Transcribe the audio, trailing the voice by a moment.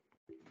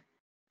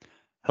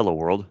Hello,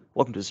 world.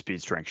 Welcome to the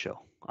Speed Strength Show.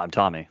 I'm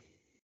Tommy.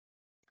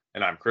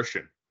 And I'm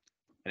Christian.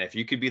 And if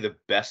you could be the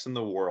best in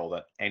the world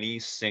at any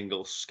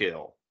single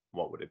skill,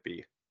 what would it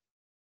be?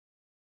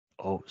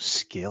 Oh,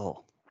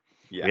 skill.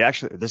 Yeah.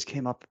 This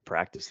came up in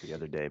practice the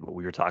other day, but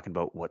we were talking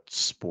about what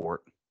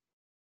sport,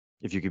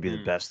 if you could be the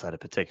Mm. best at a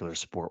particular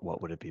sport,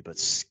 what would it be? But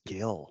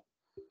skill.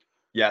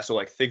 Yeah. So,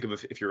 like, think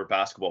of if you're a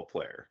basketball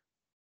player,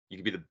 you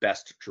could be the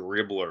best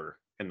dribbler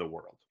in the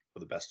world, or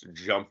the best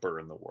jumper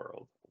in the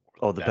world,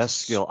 or the Oh, the best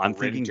best skill.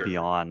 sprinter.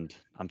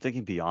 I'm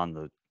thinking beyond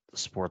the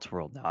sports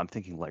world now. I'm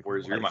thinking like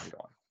Where's your mind life.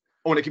 going?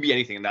 Oh, and it could be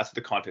anything. And that's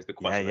the context of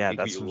the Yeah, question. Like, yeah, it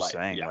could be that's what I'm life.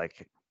 saying. Yeah.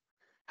 Like,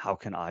 how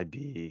can I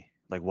be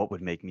like what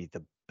would make me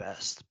the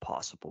best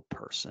possible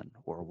person?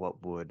 Or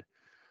what would,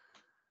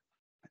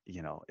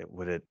 it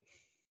would it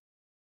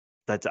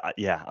that's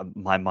yeah,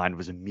 my mind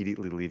was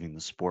immediately leaving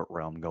the sport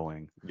realm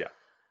going Yeah.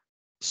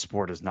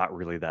 sport is not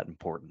really that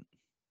important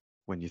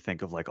when you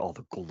think of like all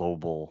the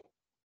global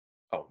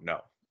Oh,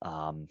 no.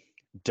 um,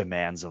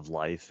 demands of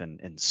life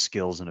and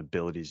skills and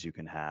abilities you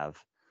can have.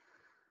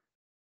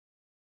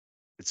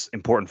 It's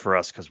important for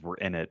us because we're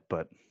in it,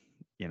 but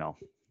you know,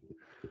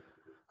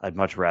 I'd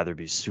much rather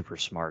be super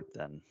smart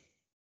than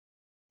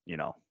you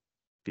know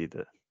be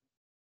the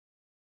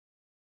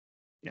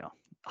you know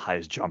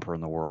highest jumper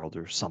in the world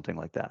or something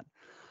like that.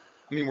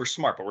 I mean, we're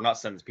smart, but we're not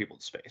sending people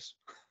to space.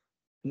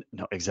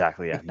 No,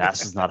 exactly. Yeah,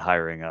 NASA's not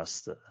hiring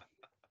us to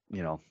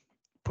you know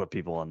put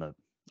people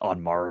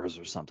on Mars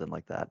or something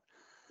like that.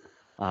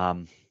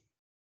 Um,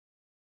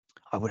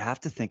 I would have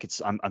to think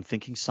I'm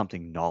thinking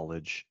something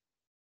knowledge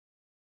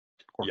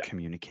or Yeah.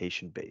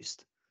 communication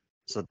based.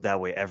 So that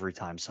way, every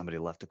time somebody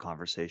left a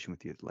conversation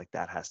with you, like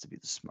that has to be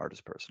the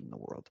smartest person in the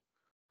world.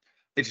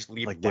 They just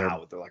leave. Like their,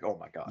 Wow. They're like, oh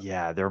my God.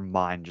 yeah, their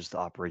mind just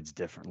operates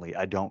differently.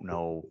 I don't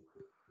know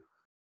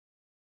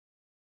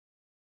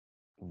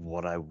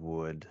what I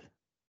would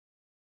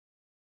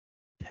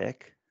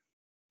pick.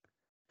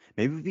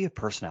 Maybe it would be a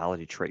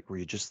personality trait where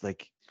you just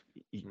like,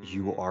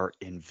 you Mm. are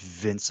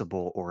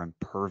invincible or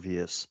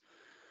impervious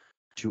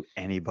to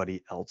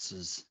anybody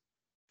else's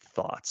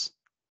thoughts.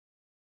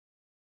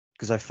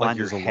 Because I Like find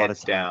your there's a lot of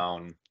head's time,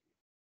 down.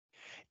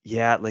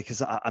 yeah, like,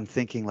 because I'm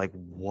thinking like,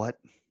 what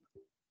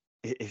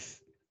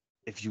if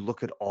if you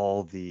look at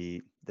all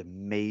the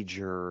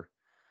major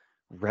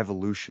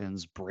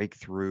revolutions,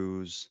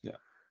 breakthroughs, Yeah.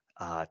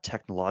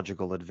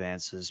 technological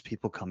advances,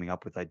 people coming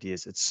up with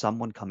ideas, it's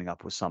someone coming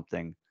up with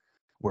something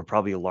where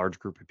probably a large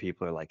group of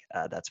people are like,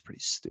 that's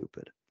pretty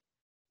stupid.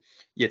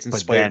 Yeah. It's in But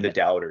spite of the then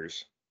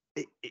doubters.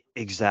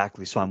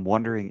 exactly. So I'm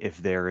wondering if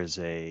there is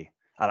I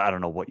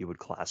don't know what you would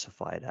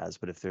classify it as,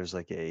 but if there's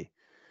like a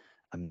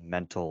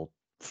mental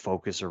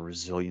focus or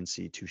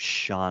resiliency to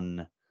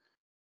shun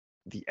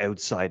the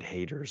outside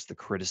haters, the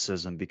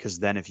criticism, because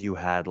then if you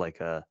had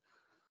like a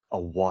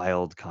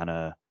wild kind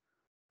of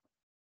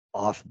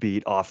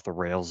offbeat, off the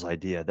rails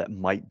idea that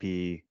might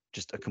be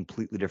just a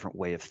completely different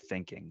way of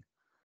thinking,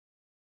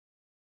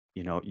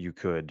 you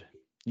could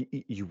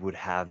you would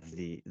have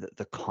the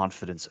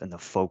confidence and the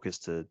focus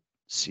to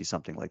see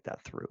something like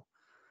that through.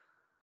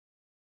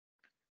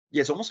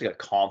 Yeah, it's almost like a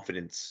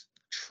confidence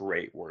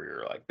trait where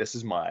you're like, "This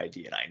is my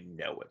idea, and I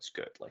know it's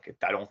good." Like, if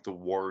I don't have to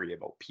worry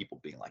about people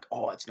being like,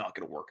 "Oh, it's not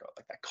gonna work out."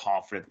 Like, that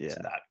confidence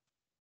in Yeah. that.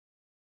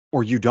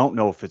 Or you don't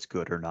know if it's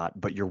good or not,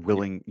 but you're Yeah,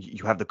 willing,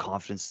 you have the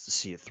confidence to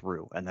see it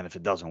through. And then if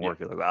it doesn't yeah, work,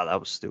 you're like, wow, that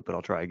was stupid.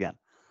 I'll try again.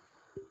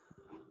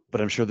 But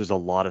I'm sure there's a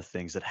lot of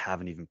things that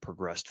haven't even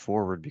progressed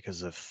forward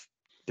because if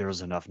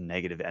there's enough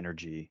negative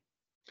energy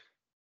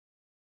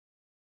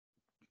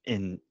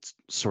in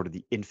sort of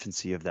the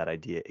infancy of that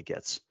idea, it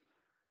gets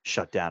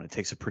shut down. It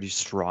takes a pretty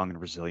strong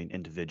and resilient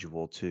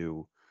individual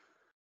to,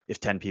 if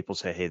 10 people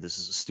say, hey, this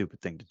is a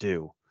stupid thing to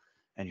do,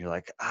 and you're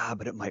like,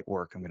 but it might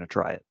work. I'm going to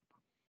try it.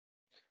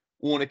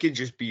 well, and it could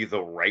just be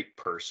the right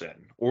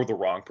person or the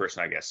wrong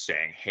person, I guess,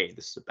 saying, "Hey,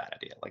 this is a bad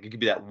idea." Like, it could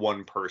be that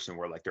one person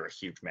where, like, they're a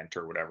huge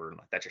mentor or whatever, and,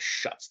 like, that just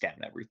shuts down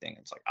everything.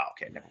 It's like, "Oh,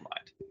 okay, never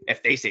mind."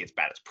 If they say it's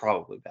bad, it's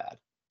probably bad.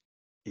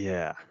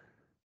 Yeah.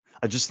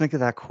 I just think of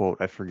that quote.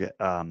 I forget.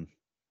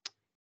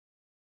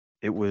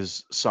 It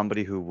was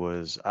somebody who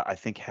was, I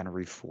think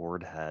Henry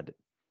Ford had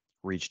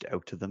reached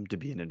out to them to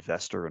be an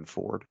investor in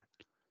Ford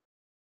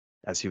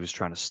as he was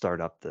trying to start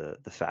up the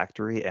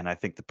factory. And I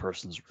think the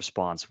person's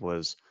response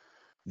was,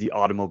 the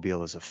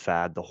automobile is a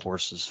fad, the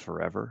horse is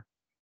forever.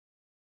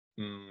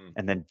 Mm,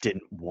 And then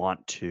didn't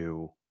want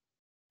to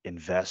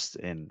invest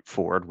in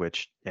Ford,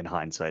 which in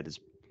hindsight is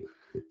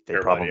they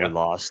terrible probably idea.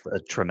 lost a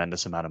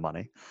tremendous amount of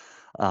money.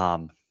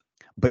 Um,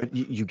 but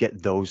you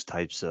get those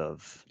types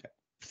of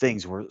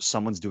things where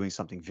someone's doing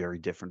something very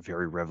different,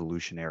 very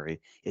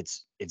revolutionary.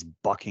 It's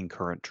bucking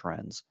current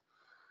trends.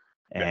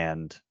 Yeah.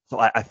 And so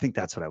I think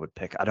that's what I would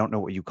pick. I don't know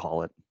what you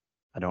call it.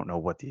 I don't know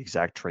what the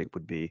exact trait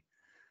would be,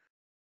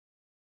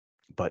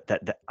 but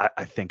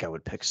I think I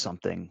would pick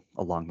something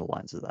along the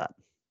lines of that.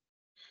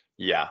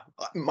 Yeah.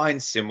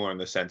 Mine's similar in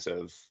the sense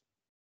of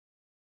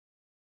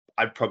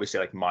I'd probably say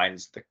like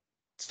mine's the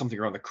something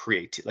around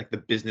the like the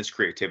business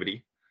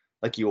creativity.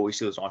 Like you always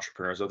see those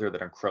entrepreneurs out there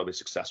that are incredibly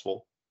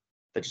successful,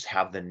 that just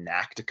have the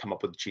knack to come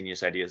up with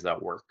genius ideas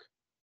that work.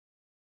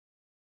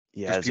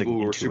 Yeah, There's it's like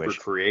people who are super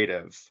intuition.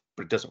 creative,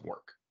 but it doesn't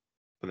work.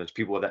 And there's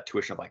people with that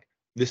tuition of like,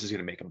 this is going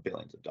to make them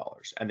billions of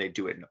dollars, and they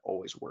do it and it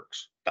always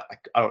works. I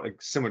don't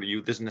like, similar to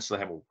you. Doesn't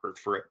necessarily have a word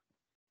for it,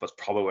 but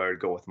it's probably where I would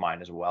go with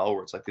mine as well.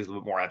 Where it's like these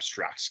little bit more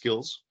abstract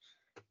skills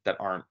that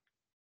aren't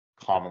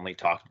commonly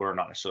talked about or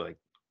not necessarily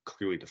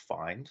clearly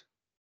defined.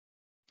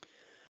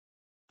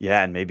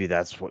 Yeah, and maybe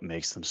that's what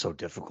makes them so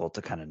difficult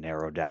to kind of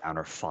narrow down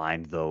or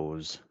find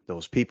those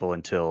people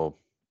until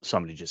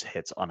somebody just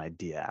hits on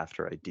idea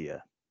after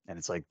idea. And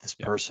it's like this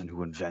Yeah, person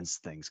who invents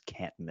things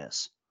can't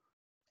miss.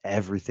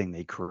 Everything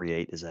they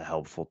create is a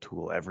helpful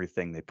tool.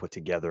 Everything they put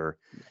together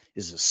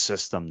is a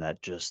system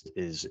that just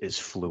is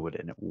fluid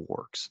and it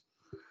works.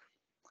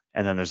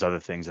 And then there's other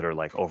things that are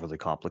like overly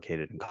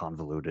complicated and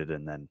convoluted,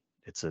 and then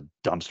it's a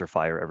dumpster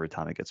fire every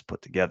time it gets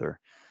put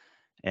together.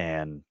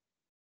 And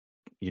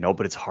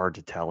but it's hard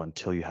to tell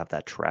until you have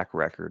that track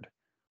record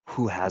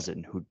who yeah. has it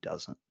and who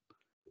doesn't.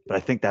 But I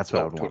think that's what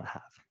I No, would want totally. to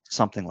have.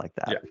 Something like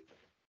that. Yeah,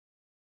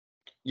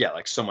 yeah,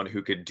 like someone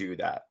who could do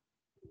that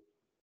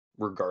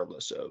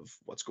regardless of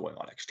what's going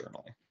on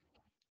externally.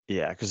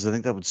 Yeah, because I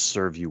think that would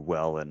serve you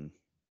well in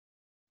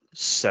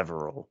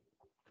several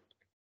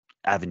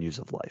avenues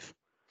of life,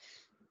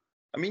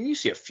 I mean, you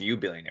see a few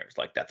billionaires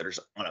like that that are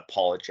just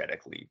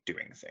unapologetically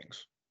doing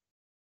things.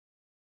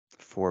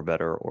 for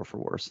better or for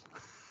worse.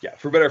 Yeah,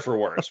 for better or for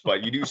worse,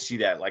 but you do see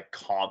that like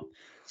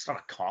it's not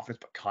a confidence,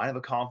 but kind of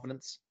a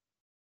confidence.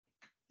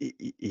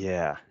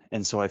 Yeah.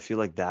 And so I feel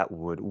like that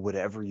would,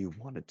 whatever you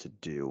wanted to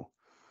do,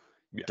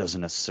 Yeah,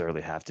 doesn't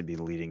necessarily have to be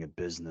leading a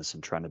business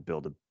and trying to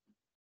build a $1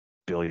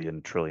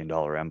 billion-trillion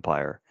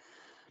empire,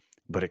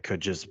 but it could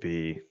just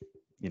be,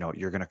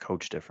 you're going to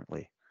coach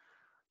differently.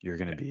 You're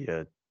going to yeah, be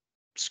a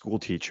school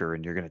teacher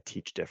and you're going to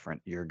teach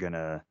different. You're going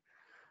to,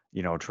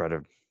 try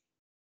to,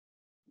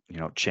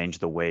 change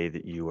the way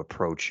that you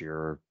approach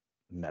your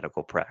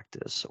medical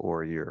practice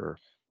or your,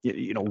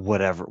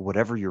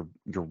 whatever your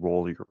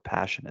role or your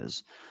passion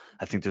is.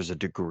 I think there's a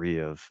degree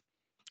of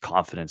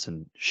confidence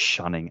in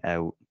shunning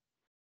out,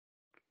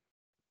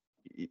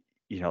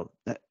 I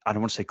don't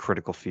want to say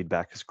critical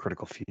feedback because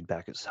critical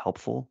feedback is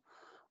helpful,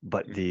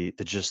 but mhm.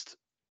 the just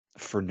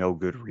for no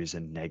good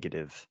reason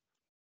negative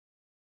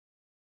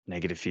We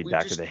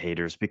feedback or just the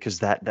haters, because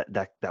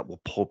that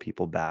will pull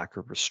people back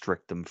or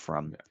restrict them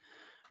from yeah,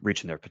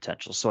 reaching their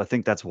potential. So I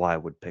think that's why I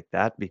would pick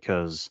that,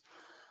 because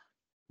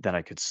then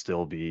I could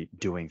still be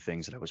doing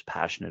things that I was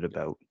passionate yeah,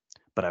 about,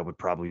 but I would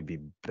probably be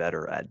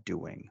better at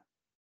doing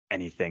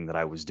anything that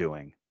I was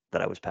doing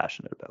that I was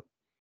passionate about.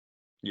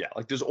 yeah.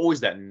 Like there's always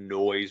that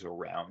noise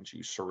around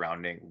you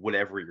surrounding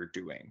whatever you're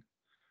doing,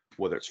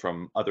 whether it's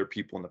from other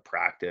people in the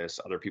practice,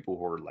 other people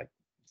who are like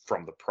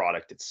from the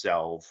product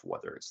itself,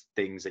 whether it's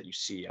things that you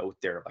see out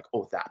there, like,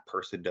 oh, that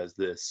person does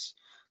this.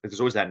 Like, there's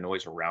always that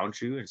noise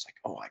around you. And it's like,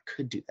 oh, I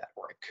could do that,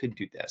 or I could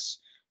do this,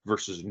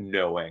 versus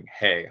knowing,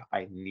 hey,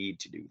 I need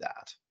to do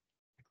that.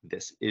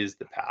 This is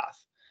the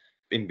path.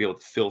 And be able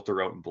to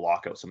filter out and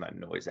block out some of that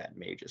noise that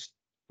may just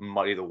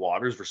muddy the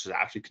waters versus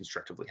actually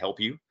constructively help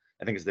you.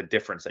 I think is the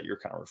difference that you're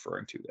kind of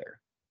referring to there.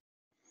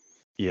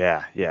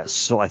 Yeah, yeah.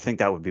 So I think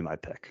that would be my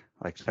pick.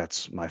 Like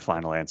that's my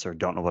final answer.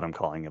 Don't know what I'm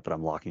calling it, but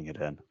I'm locking it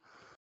in.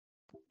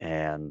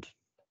 And,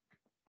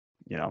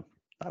 you know,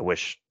 I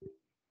wish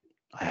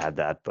I had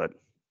that, but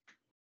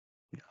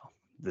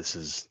this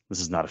is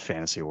not a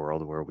fantasy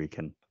world where we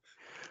can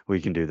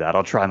do that.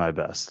 I'll try my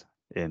best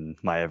in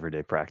my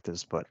everyday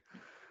practice, but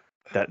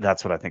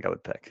that's what I think I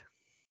would pick.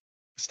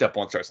 Step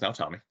one starts now,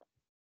 Tommy.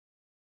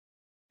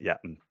 Yeah,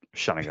 I'm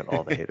shutting out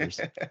all the haters.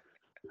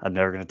 I'm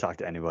never going to talk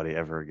to anybody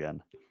ever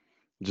again.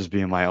 Just be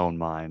in my own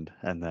mind,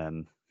 and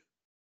then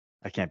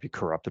I can't be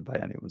corrupted by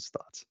anyone's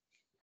thoughts.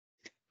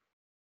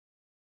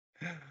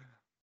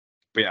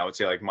 But yeah, I would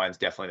say like mine's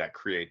definitely that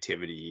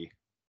creativity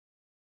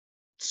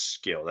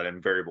skill, that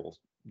invariable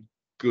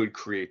good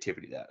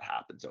creativity that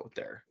happens out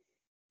there.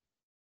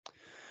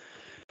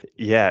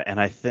 Yeah,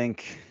 and I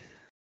think,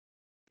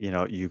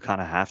 you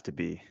kind of have to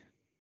be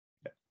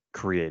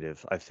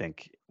creative, I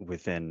think,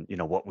 within,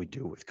 what we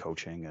do with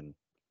coaching and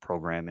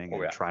programming Oh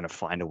and yeah, trying to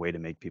find a way to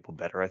make people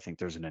better. I think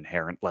there's an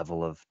inherent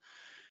level of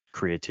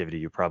creativity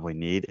you probably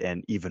need.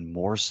 And even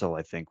more so,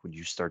 I think, when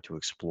you start to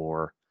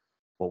explore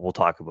what we'll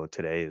talk about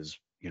today is,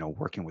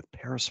 working with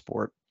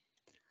Parasport.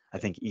 I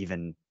yeah, think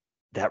even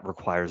that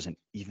requires an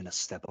even a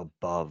step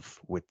above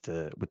with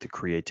the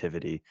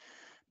creativity,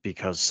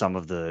 because some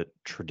of the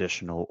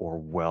traditional or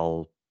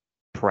well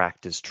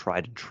practiced,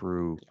 tried and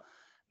true yeah.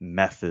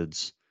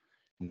 methods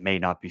may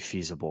not be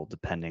feasible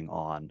depending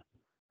on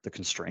the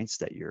constraints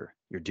that you're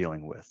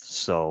dealing with.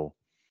 So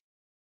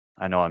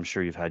I know I'm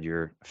sure you've had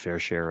your fair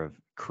share of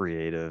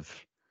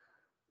creative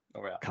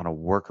Oh yeah. kind of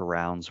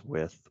workarounds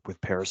with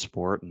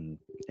Parasport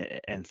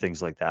and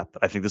things like that.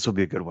 But I think this will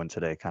be a good one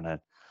today. Kind of,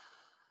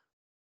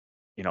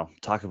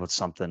 talk about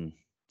something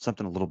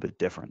a little bit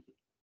different.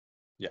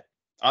 Yeah.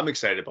 I'm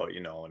excited about,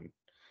 and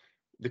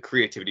the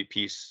creativity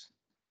piece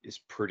is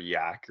pretty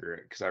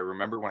accurate because I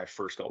remember when I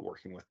first got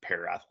working with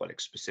para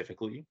athletics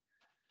specifically,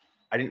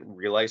 I didn't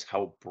realize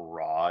how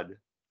broad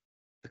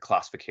the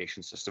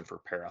classification system for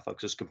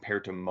para-athletics is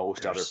compared to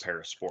most other There's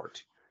para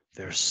sport.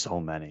 there's so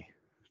many.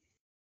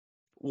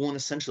 Well, and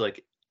essentially,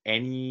 like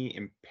any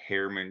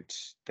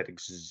impairment that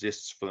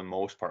exists for the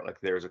most part, like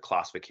there's a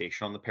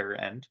classification on the para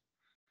end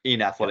in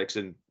Yep. athletics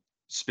and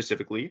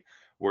specifically,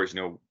 whereas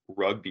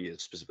rugby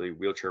is specifically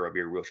wheelchair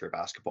rugby or wheelchair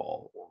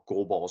basketball, or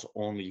goalball is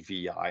only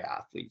VI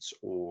athletes,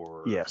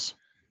 or Yes.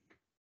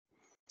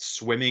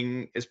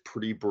 swimming is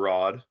pretty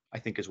broad, I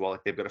think, as well.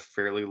 Like they've got a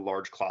fairly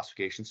large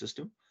classification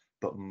system,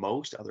 but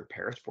most other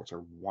para sports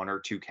are one or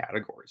two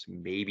categories,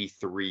 maybe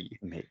three.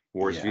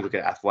 Whereas if you Yeah. look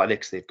at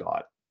athletics, they've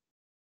got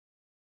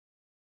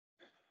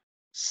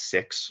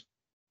six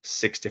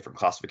different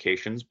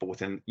classifications, but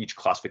within each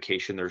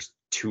classification there's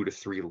 2 to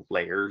 3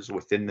 layers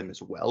within them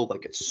as well.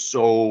 Like it's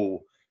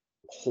so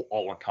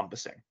all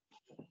encompassing.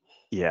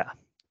 Yeah.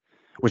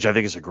 Which I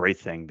think is a great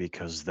thing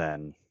because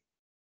then,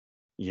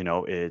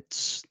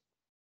 it's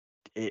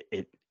it,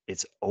 it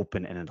it's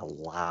open and it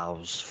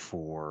allows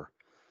for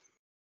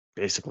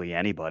basically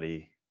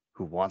anybody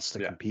who wants to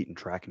Yeah. compete in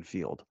track and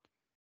field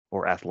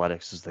or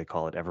athletics as they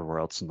call it everywhere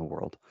else in the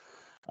world.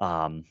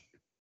 Um,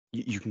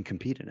 you can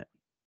compete in it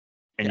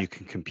and Yeah. you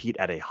can compete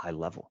at a high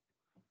level.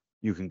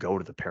 You can go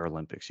to the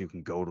Paralympics, you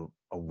can go to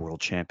a world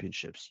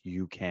championships,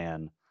 you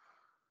can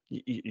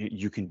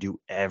do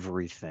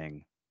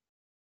everything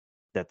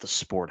that the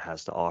sport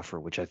has to offer,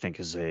 which I think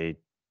is you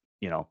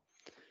know,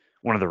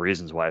 one of the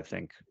reasons why I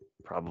think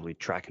probably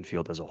track and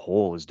field as a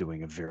whole is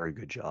doing a very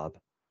good job.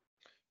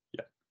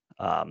 Yeah.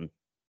 Um,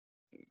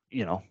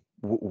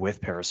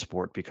 with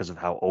Parasport because of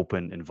how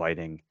open,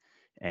 inviting,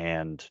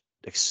 and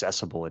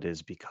accessible it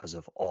is because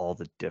of all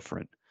the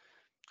different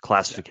Yeah.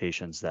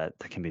 classifications that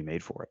can be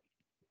made for it.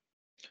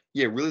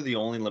 Yeah, really the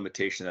only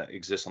limitation that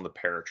exists on the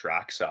para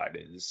track side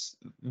is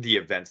the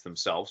events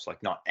themselves.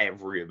 Like not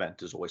every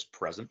event is always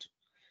present.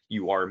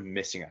 You are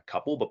missing a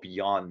couple, but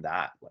beyond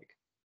that, like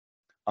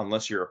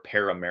unless you're a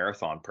para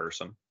marathon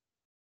person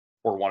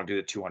or want to do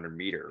the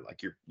 200-meter,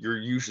 like you're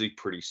usually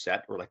pretty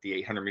set. Or like the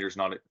 800 meters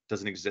not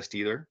doesn't exist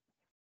either. Or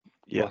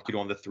Yeah, like you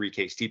don't have the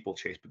 3K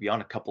steeplechase, but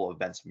beyond a couple of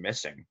events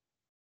missing.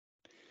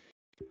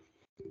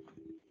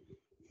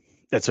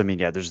 I mean,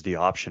 yeah, there's the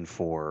option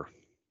for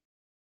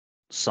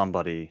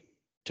somebody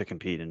to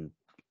compete in Yeah.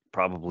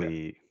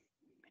 probably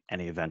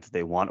any event that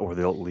they want, or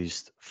they'll at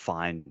least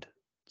find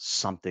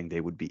something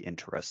they would be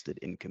interested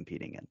in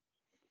competing in.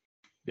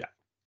 Yeah.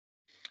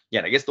 Yeah.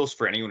 And I guess those,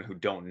 for anyone who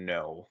don't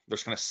know,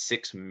 there's kind of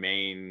six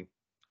main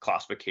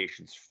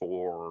classifications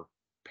for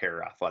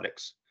para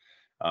athletics.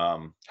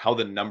 How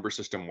the number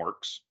system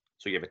works.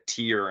 So you have a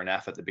T or an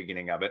F at the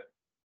beginning of it.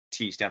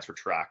 T stands for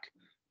track,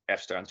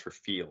 F stands for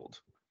field.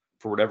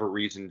 For whatever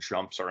reason,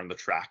 jumps are in the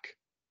track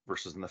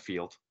versus in the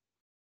field.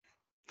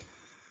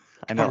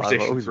 I know, I've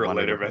Conversation always for a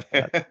wondered later about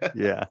that. bit.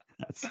 Yeah,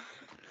 that's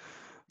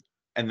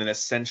And then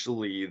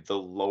essentially, the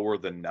lower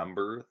the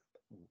number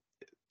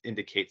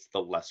indicates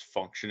the less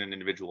function an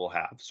individual will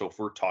have. So if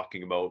we're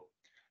talking about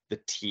the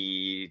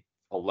T11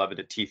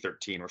 to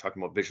T13, we're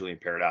talking about visually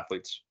impaired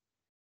athletes.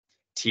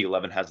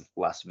 T11 has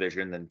less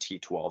vision than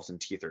T12s and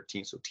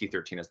T13. So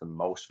T13 has the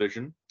most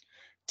vision.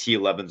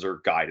 T11s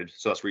are guided.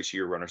 So that's where you see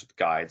your runners with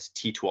guides.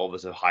 T12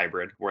 is a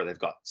hybrid where they've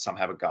got some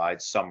have a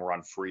guide, some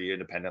run free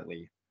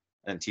independently.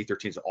 And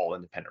T13 is all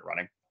independent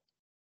running.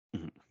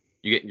 mhm,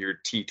 You get your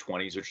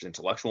T20s, which is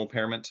intellectual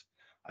impairment.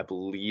 I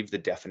believe the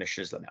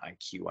definition is an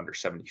IQ under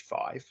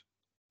 75.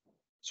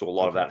 So a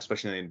lot of that, okay.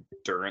 especially in the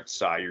endurance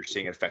side, you're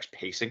seeing it affects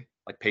pacing,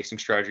 like pacing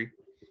strategy.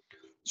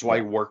 So I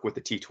Yeah, work with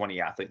the T20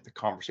 athlete. The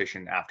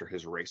conversation after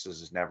his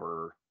races is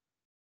never,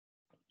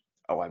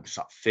 oh, I'm just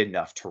not fit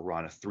enough to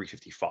run a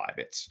 355.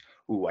 It's,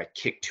 ooh, I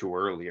kicked too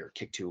early or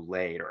kicked too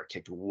late or I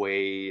kicked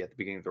way at the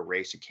beginning of the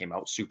race. It came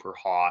out super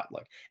hot.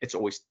 Like it's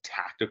always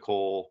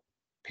tactical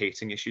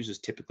pacing issues is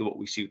typically what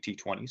we see with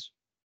T20s.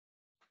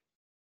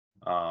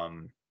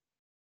 Um,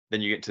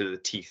 then you get to the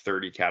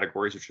T30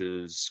 categories, which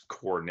is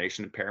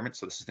coordination impairment.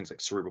 So this is things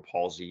like cerebral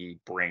palsy,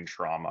 brain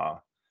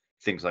trauma,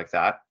 things like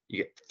that.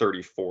 You get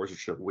 34s,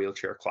 which is a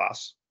wheelchair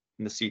class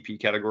in the CP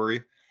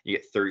category. You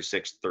get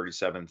 36,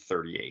 37,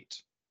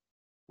 38,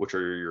 which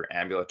are your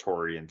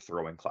ambulatory and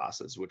throwing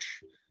classes,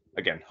 which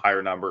again,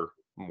 higher number,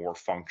 more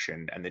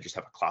function, and they just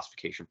have a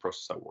classification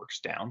process that works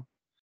down.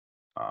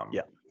 Um,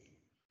 yeah,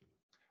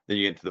 then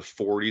you get into the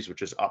 40s,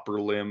 which is upper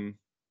limb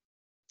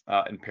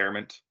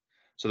impairment.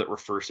 So that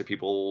refers to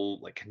people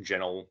like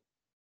congenitally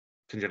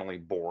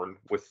born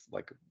with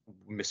like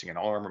missing an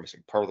arm or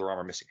missing part of their arm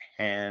or missing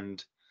a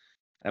hand.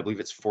 And I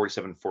believe it's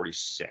 47,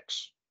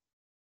 46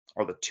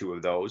 are the two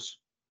of those.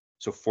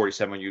 So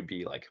 47, you'd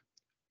be like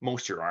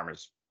most of your arm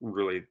is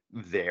really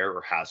there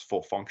or has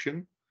full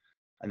function.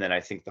 And then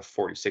I think the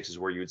 46 is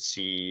where you would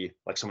see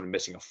like someone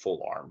missing a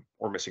full arm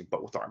or missing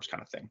both arms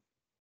kind of thing.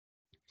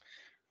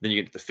 Then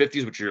you get to the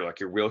 50s, which are like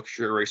your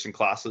wheelchair racing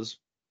classes.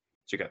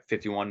 So you got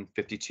 51,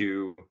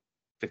 52,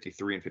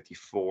 53, and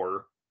 54.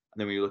 And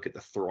then when you look at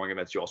the throwing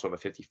events, you also have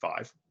a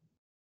 55.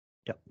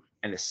 yep,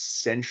 And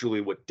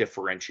essentially what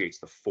differentiates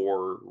the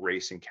four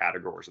racing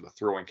categories or the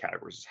throwing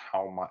categories is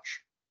how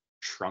much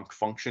trunk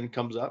function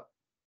comes up,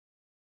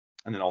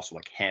 and then also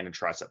like hand and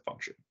tricep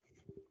function.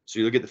 So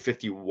you look at the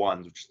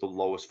 51s, which is the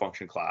lowest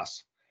function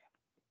class,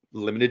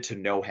 limited to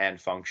no hand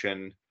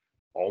function,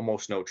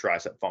 almost no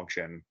tricep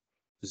function,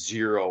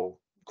 zero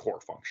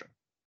core function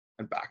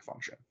and back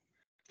function.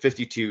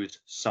 52s,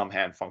 some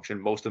hand function.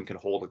 Most of them can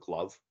hold a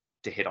glove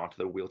to hit onto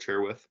the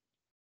wheelchair with.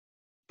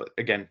 But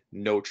again,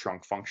 no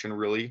trunk function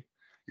really.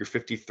 Your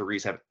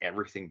 53s have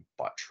everything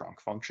but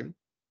trunk function.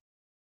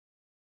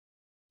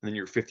 And then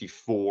your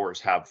 54s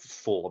have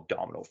full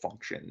abdominal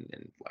function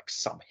and like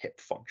some hip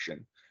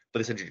function,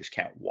 but essentially just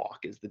can't walk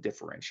is the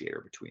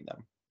differentiator between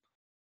them.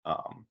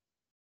 Um,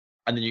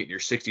 and then you get your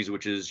 60s,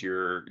 which is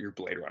your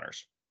blade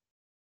runners.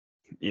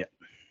 Yeah.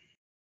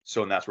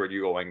 So and that's where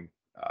you're going.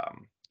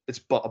 It's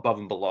above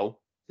and below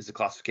is the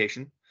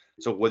classification.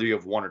 So whether you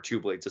have one or two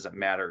blades doesn't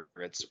matter.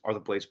 It's are the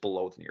blades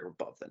below the knee or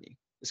above the knee.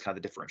 It's kind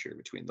of the differentiator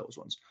between those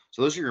ones.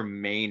 So those are your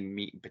main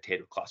meat and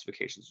potato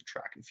classifications of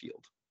track and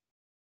field.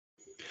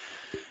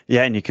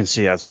 Yeah, and you can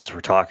see as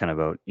we're talking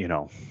about, you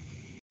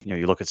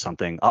look at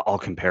something. I'll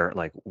compare it.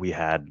 Like we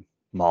had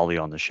Molly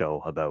on the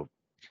show about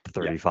Yeah.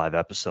 35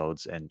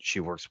 episodes, and she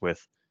works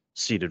with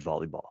seated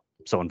volleyball.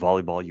 So in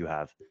volleyball, you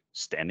have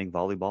standing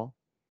volleyball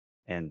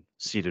and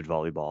seated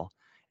volleyball,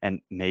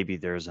 and maybe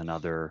there's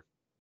another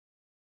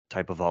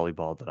type of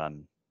volleyball that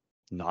I'm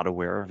not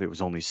aware of. It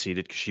was only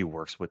seated because she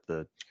works with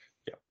the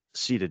Yeah.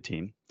 seated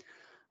team.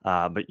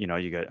 But you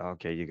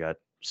got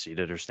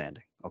seated or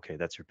standing. Okay,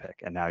 that's your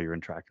pick. And now you're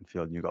in track and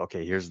field and you go,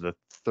 okay, here's the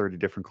 30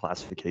 different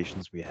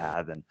classifications we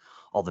have and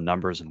all the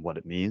numbers and what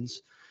it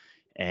means.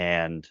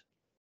 And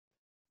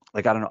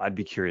like, I don't know, I'd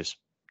be curious.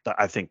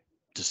 I think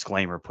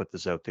disclaimer, put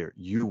this out there.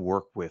 You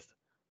work with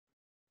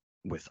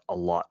a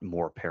lot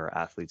more para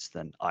athletes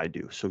than I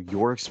do. So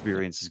your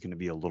experience is going to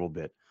be a little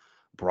bit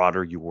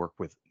broader. You work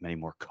with many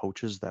more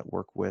coaches that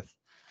work with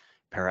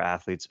para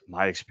athletes.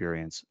 My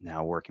experience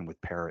now working with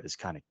para is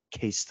kind of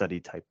case study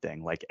type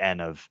thing, like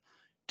N of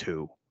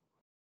 2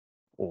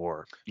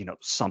 or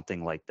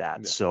something like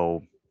that. Yeah.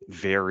 So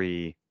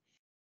very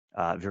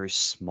very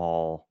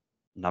small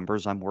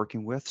numbers I'm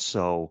working with.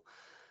 So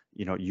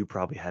you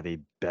probably have a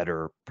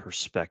better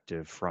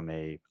perspective from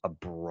a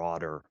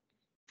broader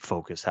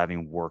focus,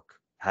 having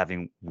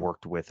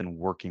worked with and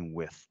working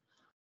with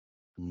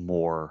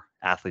more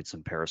athletes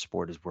in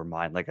parasport is where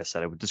mine, like I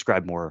said, I would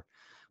describe more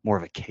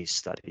of a case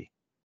study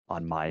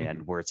on my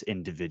end, where it's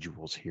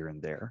individuals here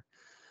and there.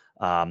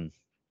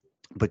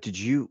 But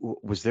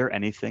was there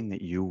anything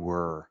that you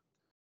were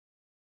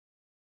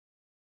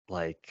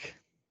like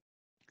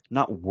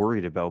not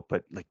worried about,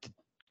 but like,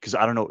 because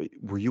I don't know,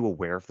 were you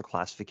aware of the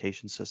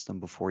classification system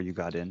before you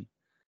got in,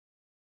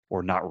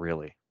 or not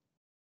really?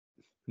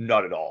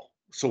 Not at all.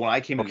 So when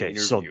I came in the Okay,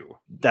 so interview,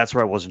 that's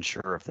where I wasn't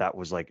sure if that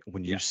was like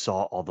when you yeah,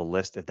 saw all the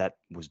list, if that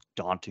was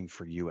daunting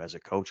for you as a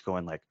coach,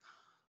 going like,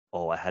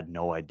 oh, I had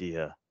no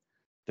idea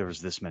there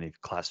was this many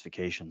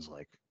classifications.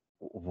 Like,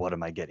 what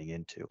am I getting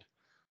into?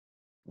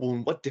 well,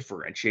 and what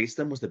differentiates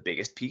them was the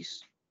biggest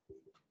piece.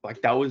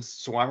 Like that was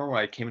so I remember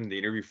when I came into the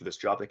interview for this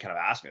job, they kind of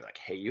asked me like,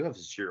 "Hey, you have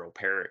zero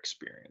para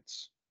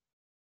experience.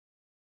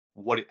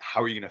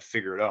 How are you gonna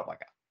figure it out?"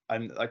 Like,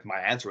 and like my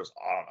answer was,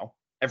 I don't know.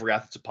 Every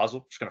athlete's a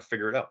puzzle. Just gonna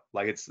figure it out.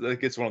 Like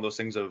it's one of those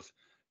things of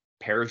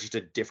para is just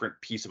a different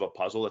piece of a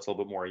puzzle that's a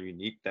little bit more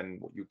unique than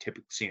what you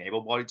typically see in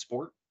able-bodied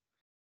sport.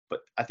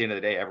 But at the end of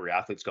the day, every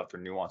athlete's got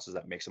their nuances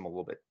that makes them a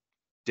little bit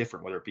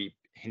different, whether it be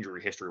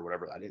injury history or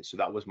whatever that is. So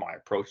that was my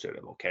approach to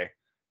it. Okay,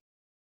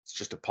 it's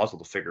just a puzzle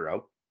to figure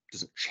out. It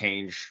doesn't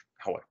change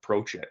how I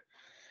approach it.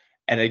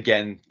 And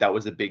again, that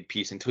was a big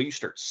piece until you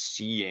start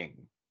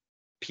seeing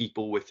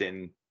people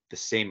within the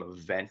same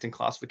event and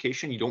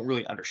classification, you don't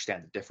really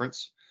understand the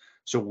difference.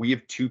 So we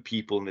have two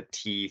people in the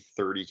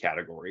T30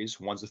 categories.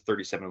 One's a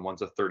 37,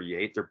 one's a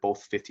 38. They're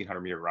both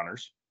 1500-meter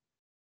runners.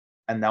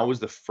 And that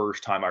was the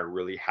first time I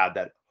really had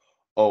that,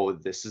 oh,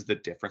 this is the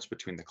difference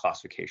between the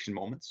classification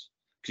moments.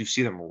 Because you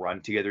see them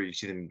run together, you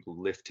see them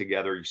lift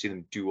together, you see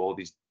them do all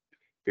these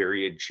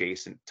very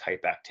adjacent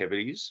type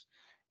activities.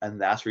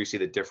 And that's where you see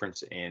the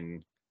difference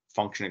in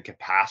function and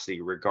capacity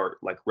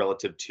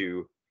relative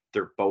to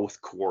they're both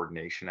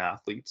coordination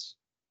athletes.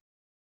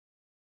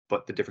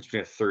 But the difference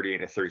between a 38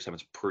 and a 37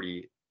 is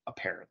pretty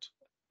apparent.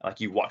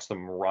 Like you watch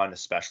them run,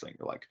 especially, and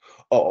you're like,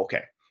 oh,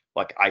 okay.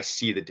 Like I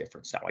see the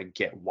difference now. I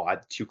get why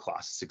the two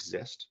classes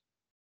exist.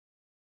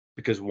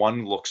 Because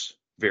one looks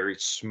very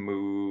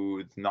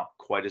smooth, not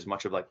quite as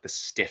much of like the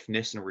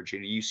stiffness and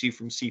rigidity you see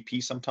from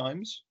CP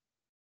sometimes.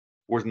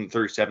 Whereas in the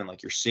 37,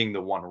 like you're seeing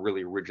the one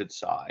really rigid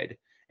side,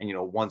 and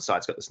one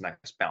side's got this nice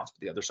bounce,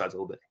 but the other side's a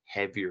little bit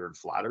heavier and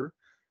flatter.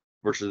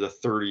 Versus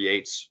the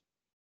 38s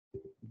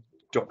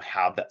don't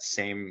have that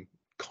same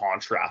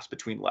contrast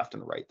between left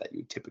and right that you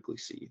would typically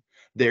see.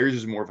 Theirs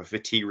is more of a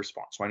fatigue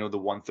response. So I know the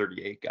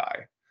 138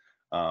 guy,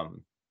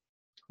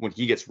 when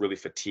he gets really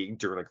fatigued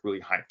during like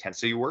really high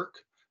intensity work,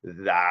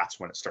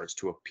 that's when it starts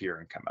to appear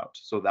and come out.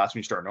 So that's when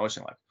you start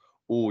noticing like,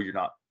 oh, you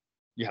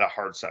had a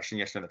hard session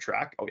yesterday on the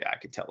track. Oh yeah, I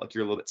can tell like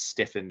you're a little bit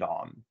stiffened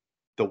on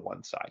the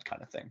one side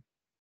kind of thing.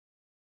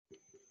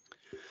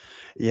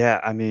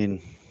 Yeah, I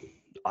mean,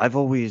 I've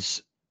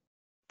always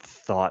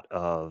thought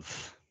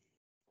of,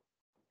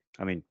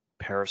 I mean,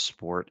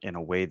 parasport in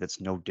a way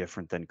that's no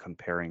different than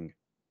comparing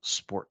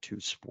sport to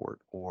sport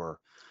or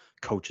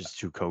coaches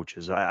to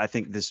coaches. I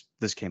think this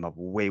came up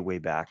way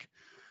back,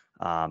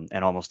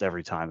 and almost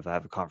every time if I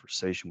have a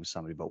conversation with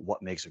somebody about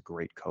what makes a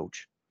great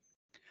coach,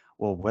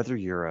 well, whether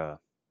you're a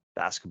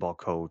basketball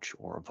coach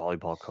or a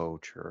volleyball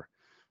coach or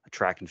a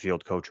track and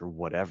field coach or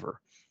whatever,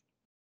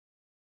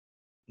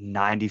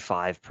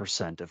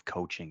 95% of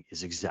coaching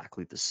is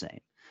exactly the same.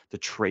 The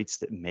traits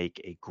that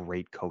make a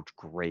great coach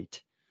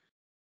great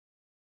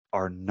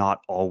are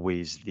not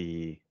always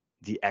the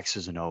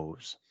X's and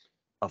O's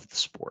of the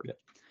sport, Yeah,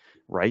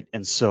 right?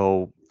 And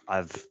so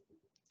I've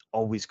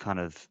always kind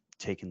of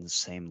taken the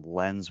same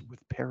lens with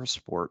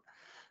parasport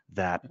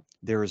that yeah,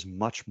 there is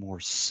much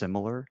more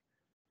similar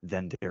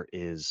than there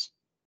is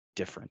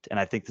different. And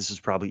I think this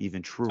is probably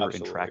even truer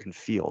in track absolutely. and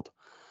field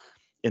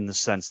in the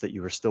sense that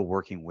you are still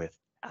working with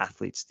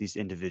athletes. These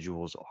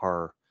individuals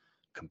are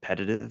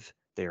competitive,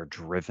 they are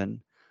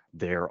driven,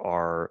 there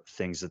are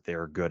things that they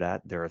are good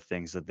at, there are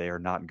things that they are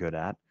not good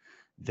at.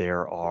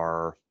 There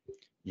are,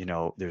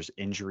 there's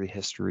injury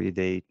history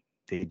they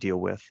deal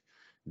with.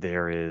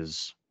 There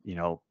is,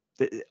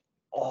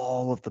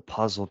 all of the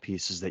puzzle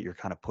pieces that you're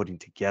kind of putting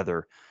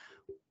together,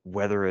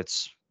 whether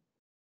it's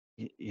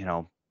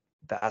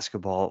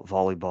basketball,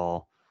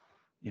 volleyball,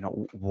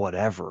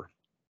 whatever.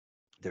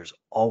 There's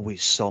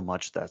always so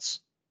much that's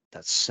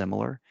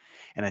similar.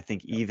 And I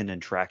think Yeah, even in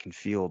track and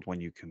field,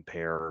 when you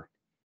compare,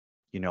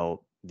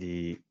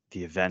 the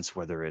events,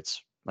 whether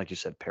it's like you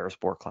said,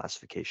 parasport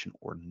classification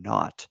or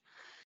not,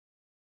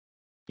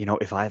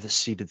 if I have a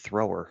seated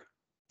thrower,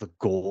 the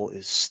goal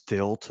is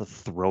still to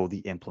throw the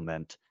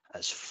implement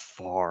as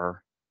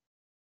far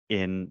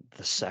in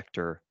the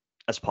sector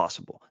as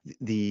possible.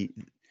 The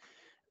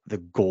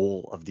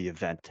goal of the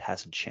event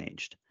hasn't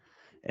changed.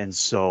 And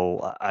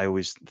so I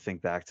always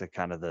think back to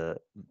kind of the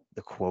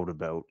quote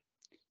about,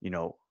 you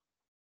know,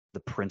 the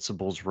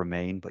principles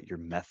remain, but your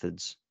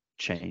methods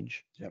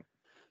change. yeah,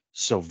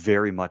 So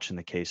very much in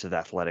the case of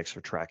athletics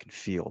or track and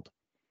field,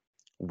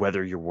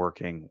 whether you're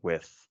working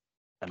with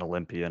an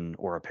Olympian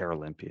or a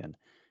Paralympian,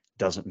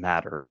 doesn't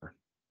matter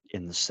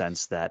in the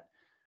sense that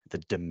the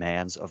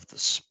demands of the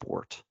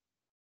sport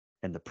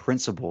and the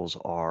principles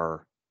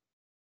are,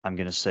 I'm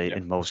going to say, yeah,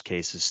 in most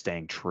cases,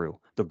 staying true.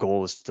 The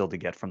goal is still to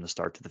get from the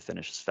start to the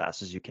finish as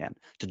fast as you can,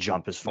 to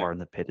jump as yeah. far in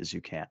the pit as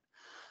you can.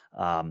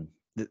 Um,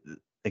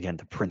 Again,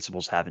 the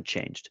principles haven't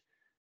changed.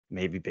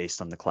 Maybe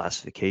based on the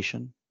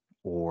classification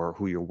or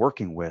who you're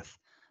working with,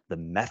 the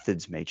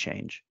methods may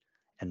change.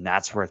 And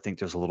that's where I think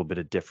there's a little bit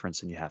of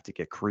difference and you have to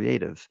get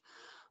creative.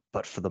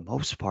 But for the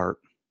most part,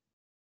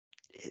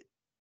 it,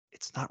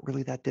 it's not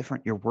really that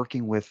different. You're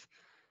working with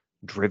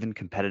driven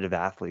competitive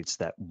athletes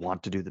that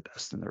want to do the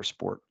best in their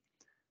sport.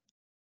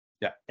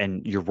 Yeah.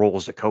 And your role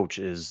as a coach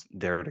is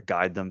there to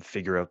guide them,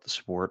 figure out the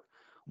sport.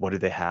 What do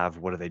they have?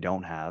 What do they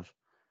don't have?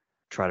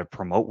 Try to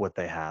promote what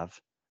they have,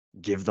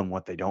 give them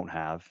what they don't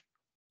have,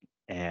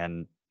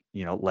 and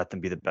let them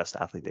be the best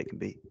athlete they can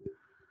be.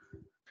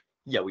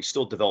 Yeah, we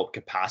still develop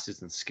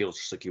capacities and skills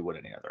just like you would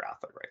any other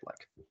athlete, right?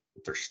 Like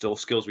there's still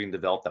skills we can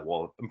develop that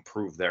will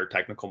improve their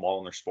technical model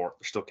in their sport.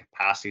 There's still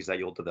capacities that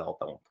you'll develop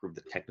that will improve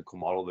the technical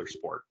model of their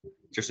sport.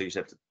 Just so you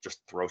have to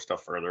just throw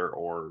stuff further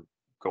or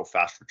go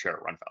faster, chair,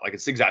 run fast. Like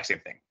it's the exact same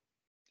thing,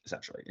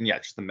 essentially. And yeah,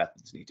 just the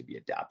methods need to be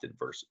adapted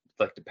versus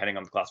like depending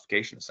on the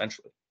classification,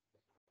 essentially.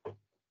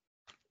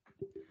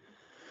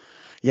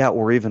 Yeah,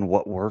 or even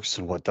what works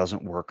and what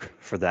doesn't work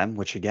for them,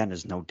 which again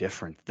is no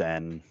different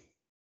than,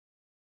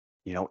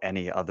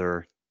 any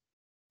other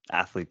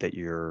athlete that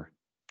you're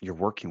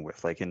working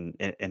with. Like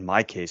in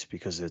my case,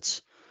 because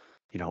it's,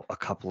 a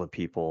couple of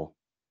people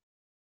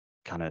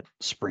kind of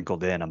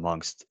sprinkled in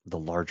amongst the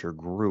larger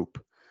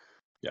group.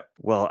 Yeah.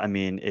 Well, I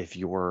mean, if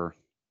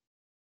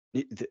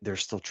they're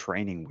still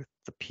training with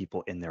the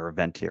people in their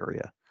event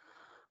area. Yeah.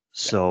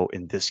 So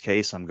in this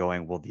case, I'm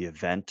going, well, the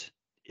event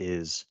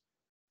is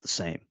the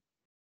same.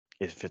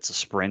 If it's a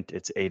sprint,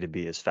 it's A to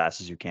B as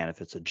fast as you can.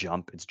 If it's a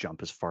jump, it's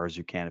jump as far as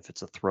you can. If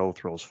it's a throw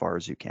as far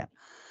as you can.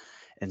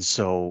 And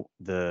so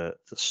the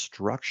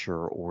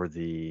structure or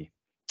the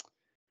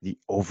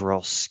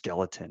overall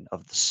skeleton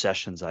of the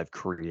sessions I've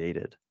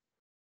created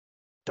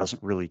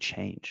doesn't really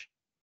change.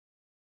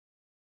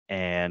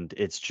 And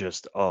it's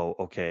just, oh,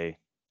 okay,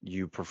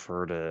 you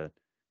prefer to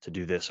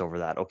do this over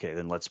that. Okay,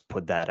 then let's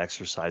put that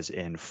exercise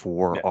in Yeah.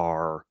 for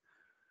our,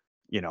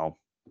 you know,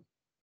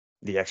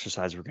 the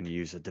exercise we're going to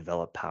use to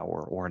develop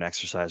power, or an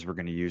exercise we're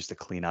going to use to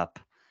clean up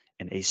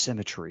an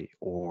asymmetry,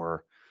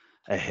 or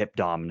a hip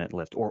dominant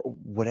lift, or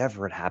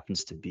whatever it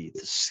happens to be.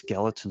 The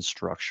skeleton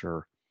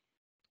structure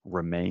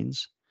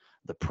remains.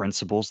 The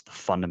principles, the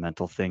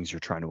fundamental things you're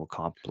trying to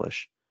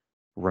accomplish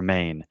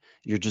remain.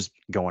 You're just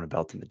going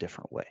about them a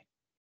different way.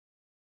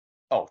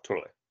 Oh,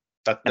 totally.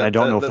 That And I that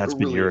don't know that, if that that's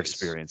been really your is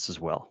experience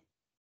as well.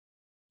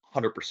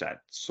 100%.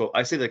 So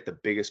I say like the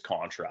biggest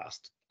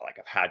contrast, like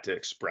I've had to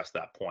express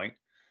that point.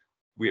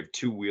 We have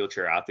two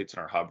wheelchair athletes in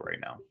our hub right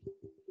now.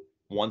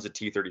 One's a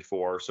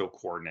T34, so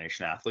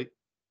coordination athlete,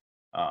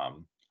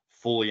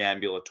 fully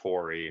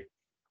ambulatory.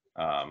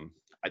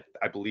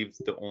 I believe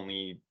the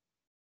only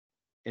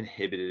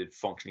inhibited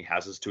function he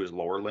has is to his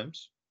lower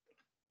limbs.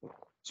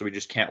 So he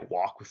just can't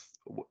walk with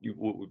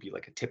what would be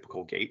like a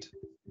typical gait.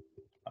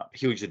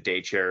 He'll use a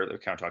day chair. They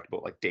kind of talked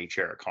about like day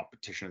chair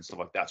competition and stuff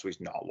like that. So he's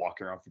not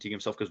walking around fatiguing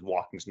himself because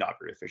walking is not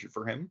very efficient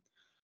for him.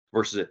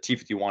 Versus a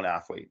T51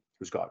 athlete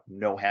who's got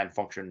no hand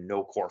function,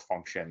 no core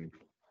function,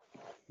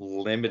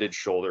 limited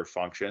shoulder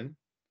function.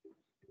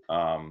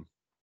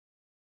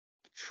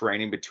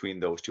 Training between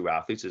those two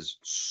athletes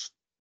is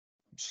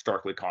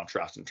starkly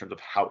contrasted in terms of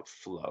how it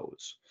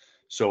flows.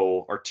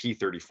 So our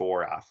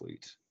T34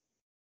 athlete,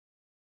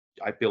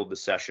 I build the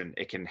session,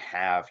 it can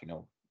have,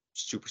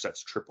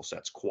 supersets, triple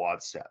sets,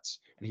 quad sets,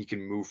 and he can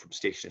move from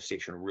station to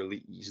station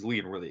really easily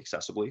and really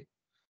accessibly.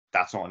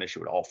 That's not an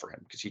issue at all for him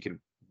because he can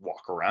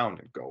walk around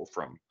and go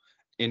from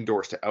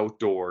indoors to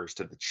outdoors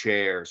to the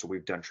chair. So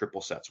we've done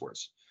triple sets where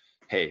it's,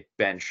 hey,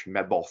 bench,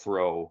 med ball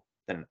throw,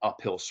 then an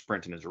uphill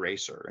sprint in his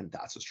racer, and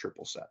that's his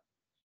triple set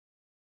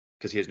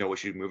because he has no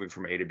issue moving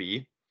from A to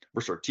B.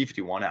 Versus our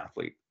T51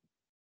 athlete,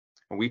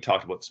 and we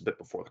talked about this a bit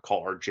before the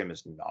call, our gym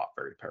is not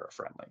very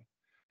para-friendly.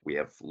 We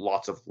have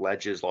lots of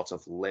ledges, lots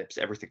of lips.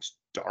 Everything's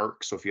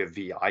dark. So if you have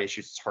VI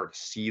issues, it's hard to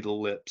see the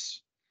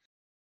lips.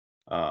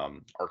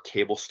 Our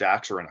cable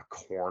stacks are in a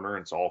corner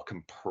and it's all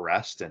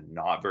compressed and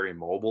not very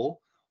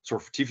mobile. So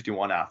for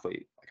T51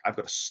 athlete, like I've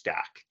got to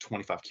stack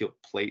 25 kilo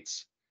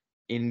plates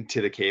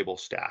into the cable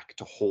stack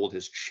to hold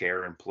his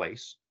chair in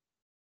place.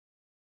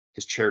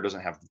 His chair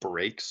doesn't have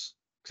brakes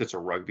because it's a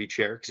rugby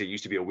chair because it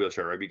used to be a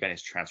wheelchair rugby guy and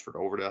he's transferred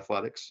over to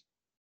athletics.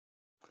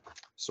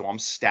 So I'm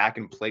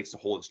stacking plates to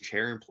hold his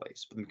chair in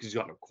place. But because he's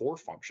got no core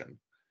function,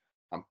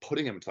 I'm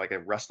putting him to like a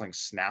wrestling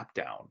snap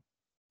down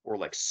or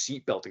like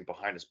seat belting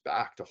behind his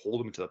back to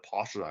hold him into the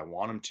posture that I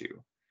want him to.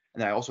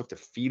 And then I also have to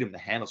feed him the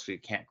handles so he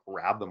can't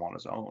grab them on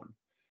his own.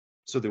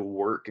 So the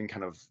work and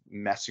kind of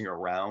messing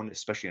around,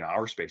 especially in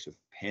our space with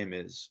him,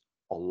 is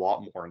a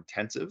lot more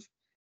intensive.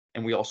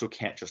 And we also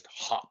can't just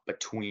hop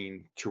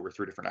between 2 or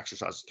 3 different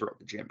exercises throughout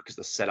the gym because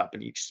the setup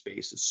in each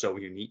space is so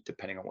unique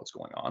depending on what's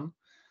going on.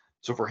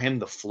 So for him,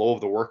 the flow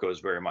of the workout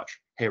is very much,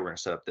 hey, we're going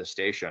to set up this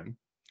station,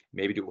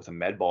 maybe do it with a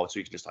med ball so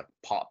you can just like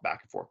pop back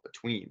and forth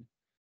between.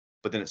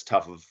 But then it's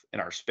tough in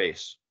our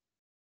space.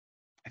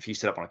 If he's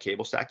set up on a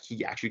cable stack,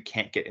 he actually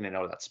can't get in and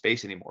out of that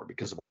space anymore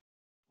because of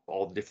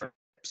all the different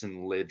tips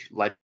and lead.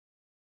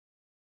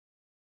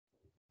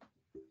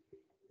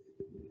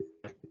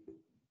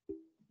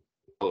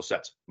 Those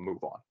sets,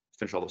 move on.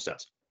 Finish all those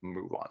sets,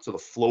 move on. So the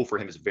flow for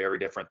him is very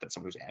different than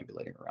someone who's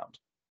ambulating around.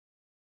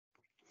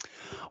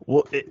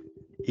 Well,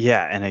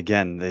 yeah, and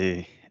again,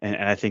 and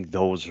I think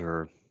those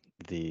are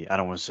I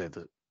don't want to say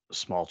the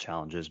small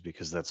challenges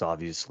because that's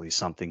obviously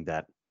something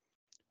that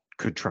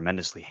could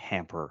tremendously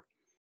hamper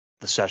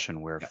the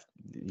session where,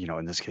 Yeah.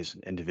 in this case,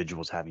 an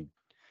individual's having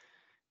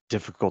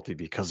difficulty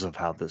because of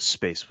how the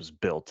space was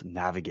built,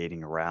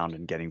 navigating around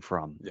and getting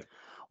from Yeah.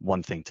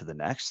 one thing to the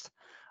next.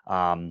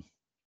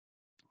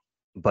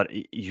 But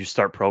you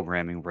start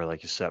programming where,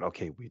 like you said,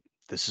 okay,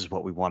 this is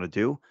what we want to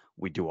do.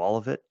 We do all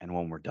of it, and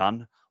when we're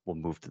done, we'll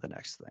move to the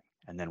next thing,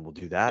 and then we'll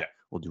do that. Yeah.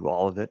 We'll do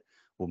all of it.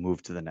 We'll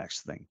move to the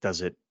next thing.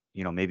 Does it,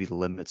 maybe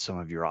limit some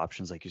of your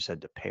options, like you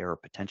said, to pair or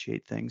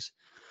potentiate things?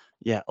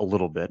 Yeah, a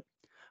little bit.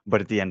 But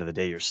at the end of the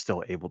day, you're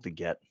still able to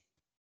get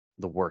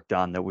the work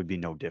done. That would be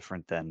no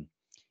different than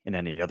in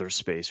any other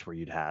space where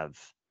you'd have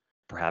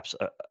perhaps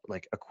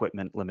like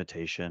equipment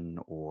limitation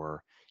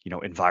or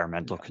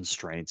environmental Yeah.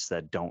 constraints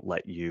that don't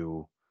let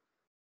you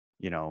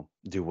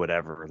do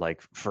whatever.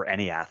 Like for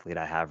any athlete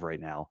I have right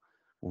now,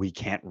 we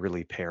can't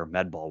really pair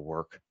med ball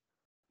work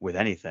with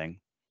anything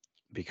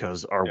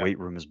because our Yeah. weight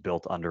room is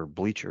built under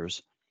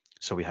bleachers.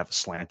 So we have a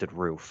slanted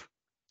roof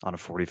on a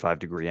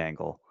 45-degree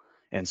angle.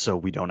 And so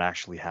we don't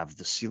actually have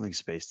the ceiling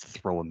space to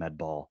throw a med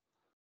ball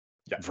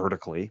Yeah.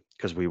 vertically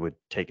because we would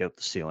take out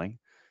the ceiling.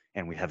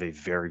 And we have a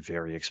very,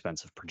 very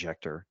expensive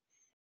projector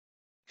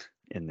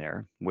in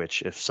there,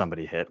 which if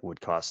somebody hit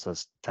would cost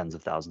us tens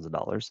of thousands of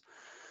dollars.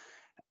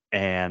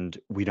 And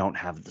we don't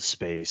have the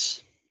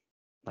space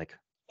like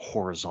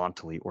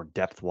horizontally or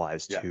depth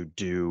wise Yeah. to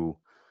do.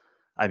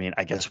 I mean,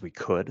 I guess we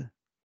could,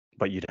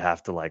 but you'd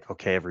have to like,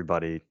 okay,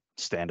 everybody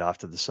stand off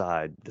to the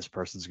side. This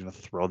person's going to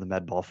throw the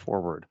med ball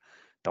forward.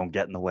 Don't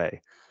get in the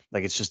way.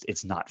 Like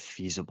it's not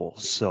feasible.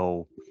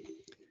 So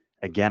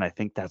again, I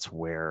think that's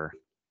where,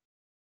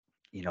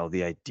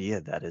 the idea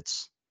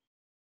that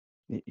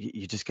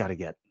you just got to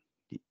get,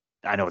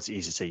 I know it's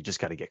easy to say you just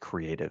got to get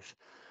creative,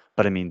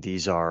 but I mean,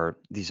 these are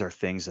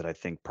things that I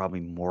think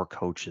probably more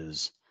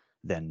coaches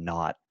than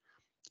not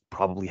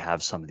probably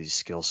have some of these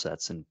skill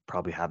sets and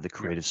probably have the Yeah.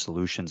 creative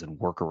solutions and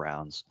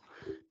workarounds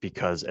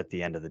because at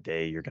the end of the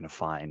day you're going to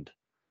find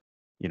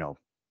you know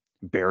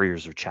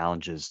barriers or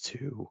challenges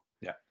to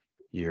Yeah.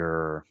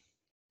 your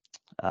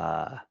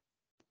uh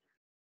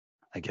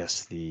I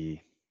guess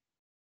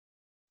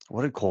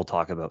what did Cole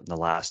talk about in the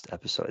last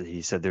episode?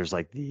 He said there's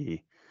like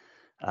the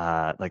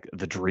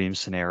dream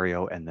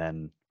scenario and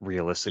then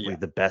realistically Yeah.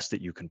 the best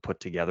that you can put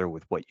together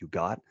with what you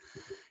got,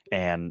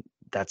 and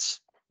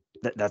that's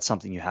that's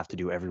something you have to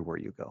do everywhere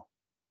you go.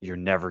 You're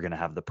never going to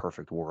have the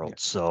perfect Yeah. world.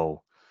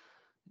 So,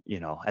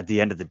 at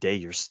the end of the day,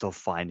 you're still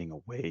finding a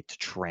way to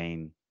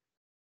train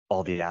all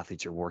Yeah. the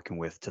athletes you're working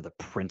with to the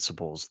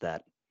principles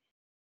that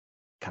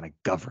kind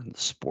of govern the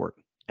sport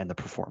and the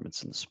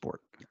performance in the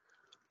sport.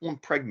 Well,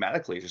 and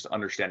pragmatically, just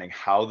understanding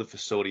how the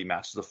facility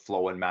matches the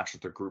flow and matches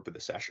the group of the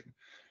session.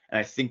 And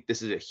I think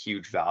this is a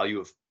huge value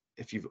of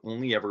if you've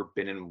only ever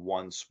been in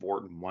one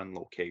sport in one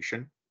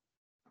location,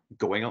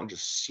 going out and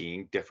just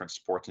seeing different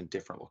sports in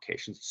different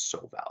locations is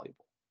so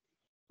valuable,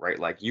 right?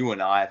 Like you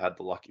and I have had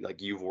the lucky,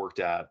 like you've worked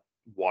at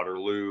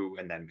Waterloo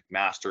and then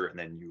McMaster and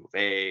then U of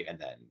A and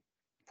then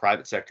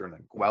private sector and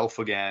then Guelph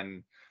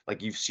again.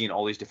 Like you've seen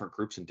all these different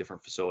groups in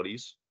different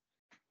facilities.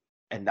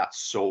 And that's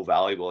so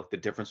valuable. Like the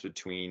difference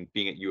between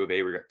being at U of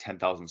A, where you're at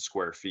 10,000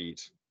 square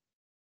feet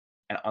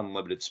and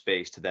unlimited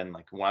space, to then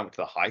like when I went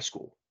to the high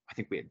school, I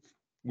think we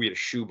had a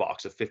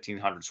shoebox of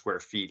 1,500 square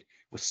feet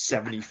with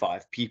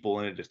 75 people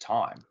in it at a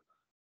time.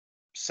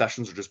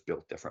 Sessions are just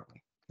built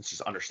differently. It's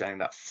just understanding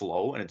that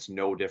flow, and it's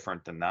no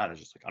different than that. It's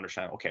just like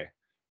understanding, okay,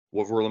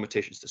 what were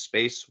limitations to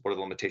space? What are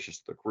the limitations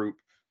to the group?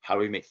 How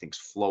do we make things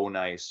flow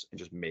nice and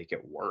just make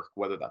it work?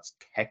 Whether that's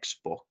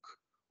textbook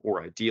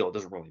or ideal, it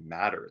doesn't really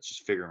matter. It's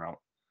just figuring out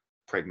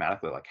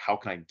pragmatically, like how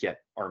can I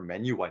get our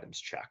menu items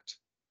checked?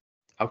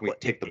 How can we Well,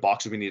 tick the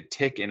boxes we need to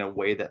tick in a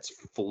way that's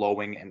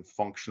flowing and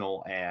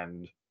functional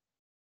and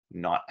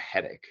not a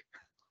headache?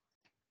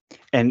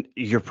 and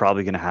you're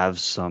probably going to have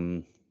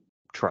some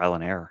trial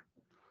and error.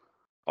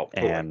 Oh,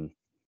 totally. And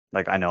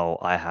like I know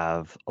I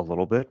have a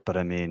little bit, but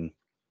I mean,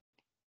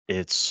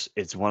 it's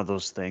one of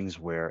those things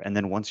where, and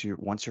then once you're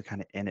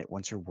kind of in it,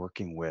 once you're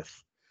working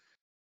with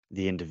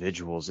the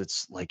individuals,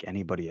 it's like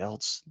anybody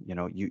else.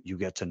 You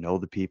get to know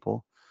the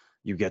people,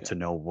 you get Yeah. to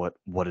know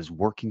what is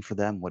working for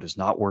them, what is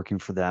not working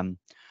for them,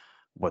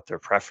 what their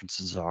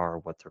preferences are,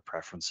 what their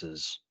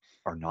preferences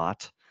are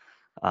not.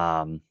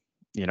 um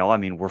I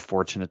mean, we're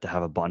fortunate to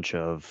have a bunch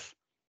of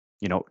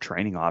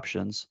training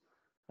options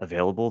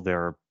available.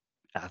 There are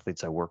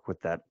athletes I work with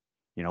that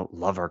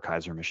love our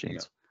Kaiser Yeah.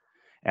 machines,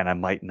 and I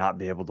might not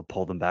be able to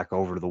pull them back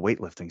over to the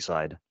weightlifting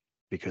side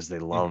because they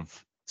Hmm.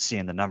 love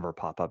seeing the number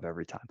pop up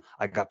every time.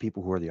 I got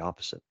people who are the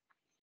opposite,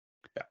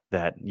 Yeah.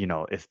 that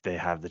if they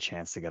have the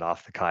chance to get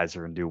off the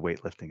Kaiser and do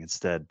weightlifting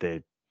instead,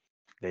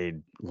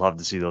 they'd love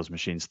to see those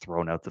machines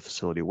thrown out the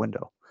facility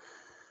window.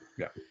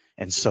 Yeah.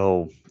 And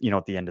so,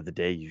 at the end of the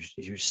day,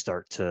 you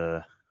start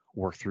to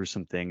work through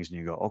some things and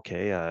you go,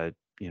 okay,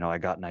 I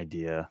got an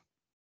idea,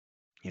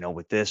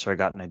 with this, or I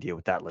got an idea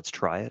with that. Let's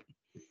try it.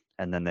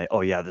 And then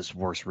oh yeah, this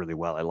works really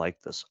well. I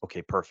like this.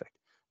 Okay, perfect.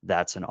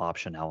 That's an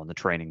option now on the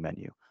training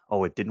menu.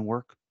 Oh, it didn't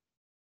work.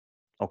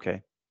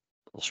 Okay,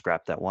 we'll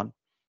scrap that one.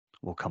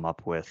 We'll come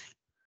up with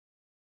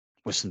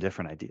some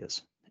different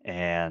ideas. Yeah.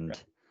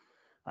 And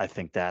I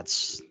think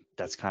that's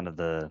kind of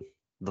the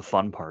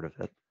fun part of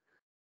it.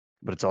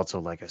 But it's also,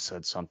 like I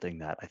said, something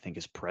that I think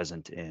is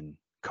present in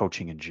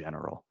coaching in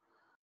general.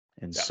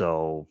 And Yeah.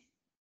 so,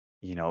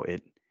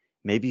 it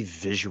maybe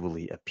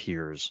visually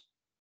appears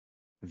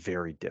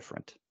very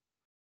different,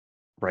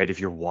 right? If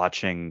you're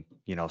watching,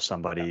 Yeah.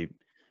 somebody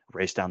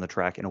race down the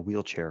track in a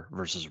wheelchair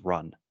versus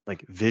run,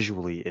 like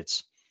visually,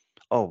 it's,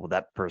 oh, well,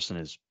 that person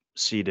is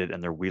seated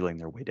and they're wheeling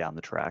their way down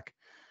the track.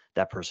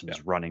 That person Yeah.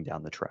 is running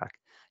down the track.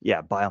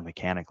 Yeah,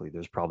 biomechanically,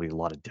 there's probably a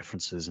lot of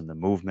differences in the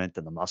movement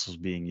and the muscles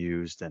being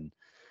used and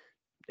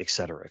et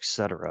cetera, et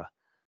cetera.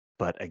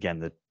 But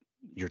again,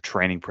 your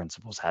training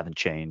principles haven't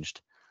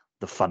changed.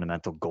 The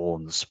fundamental goal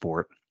in the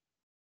sport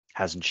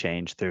hasn't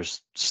changed.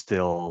 There's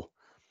still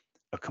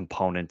a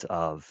component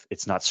of,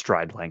 it's not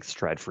stride length,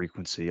 stride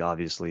frequency,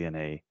 obviously, in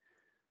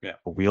Yeah.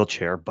 a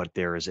wheelchair, but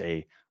there is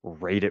a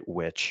rate at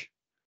which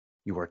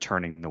you are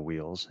turning the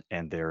wheels,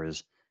 and there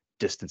is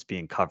distance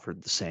being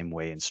covered the same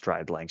way in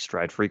stride length,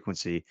 stride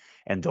frequency,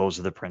 and those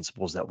are the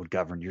principles that would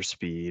govern your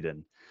speed.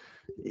 And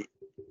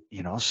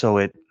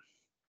so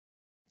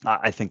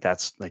I think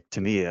that's, like,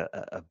 to me,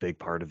 a big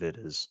part of it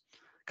is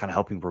kind of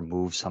helping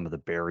remove some of the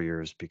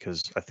barriers,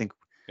 because I think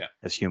Yeah.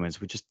 as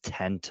humans we just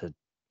tend to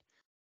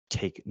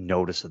take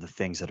notice of the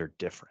things that are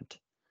different.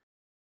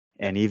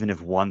 Yeah. And even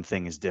if one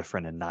thing is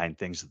different and nine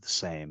things are the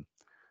same,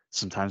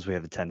 sometimes we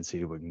have a tendency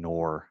to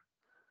ignore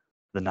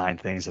the nine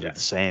things that are Yeah. the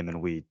same,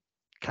 and we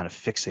kind of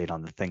fixate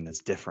on the thing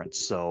that's different.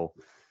 So,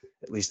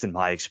 at least in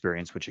my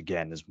experience, which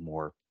again is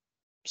more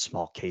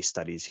small case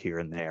studies here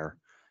and there,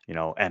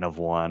 N of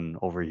one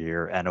over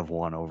here, N of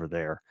one over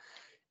there,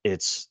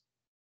 it's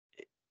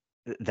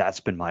that's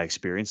been my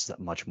experience, that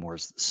much more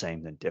is the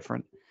same than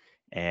different.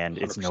 And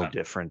it's no 100%.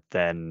 different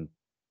than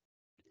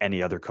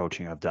any other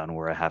coaching I've done,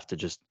 where I have to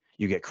just,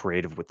 you get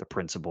creative with the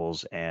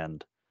principles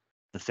and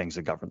the things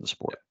that govern the Yeah.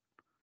 sport.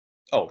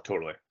 Oh,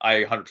 totally.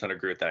 I 100%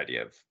 agree with that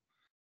idea of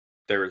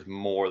there is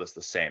more that's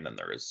the same than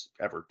there is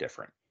ever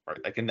different,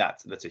 right? Like, and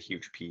that's a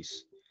huge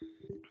piece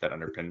that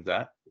underpins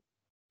that.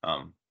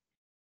 Um,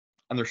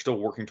 and they're still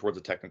working towards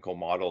a technical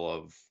model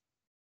of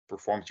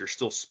performance. You're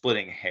still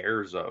splitting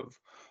hairs of,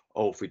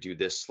 oh, if we do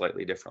this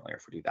slightly differently, or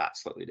if we do that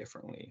slightly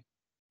differently,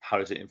 how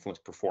does it influence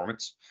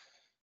performance?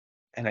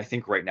 And I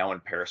think right now in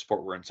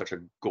parasport, we're in such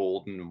a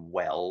golden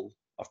well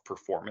of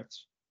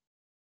performance.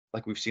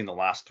 Like we've seen the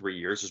last 3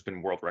 years, there's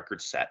been world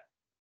records set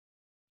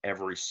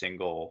every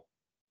single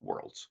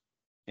worlds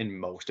in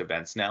most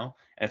events now.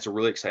 And it's a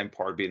really exciting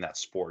part of being that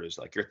sport is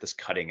like you're at this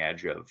cutting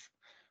edge of,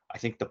 I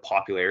think the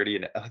popularity,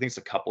 and I think it's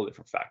a couple of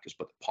different factors,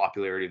 but the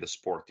popularity of the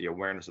sport, the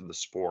awareness of the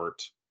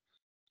sport,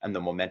 and the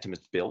momentum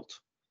it's built,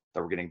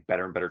 that we're getting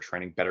better and better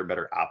training, better and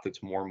better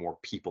athletes, more and more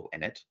people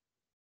in it.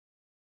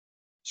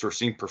 So we're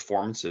seeing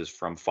performances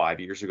from 5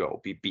 years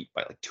ago be beat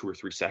by like 2 or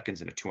 3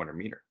 seconds in a 200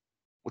 meter,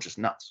 which is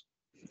nuts.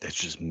 It's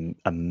just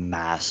a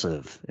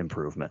massive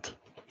improvement.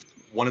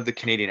 One of the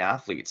Canadian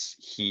athletes,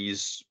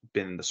 he's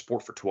been in the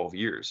sport for 12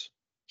 years.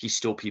 He's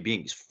still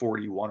PBing. He's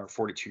 41 or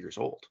 42 years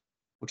old,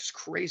 which is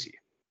crazy,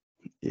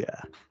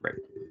 Yeah. right?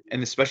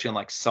 And especially on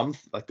like some,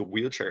 like the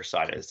wheelchair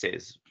side, I'd say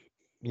is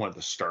one of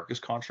the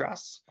starkest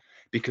contrasts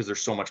because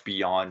there's so much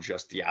beyond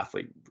just the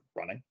athlete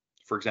running,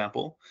 for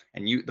example.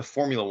 And you, the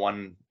Formula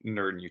One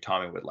nerd in you,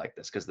 Tommy, would like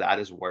this because that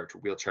is where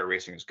wheelchair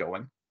racing is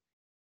going.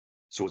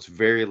 So it's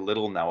very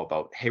little now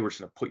about, hey, we're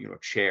just going to put you in a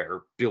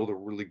chair, build a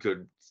really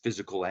good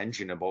physical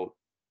engine about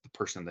the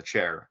person in the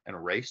chair in a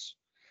race.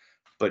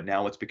 But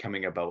now it's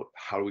becoming about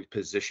how do we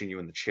position you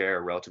in the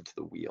chair relative to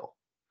the wheel?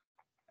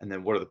 And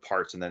then what are the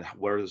parts? And then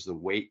where is the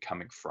weight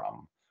coming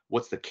from?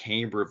 What's the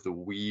camber of the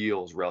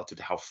wheels relative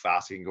to how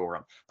fast it can go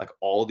around? Like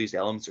all these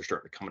elements are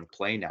starting to come into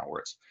play now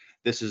where it's,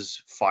 this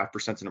is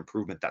 5% an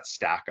improvement that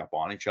stack up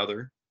on each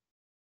other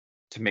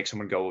to make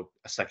someone go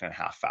a second and a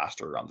half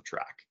faster around the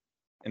track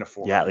in a Yeah,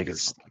 400 like meter or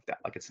it's something like that.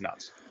 Like it's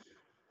nuts.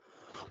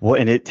 well,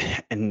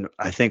 and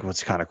I think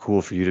what's kind of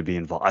cool for you to be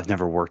involved. I've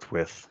never worked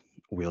with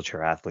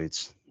wheelchair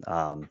athletes,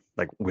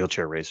 like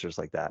wheelchair racers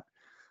like that.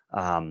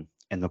 And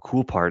the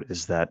cool part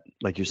is that,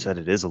 like you said,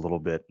 it is a little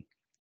bit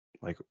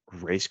like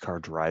race car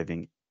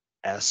driving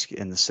esque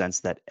in the sense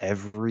that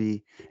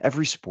every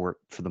sport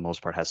for the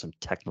most part has some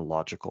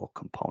technological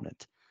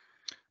component.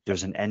 Yep.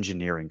 There's an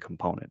engineering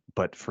component.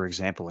 But for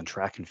example, in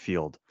track and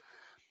field,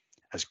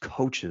 as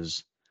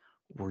coaches,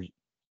 we're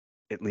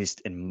at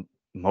least in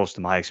most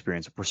of my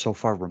experience, we're so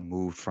far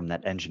removed from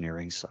that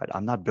engineering side.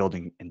 I'm not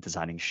building and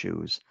designing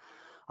shoes.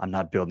 I'm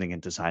not building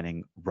and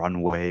designing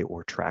runway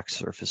or track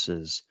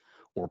surfaces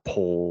or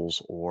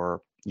poles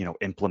or,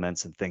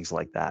 implements and things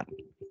like that.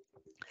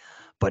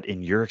 But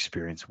in your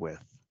experience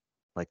with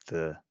like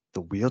the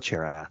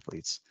wheelchair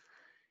athletes,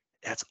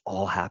 that's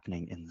all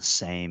happening in the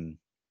same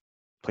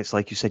place.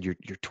 Like you said, you're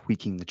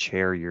tweaking the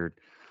chair, you're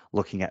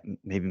looking at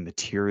maybe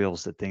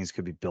materials that things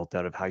could be built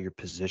out of, how you're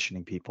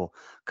positioning people,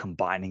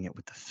 combining it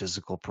with the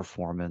physical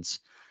performance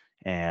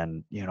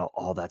and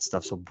all that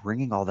stuff. So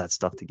bringing all that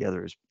stuff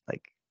together is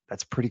like,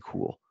 that's pretty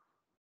cool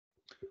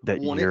that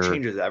Well, and it you're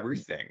changes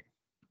everything.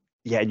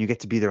 yeah, and you get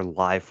to be there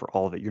live for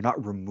all of it. You're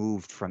not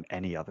removed from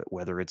any of it,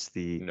 whether it's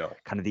the No.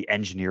 kind of the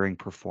engineering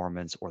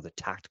performance or the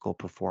tactical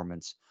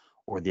performance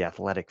or the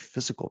athletic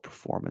physical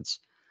performance.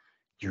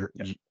 You're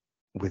Yeah. you,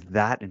 with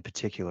that in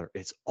particular,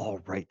 it's all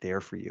right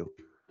there for you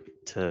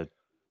to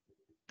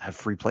have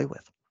free play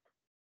with.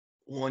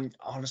 Well, and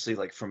honestly,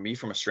 like for me,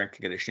 from a strength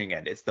and conditioning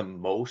end, it's the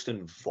most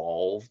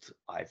involved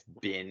I've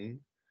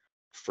been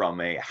from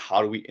a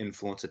how do we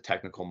influence a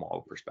technical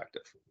model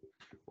perspective,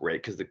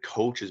 right? Because the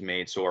coach has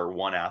made, so our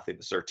one athlete,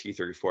 this is our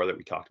T34 that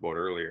we talked about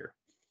earlier,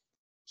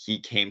 he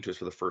came to us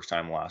for the first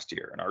time last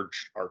year. And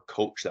our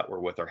coach that we're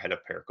with, our head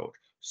of para coach,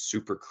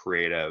 super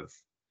creative,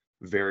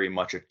 very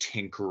much a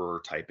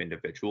tinkerer type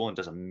individual and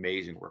does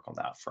amazing work on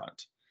that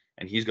front.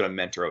 And he's got a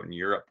mentor out in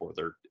Europe where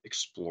they're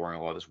exploring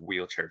a lot of this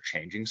wheelchair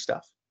changing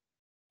stuff.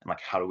 And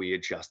like, how do we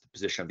adjust the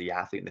position of the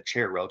athlete in the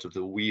chair relative to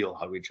the wheel?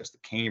 How do we adjust the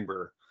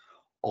camber?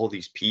 All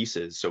these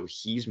pieces. So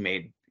he's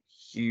made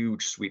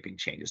huge sweeping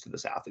changes to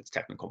this athlete's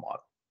technical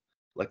model.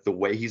 Like the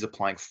way he's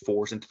applying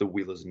force into the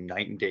wheel is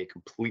night and day,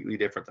 completely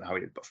different than how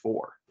he did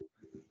before.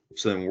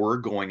 So then we're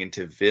going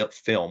into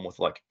film with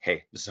like,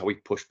 hey, this is how he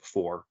pushed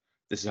before.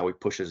 This is how he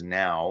pushes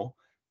now.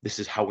 This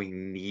is how we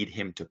need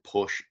him to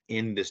push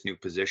in this new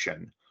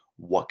position.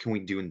 What can we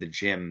do in the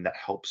gym that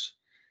helps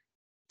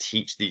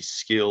teach these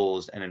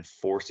skills and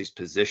enforce these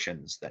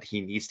positions that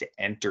he needs to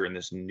enter in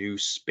this new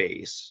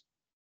space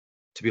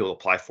to be able to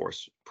apply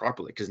force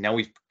properly? Because now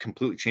we've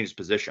completely changed his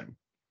position,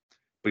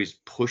 but he's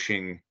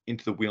pushing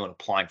into the wheel and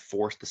applying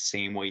force the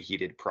same way he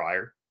did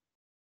prior.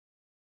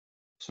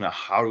 So now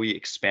how do we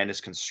expand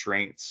his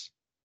constraints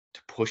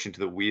to push into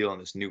the wheel in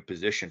this new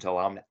position to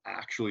allow him to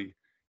actually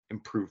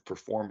improve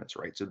performance,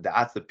 right? So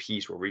that's the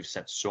piece where we've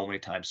spent so many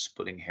times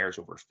splitting hairs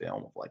over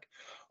film of like,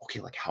 okay,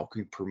 like how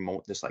can we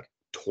promote this like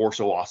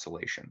torso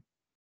oscillation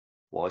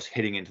while it's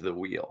hitting into the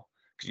wheel?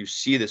 Because you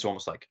see this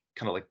almost like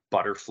kind of like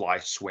butterfly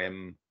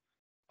swim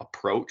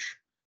approach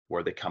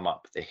where they come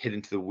up, they hit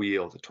into the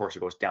wheel, the torso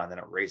goes down, then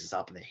it raises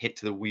up and they hit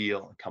to the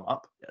wheel and come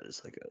up. Yeah,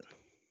 it's like a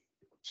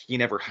He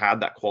never had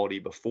that quality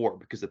before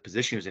because the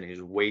position he was in, he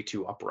was way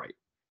too upright.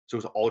 So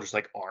it was all just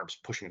like arms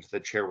pushing into the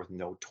chair with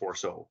no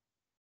torso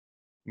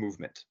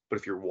movement. But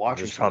if you're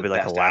watching there's some of the probably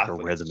like a best lack of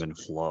rhythm athletes, and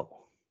flow.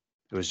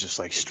 It was just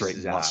like straight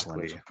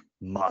muscling, exactly. just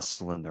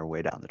muscling their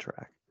way down the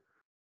track.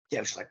 Yeah,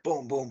 it was just like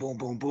boom, boom, boom,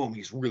 boom, boom.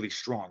 He's really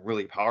strong,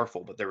 really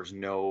powerful, but there was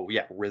no,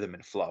 yeah, rhythm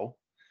and flow.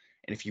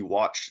 And if you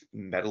watch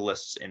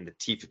medalists in the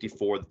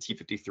T54, the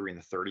T53, and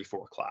the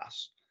 34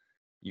 class,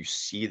 you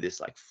see this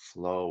like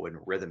flow and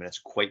rhythm, and it's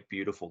quite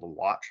beautiful to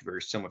watch.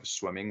 Very similar to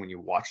swimming when you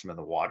watch them in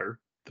the water.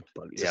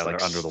 But It's yeah, just when like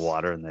they're under the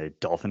water and they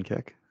dolphin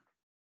kick.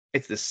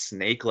 it's this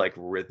snake-like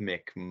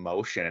rhythmic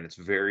motion, and it's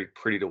very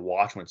pretty to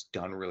watch when it's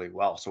done really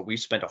well. So we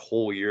spent a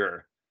whole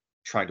year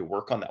trying to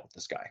work on that with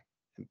this guy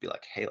and be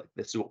like, hey, like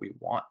this is what we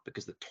want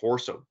because the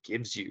torso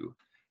gives you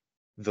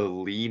the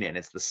lean in.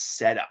 It's the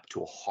setup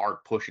to a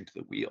hard push into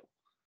the wheel.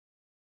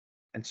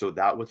 And so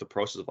that was the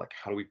process of like,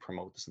 how do we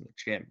promote this in the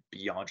gym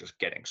beyond just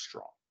getting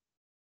strong,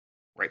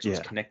 right? So it's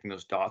Yeah. connecting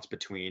those dots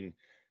between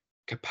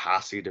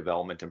capacity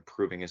development,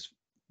 improving his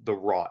the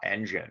raw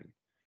engine,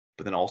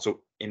 but then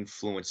also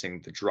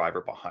influencing the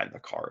driver behind the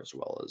car as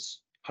well as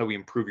how do we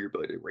improve your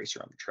ability to race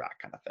around the track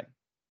kind of thing.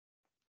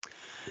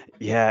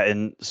 Yeah,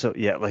 and so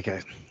yeah, like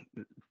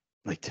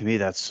to me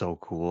that's so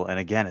cool. And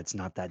again, it's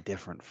not that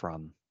different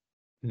from,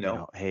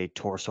 No. hey,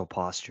 torso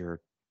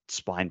posture,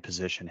 spine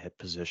position, hip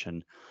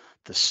position,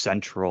 the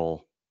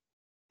central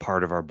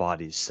part of our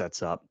bodies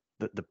sets up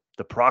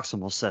the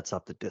proximal sets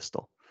up the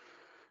distal.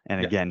 And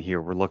Yeah. again,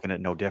 here we're looking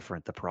at no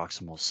different. The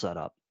proximal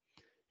setup,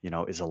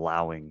 is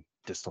allowing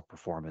distal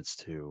performance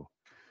to,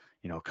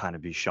 kind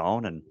of be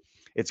shown. And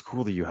it's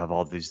cool that you have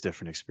all these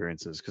different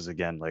experiences because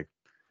again,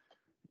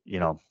 you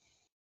know,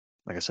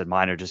 like I said,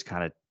 mine are just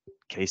kind of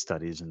case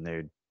studies and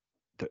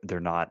they're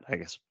not, I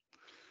guess,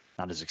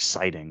 not as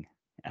exciting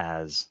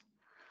as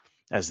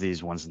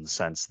these ones in the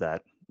sense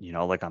that,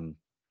 like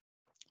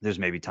there's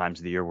maybe times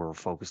of the year where we're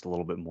focused a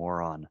little bit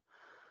more on,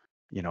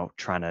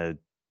 trying to,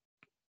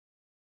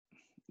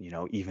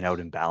 even out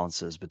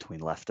imbalances between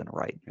left and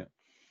right. Yeah.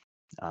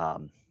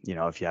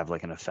 If you have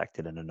like an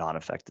affected and a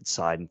non-affected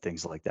side and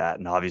things like that.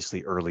 And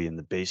obviously early in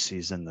the base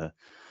season,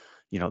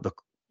 you know, the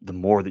the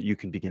more that you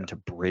can begin Yeah. to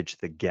bridge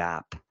the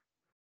gap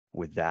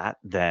with that,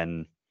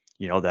 then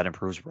that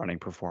improves running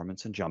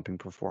performance and jumping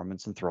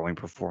performance and throwing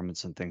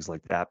performance and things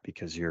like that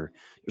because you're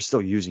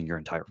still using your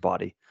entire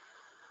body.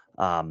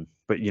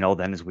 But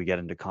then as we get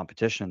into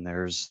competition,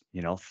 there's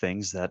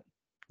things that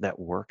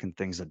work and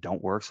things that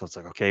don't work. So it's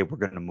like, okay, we're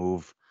gonna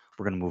move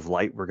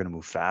light, we're gonna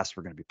move fast,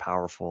 we're gonna be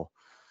powerful,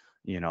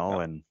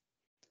 Yeah. and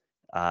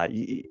uh,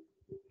 y-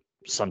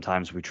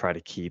 sometimes we try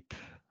to keep.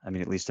 I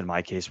mean, at least in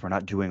my case, we're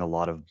not doing a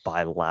lot of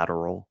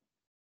bilateral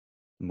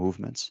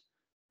movements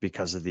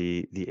because of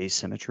the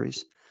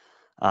asymmetries.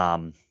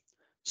 Um,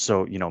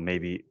 so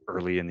maybe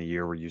early in the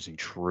year we're using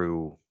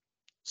true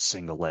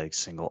single leg,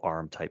 single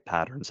arm type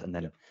patterns, and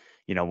Yeah. then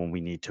when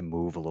we need to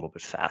move a little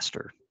bit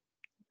faster,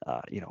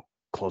 uh, you know,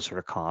 closer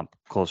to comp,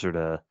 closer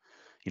to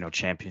Yeah.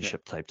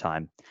 championship type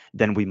time,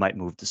 then we might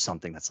move to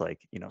something that's like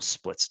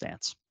split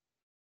stance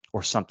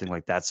or something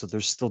like that. So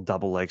there's still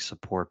double leg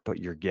support, but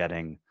you're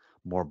getting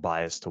more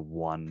bias to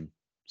one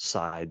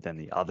side than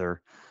the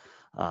other.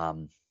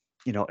 Um,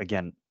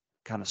 again,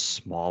 kind of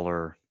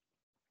smaller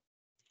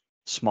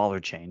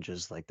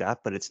changes like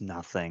that, but it's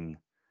nothing.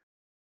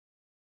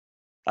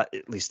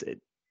 At least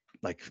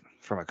like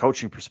from a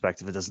coaching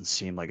perspective, it doesn't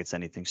seem like it's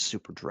anything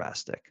super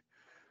drastic.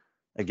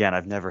 Again,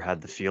 I've never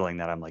had the feeling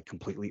that I'm like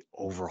completely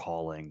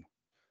overhauling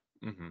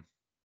Hmm.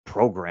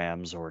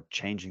 programs or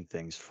changing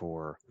things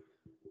for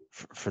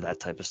that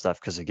type of stuff.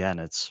 Because again,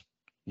 it's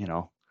you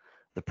know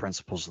the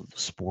principles of the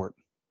sport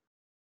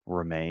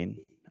remain.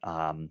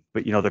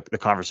 But the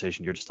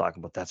conversation you're just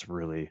talking about, that's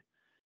really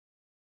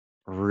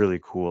really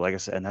cool. Like I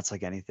said, and that's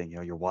like anything.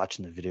 You're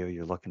watching the video,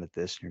 you're looking at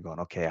this, and you're going,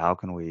 okay, how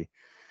can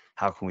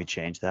we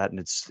change that? And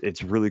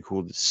it's really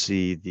cool to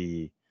see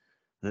the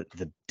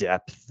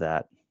depth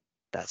that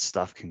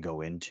stuff can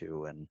go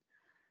into, and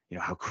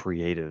how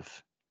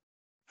creative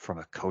from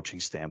a coaching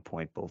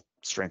standpoint, both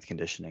strength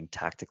conditioning,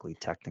 tactically,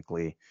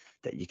 technically,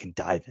 that you can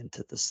dive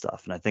into this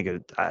stuff. And I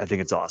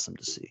think it's awesome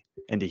to see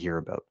and to hear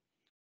about.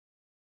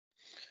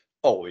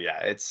 Oh yeah.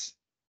 It's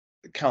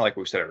kind of like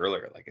we said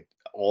earlier, like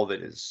all of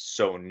it is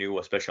so new,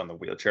 especially on the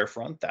wheelchair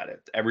front, that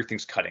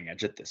everything's cutting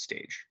edge at this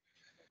stage.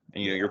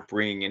 And you're Yeah.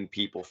 bringing in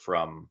people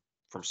from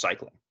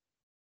cycling,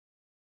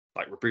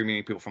 like we're bringing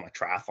in people from like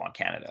Triathlon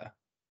Canada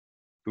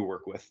who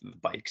work with the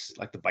bikes,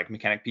 like the bike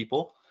mechanic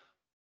people,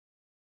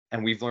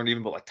 and we've learned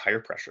even about like tire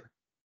pressure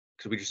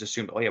because we just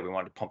assumed, oh yeah, we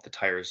wanted to pump the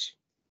tires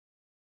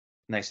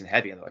nice and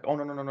heavy, and they're like, oh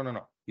no no no no no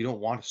no, you don't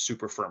want a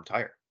super firm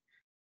tire.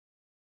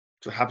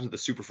 So what happens with the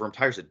super firm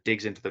tires? It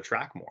digs into the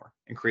track more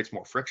and creates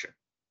more friction.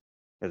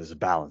 It is a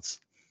balance.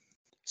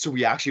 So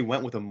we actually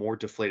went with a more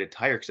deflated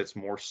tire because it's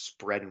more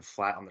spread and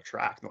flat on the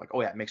track. And they're like,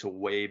 oh yeah, it makes a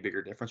way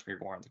bigger difference when you're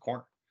going around the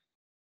corner.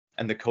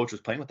 And the coach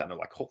was playing with them. They're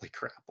like, holy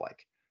crap,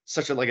 like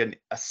such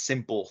a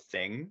simple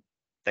thing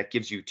that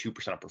gives you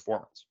 2% of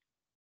performance.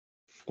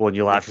 Well, and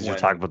you laugh Which because you're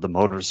talking when about the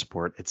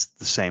motorsport. It's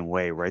the same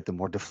way, right? The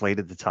more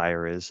deflated the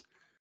tire is,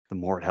 the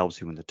more it helps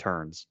you in the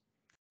turns.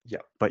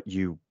 yeah, But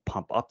you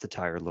pump up the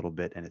tire a little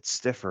bit and it's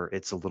stiffer,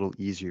 it's a little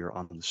easier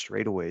on the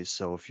straightaways.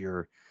 So if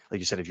you're, like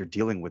you said, if you're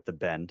dealing with the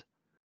bend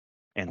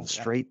and the oh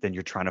yeah, straight, then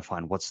you're trying to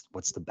find what's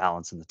the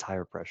balance in the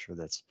tire pressure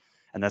that's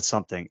And that's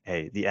something,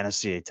 hey, the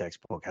NSCA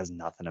textbook has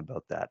nothing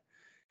about that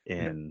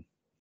No.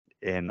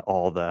 in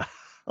all the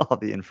all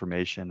the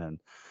information. And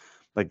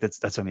like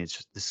that's I mean, it's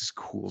just, this is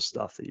cool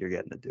stuff that you're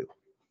getting to do.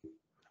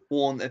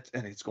 Well, and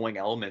it's going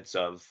elements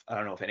of, I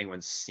don't know if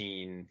anyone's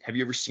seen. Have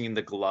you ever seen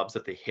the gloves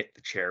that they hit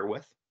the chair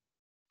with?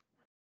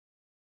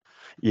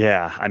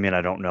 Yeah, I mean,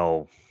 I don't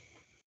know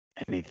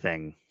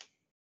anything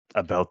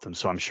about them,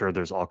 so I'm sure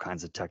there's all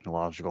kinds of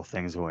technological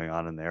things going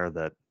on in there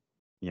that,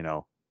 you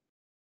know,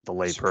 the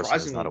lay person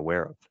is not Surprisingly,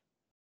 aware of.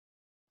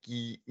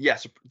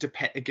 yes.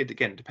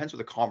 Again, it depends where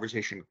the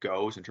conversation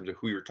goes in terms of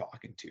who you're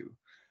talking to.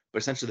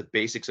 But essentially, the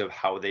basics of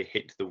how they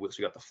hit into the wheel. So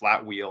you got the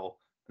flat wheel,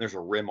 and there's a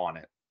rim on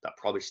it that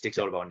probably sticks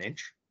Yeah. out about an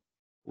inch,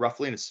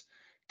 roughly, and it's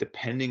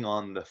depending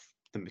on the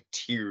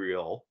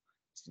material.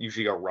 It's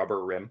usually a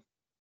rubber rim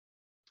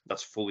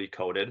that's fully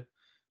coated,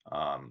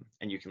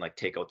 and you can like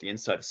take out the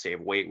inside to save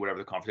weight, whatever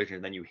the conversation,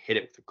 and then you hit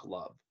it with a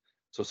glove.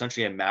 So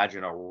essentially,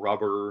 imagine a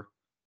rubber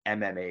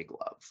MMA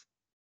glove,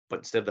 but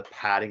instead of the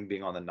padding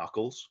being on the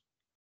knuckles,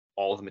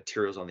 all the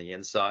materials on the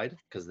inside,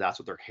 because that's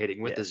what they're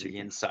hitting with, Yeah, is so you the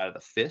can inside of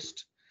the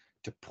fist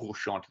to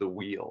push onto the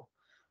wheel.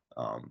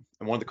 And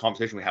one of the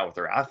conversations we had with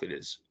our athlete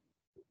is,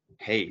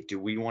 hey, do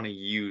we want to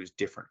use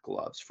different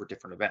gloves for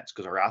different events?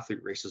 Because our athlete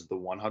races the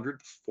 100,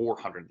 the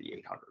 400, the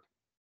 800.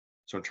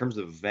 So in terms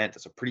of event,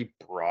 it's a pretty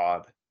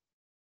broad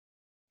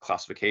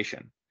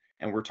classification.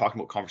 And we're talking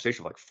about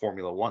conversation like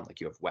Formula One,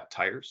 like you have wet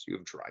tires, you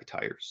have dry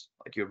tires,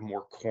 like you have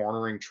more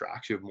cornering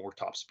tracks, you have more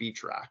top speed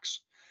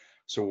tracks.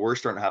 So we're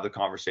starting to have the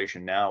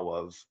conversation now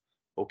of,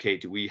 okay,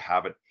 do we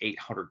have an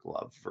 800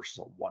 glove versus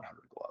a 100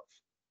 glove?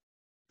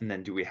 And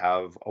then do we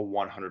have a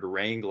 100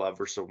 rain glove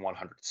versus a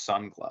 100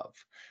 sun glove?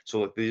 So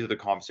like these are the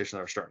conversations that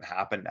are starting to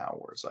happen now,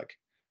 where it's like,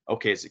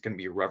 okay, is it going to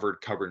be rubber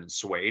covered in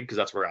suede because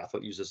that's what our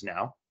athlete uses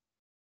now?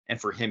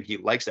 And for him, he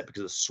likes that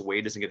because the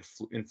suede doesn't get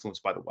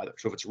influenced by the weather.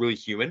 So if it's really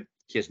humid,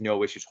 he has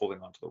no issues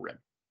holding onto the rim.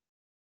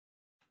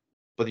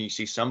 But then you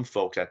see some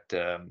folks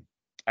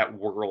at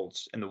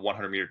Worlds in the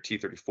 100-meter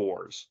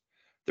T34s.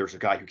 There's a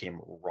guy who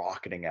came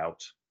rocketing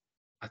out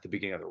at the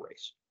beginning of the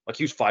race. Like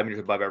he was 5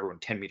 meters above everyone,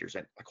 10 meters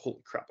in. Like,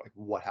 holy crap, like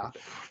what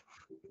happened?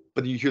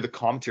 But then you hear the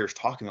commentators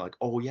talking, they're like,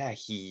 oh yeah,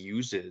 he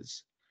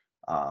uses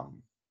it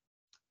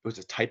was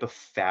a type of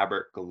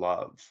fabric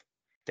glove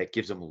that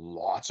gives him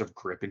lots of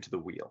grip into the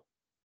wheel.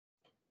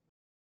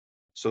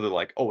 So they're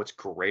like, oh, it's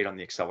great on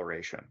the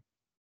acceleration.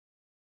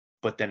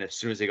 But then as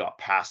soon as they got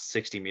past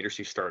 60 meters,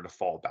 he started to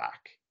fall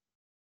back.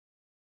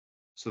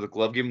 So the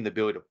glove gave him the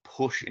ability to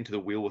push into the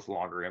wheel with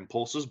longer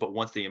impulses, but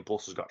once the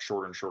impulses got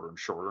shorter and shorter and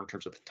shorter in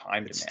terms of the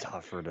time it's demand,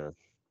 tougher to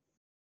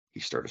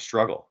he started to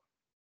struggle.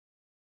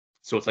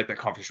 So it's like that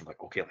conversation of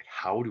like, okay, like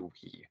how do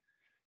we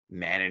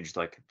manage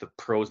like the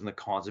pros and the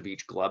cons of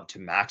each glove to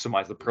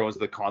maximize the pros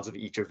and the cons of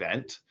each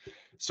event?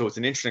 So it's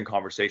an interesting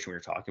conversation when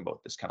you're talking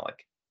about this kind of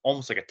like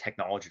almost like a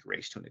technology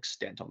race to an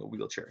extent on the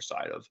wheelchair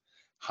side of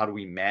how do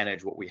we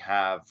manage what we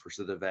have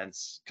versus the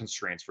events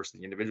constraints versus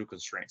the individual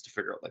constraints to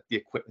figure out like the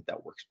equipment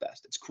that works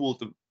best. It's cool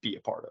to be a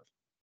part of.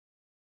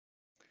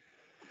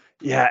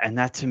 yeah, and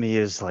that to me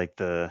is like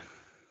the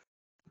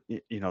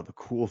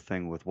cool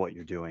thing with what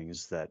you're doing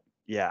is that,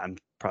 yeah, I'm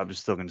probably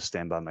still going to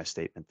stand by my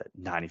statement that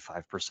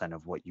 95%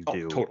 of what you Oh,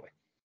 do totally.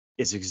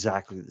 is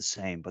exactly the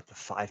same, but the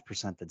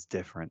 5% that's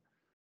different,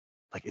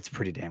 like it's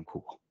pretty damn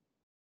cool.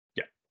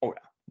 Yeah. Oh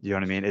yeah. You know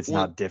what I mean? It's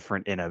Well, not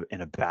different in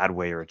a bad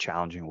way or a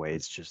challenging way.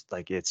 It's just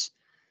like it's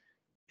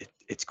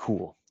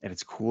cool, and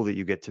it's cool that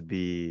you get to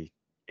be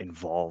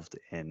involved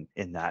in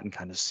that and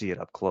kind of see it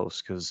up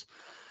close. Because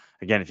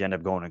again, if you end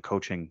up going and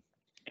coaching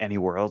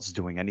anywhere else,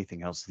 doing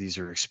anything else, these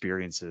are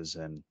experiences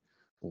and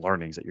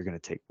learnings that you're going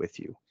to take with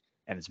you,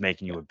 and it's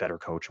making yeah. you a better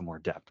coach, a more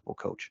adaptable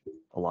coach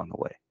along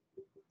the way.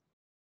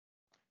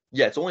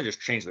 Yeah, it's only just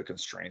changed the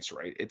constraints,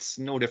 right? It's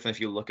no different if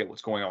you look at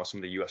what's going on with some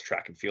of the US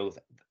track and field.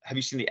 Have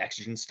you seen the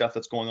Exogen stuff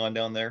that's going on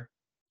down there?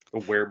 The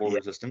wearable Yeah,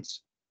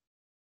 resistance?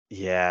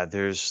 yeah.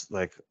 There's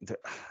like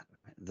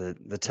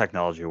the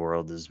technology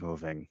world is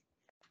moving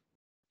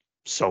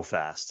so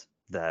fast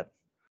that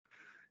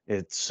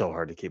it's so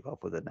hard to keep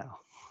up with it now.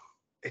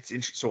 It's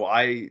interesting. So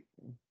I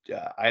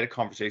had a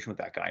conversation with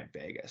that guy in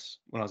Vegas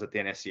when I was at the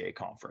NSCA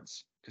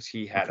conference because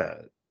he had Okay.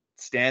 a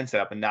stand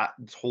set up, and that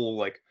this whole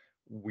like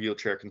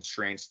wheelchair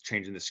constraints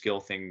changing the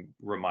skill thing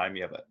remind me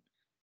of it.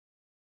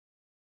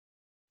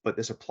 But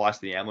this applies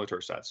to the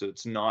ambulatory side, so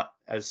it's not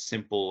as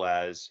simple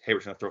as, hey, we're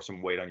just gonna throw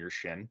some weight on your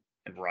shin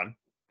and run.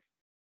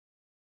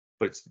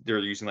 But they're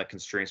using like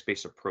constraints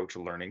based approach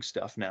learning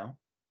stuff now,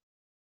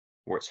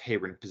 where it's, hey,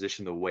 we're going to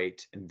position the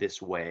weight in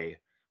this way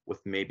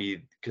with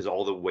maybe because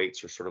all the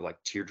weights are sort of like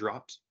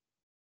teardrops.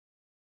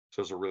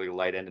 So there's a really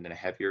light end and then a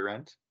heavier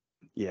end.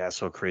 Yeah,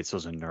 so it creates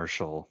those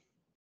inertial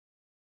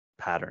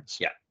patterns.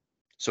 Yeah.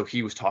 So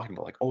he was talking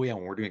about like, oh yeah,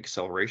 when we're doing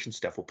acceleration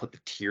stuff, we'll put the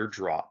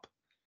teardrop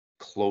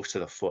close to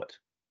the foot.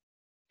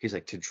 He's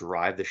like to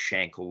drive the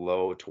shank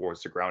low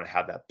towards the ground and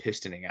have that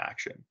pistoning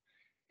action.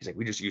 He's like,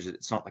 we just use it.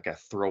 It's not like a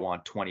throw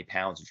on 20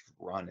 pounds and just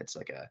run. It's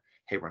like a,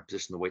 hey, we're going to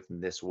position the weight in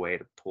this way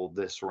to pull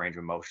this range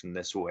of motion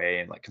this way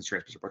and like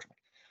constraints based approach.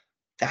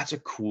 that's a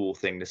cool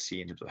thing to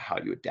see in terms of how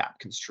you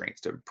adapt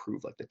constraints to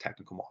improve like the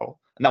technical model.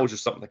 And that was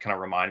just something that kind of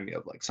reminded me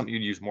of like something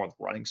you'd use more on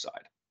the running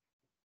side.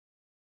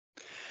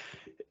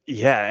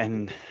 Yeah,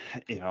 and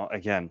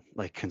again,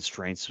 like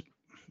constraints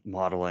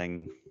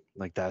modeling,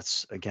 like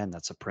that's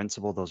a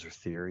principle. Those are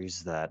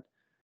theories that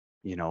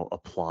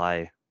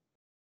apply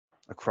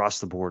across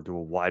the board to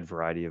a wide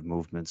variety of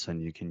movements,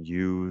 and you can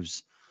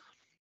use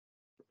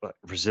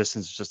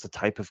resistance is just a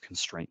type of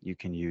constraint you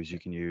can use. You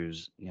can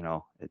use,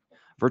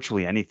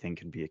 virtually anything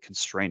can be a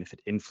constraint if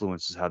it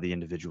influences how the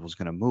individual is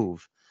going to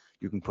move.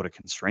 You can put a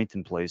constraint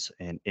in place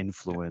and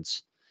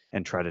influence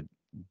and try to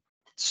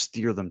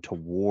steer them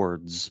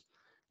towards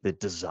the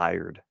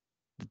desired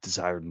the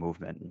desired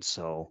movement. And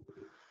so,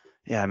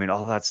 yeah, I mean,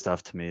 all that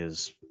stuff to me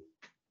is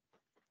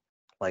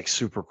like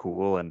super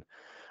cool. And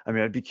I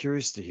mean, I'd be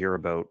curious to hear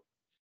about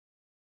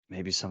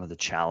maybe some of the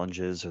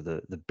challenges or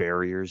the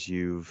barriers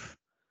you've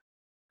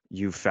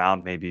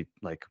found, maybe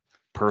like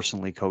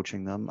personally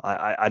coaching them.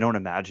 I don't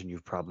imagine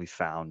you've probably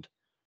found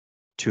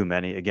too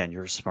many. Again,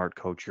 you're a smart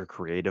coach, you're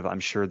creative. I'm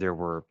sure there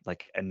were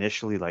like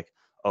initially like,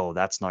 oh,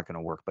 that's not going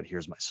to work, but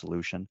here's my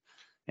solution.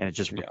 And it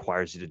just Yeah.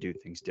 requires you to do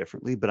things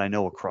differently. But I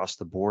know across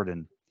the board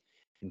and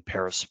in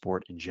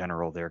parasport in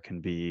general, there can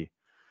be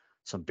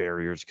some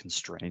barriers,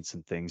 constraints,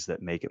 and things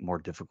that make it more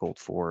difficult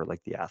for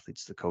like the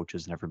athletes, the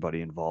coaches, and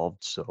everybody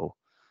involved. So,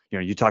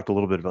 you talked a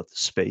little bit about the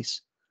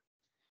space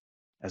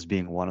as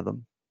being one of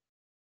them.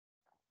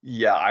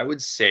 Yeah, I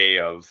would say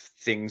of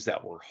things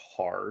that were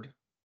hard,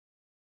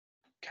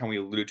 can we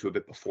allude to a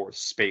bit before,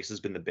 space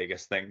has been the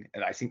biggest thing.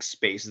 And I think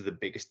space is the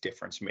biggest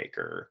difference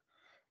maker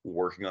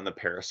working on the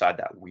para side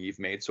that we've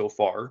made so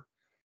far.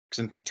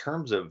 Because in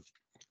terms of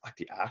like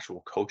the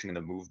actual coaching and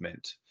the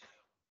movement,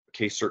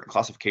 okay, certain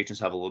classifications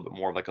have a little bit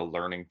more of like a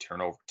learning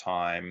turnover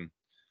time.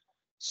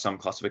 Some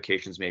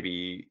classifications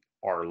maybe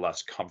are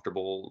less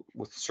comfortable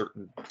with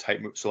certain type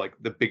moves. So like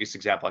the biggest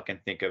example I can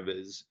think of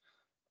is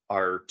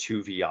our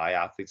two VI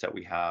athletes that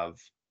we have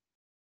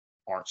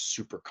aren't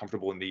super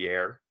comfortable in the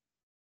air,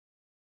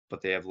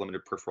 but they have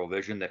limited peripheral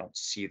vision. They don't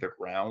see the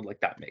ground. Like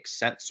that makes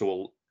sense.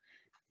 So,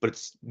 but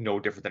it's no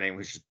different than anyone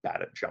who's just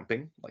bad at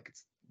jumping. Like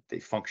they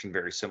function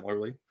very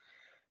similarly.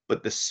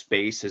 But the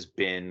space has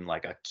been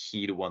like a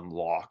key to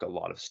unlock a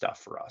lot of stuff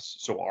for us.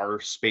 So our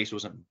space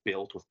wasn't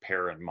built with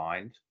para in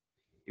mind.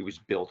 It was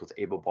built with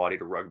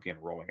able-bodied rugby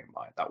and rowing in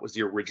mind. That was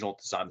the original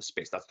design of the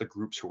space. That's the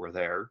groups who were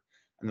there.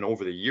 And then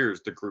over the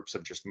years, the groups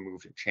have just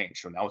moved and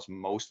changed. So now it's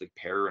mostly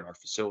para in our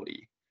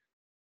facility.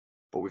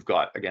 But we've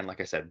got, again,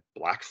 like I said,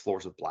 black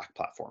floors with black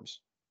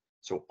platforms.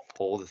 So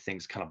all the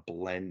things kind of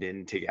blend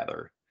in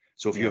together.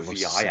 So if you Yeah, it have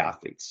looks the VI same.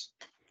 athletes,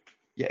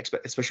 yeah,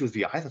 especially with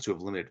VI athletes who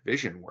have limited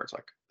vision, where it's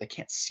like they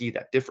can't see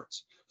that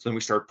difference. So then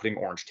we started putting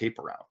orange tape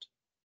around.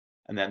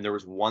 And then there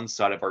was one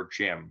side of our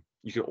gym,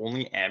 you could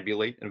only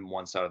ambulate in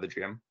one side of the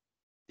gym.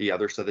 The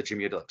other side of the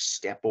gym, you had to like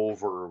step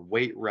over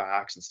weight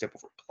racks and step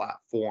over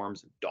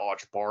platforms and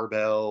dodge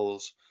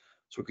barbells.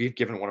 So we've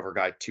given one of our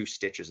guys 2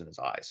 stitches in his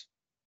eyes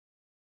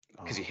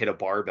because he Oh, hit a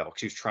barbell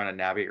because he was trying to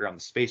navigate around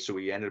the space. So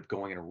we ended up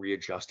going and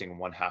readjusting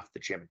one half of the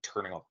gym and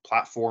turning off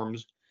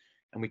platforms.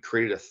 And we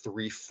created a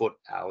 3-foot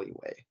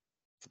alleyway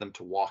for them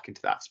to walk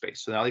into that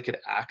space. So now they could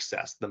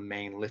access the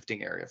main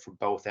lifting area from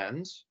both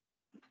ends.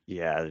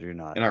 yeah, you're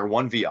not. And our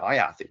one VI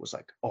athlete was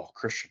like, "Oh,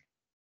 Christian,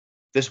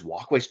 this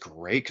walkway's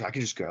great because I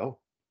can just go.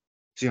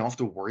 So you don't have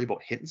to worry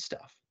about hitting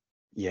stuff."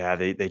 Yeah,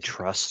 they It's like,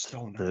 trust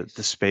so the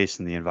nice. space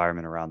and the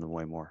environment around them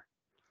way more.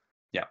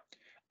 Yeah.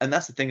 And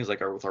that's the thing is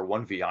like with our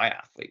one VI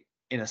athlete,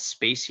 in a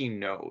space he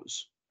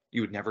knows,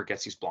 you would never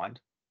guess he's blind.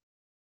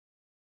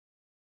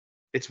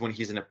 It's when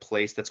he's in a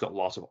place that's got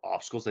lots of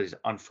obstacles that he's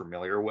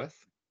unfamiliar with.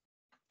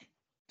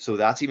 So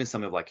that's even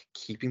something like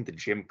keeping the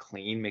gym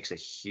clean makes a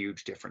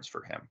huge difference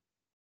for him.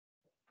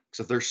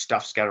 So if there's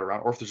stuff scattered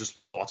around, or if there's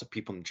just lots of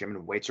people in the gym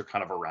and weights are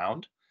kind of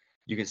around,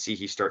 you can see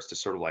he starts to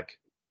sort of like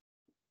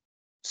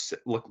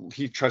look.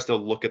 He tries to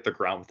look at the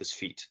ground with his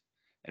feet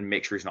and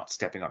make sure he's not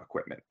stepping on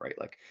equipment, right?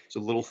 Like so,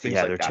 little things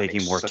Yeah, like they're that make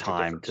taking more such a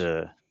time difference.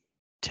 to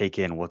take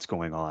in what's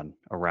going on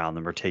around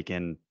them or take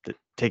in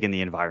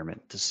the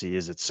environment to see,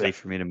 is it Yeah, safe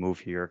for me to move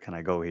here? Can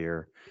I go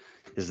here?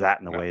 Is that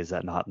in the yeah, way? Is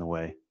that not in the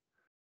way?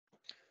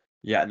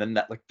 yeah. And then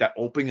that like that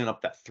opening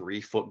up that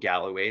 3-foot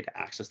gallery to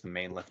access the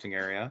main lifting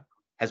area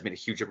has made a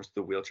huge difference to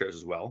the wheelchairs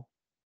as well,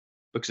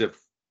 because if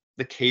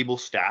the cable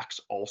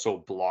stacks also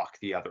block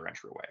the other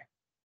entryway.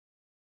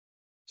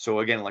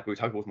 So again, like we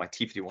talked about with my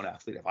T51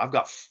 athlete, if I've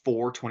got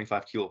 4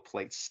 25-kilo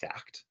plates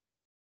stacked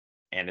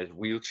and his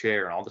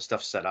wheelchair and all the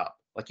stuff set up,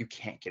 like you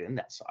can't get in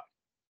that side.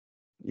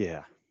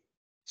 Yeah.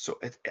 So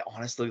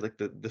honestly, like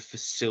the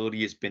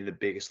facility has been the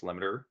biggest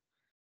limiter,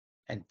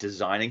 and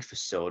designing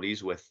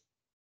facilities with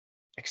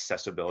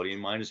accessibility in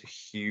mind is a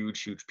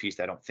huge, huge piece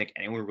that I don't think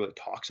anyone really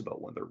talks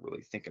about when they're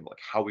really thinking like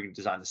how we can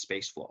design the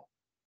space flow.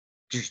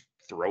 Just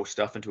throw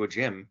stuff into a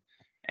gym,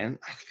 and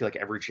I feel like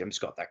every gym's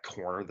got that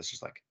corner that's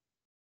just like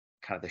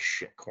kind of the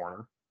shit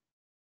corner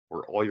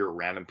where all your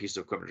random pieces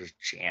of equipment are just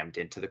jammed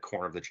into the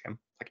corner of the gym.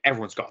 Like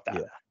everyone's got that.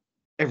 Yeah.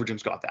 Every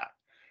gym's got that.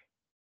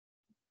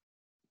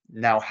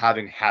 now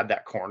having had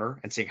that corner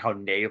and seeing how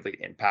negatively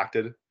it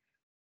impacted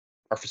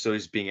our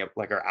facilities being able,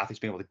 like our athletes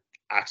being able to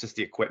access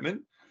the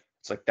equipment,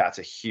 it's like that's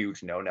a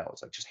huge no-no.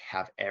 It's like just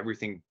have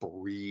everything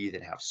breathe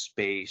and have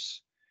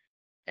space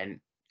and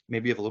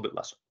maybe have a little bit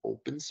less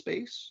open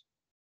space.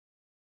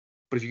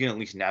 But if you can at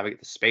least navigate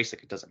the space,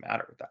 like it doesn't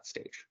matter at that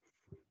stage.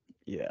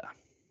 Yeah.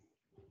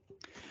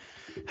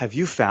 Have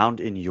you found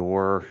in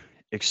your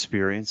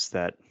experience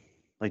that,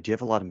 like, do you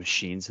have a lot of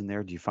machines in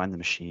there? Do you find the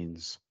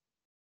machines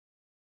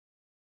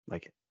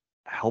like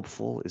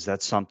helpful? Is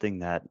that something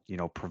that,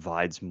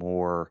 provides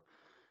more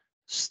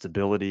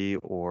stability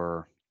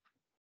or,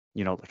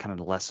 kind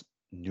of less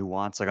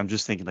nuance? Like, I'm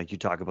just thinking, like, you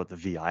talk about the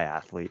VI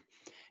athlete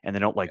and they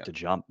don't like Yeah. to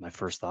jump. My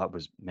first thought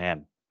was,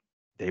 man,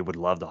 they would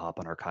love to hop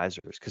on our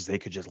Kaisers because they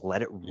could just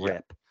let it Yeah.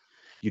 rip.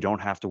 You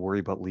don't have to worry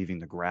about leaving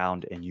the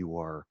ground and you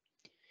are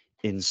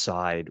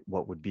inside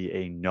what would be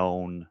a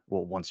known,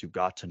 well, once you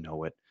got to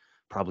know it,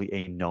 probably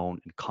a known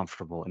and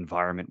comfortable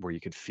environment where you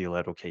could feel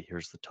it. Okay,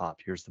 here's the top,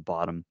 here's the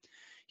bottom,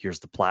 here's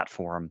the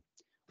platform.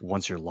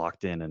 Once you're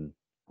locked in and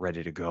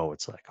ready to go,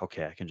 it's like,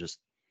 okay, I can just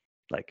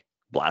like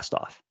blast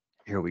off.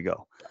 Here we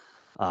go.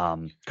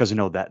 Because I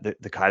know that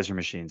the Kaiser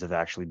machines have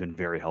actually been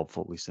very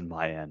helpful, at least in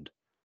my end,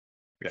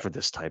 Yeah. for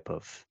this type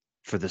of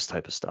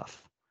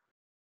stuff.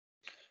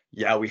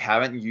 Yeah. We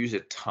haven't used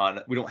a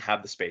ton. We don't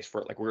have the space for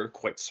it. Like we're a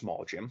quite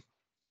small gym.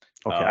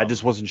 Okay, I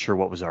just Um, wasn't sure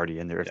what was already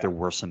in there, if yeah. there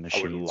were some I would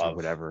machines or love.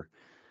 whatever.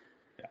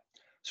 Yeah.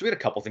 So we had a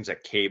couple things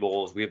like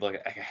cables. We have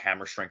like a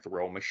hammer strength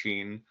row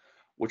machine,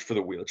 which for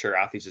the wheelchair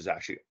athletes is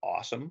actually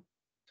awesome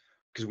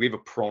because we have a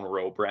prone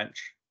row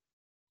bench.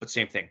 But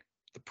same thing,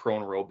 the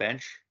prone row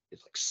bench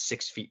is like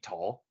 6 feet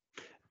tall.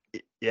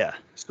 Yeah,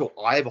 So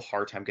I have a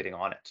hard time getting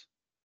on it.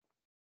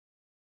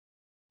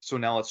 So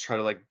now let's try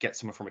to like get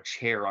someone from a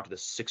chair onto the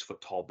 6 foot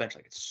tall bench.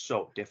 Like it's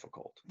so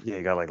difficult. yeah,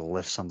 you gotta like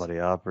lift somebody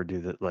up or do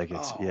that. Like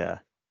it's Oh. yeah,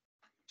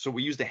 So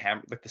we use the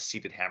like the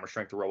seated hammer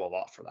strength row a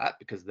lot for that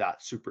because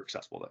that's super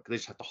accessible. Because they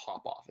just have to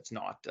hop off. It's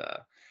not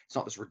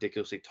this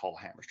ridiculously tall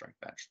hammer strength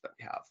bench that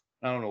we have.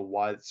 I don't know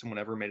why someone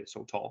ever made it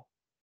so tall.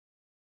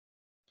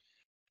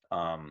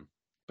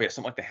 But yeah,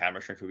 something like the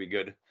hammer strength would be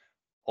good.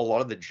 A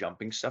lot of the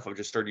jumping stuff, I've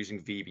just started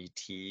using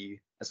VBT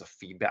as a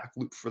feedback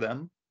loop for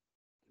them,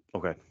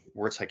 okay,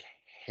 where it's like,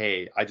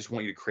 hey, I just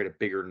want you to create a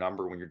bigger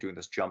number when you're doing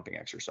this jumping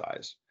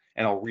exercise.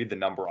 And I'll read the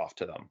number off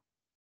to them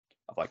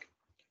of like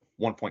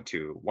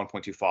 1.2,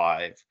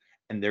 1.25.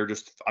 And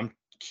I'm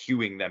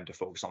cueing them to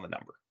focus on the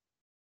number.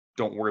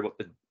 Don't worry about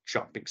the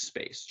jumping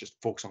space.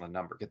 Just focus on the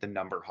number, get the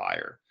number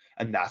higher.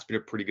 And that's been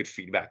a pretty good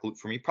feedback loop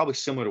for me, probably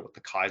similar to what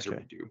the Kaiser okay,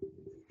 would do.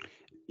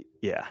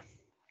 yeah.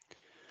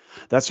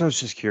 That's why I was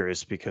just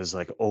curious because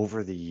like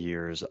over the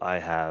years,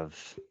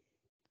 I've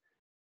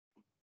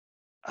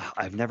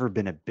never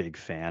been a big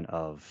fan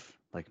of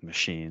like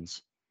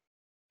machines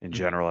in Mhm.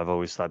 general. I've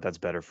always thought that's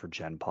better for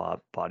gen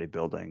pop,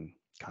 bodybuilding,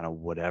 kind of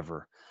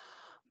whatever.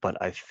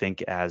 But I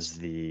think as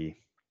the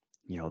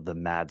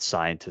mad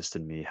scientist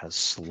in me has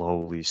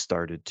slowly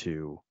started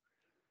to,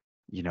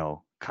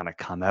 kind of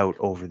come out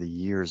over the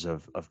years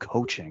of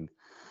coaching,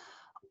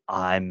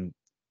 I'm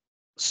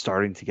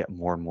starting to get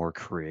more and more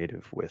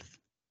creative with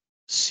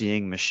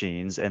seeing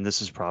machines. And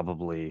this is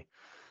probably,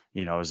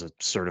 as a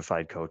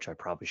certified coach, I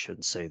probably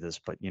shouldn't say this,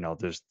 but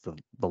there's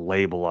the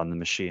label on the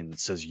machine that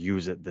says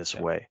use it this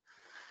Yeah. way.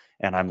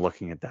 And I'm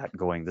looking at that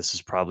going, this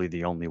is probably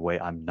the only way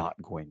I'm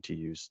not going to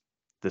use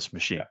this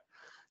machine,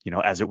 Yeah.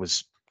 as it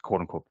was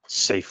quote unquote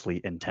safely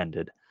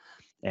intended.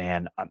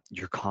 And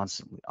you're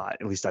constantly,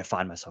 at least I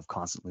find myself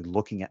constantly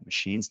looking at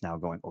machines now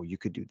going, oh, you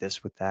could do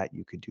this with that.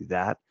 You could do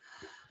that.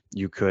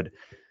 You could,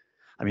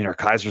 I mean, our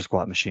Kaiser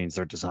squat machines,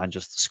 they're designed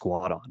just to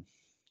squat on.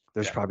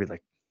 There's Yeah. probably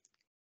like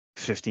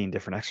 15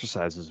 different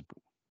exercises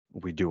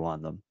we do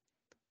on them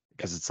Yeah.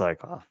 because it's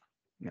like,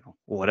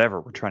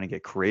 whatever. We're trying to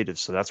get creative.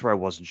 So that's where I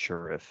wasn't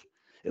sure if,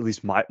 at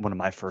least one of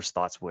my first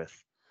thoughts with,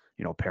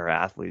 para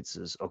athletes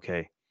is,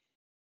 okay,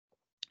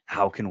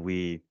 how can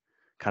we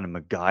kind of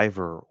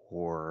MacGyver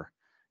or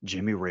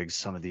Jimmy rig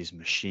some of these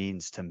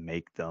machines to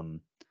make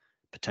them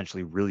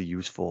potentially really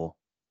useful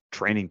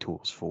training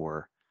tools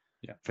for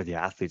Yeah. the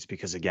athletes?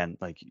 Because again,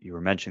 like you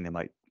were mentioning, they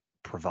might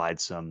provide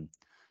some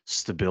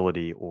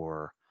stability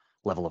or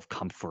level of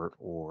comfort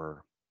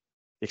or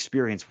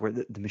experience where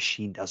the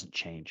machine doesn't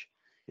change.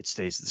 It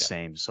stays the Yeah.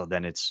 same. So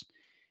then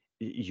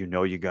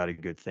you got a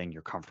good thing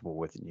you're comfortable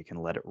with and you can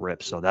let it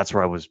rip. So that's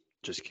where I was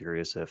just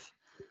curious if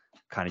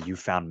kind of you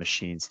found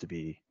machines to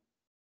be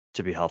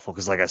helpful.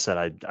 Because like I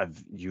said,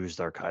 I've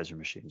used our Yeah. Kaiser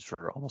machines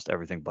for almost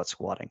everything but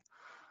squatting,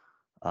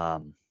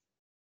 um,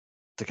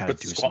 to kind But of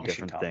the do some squat machine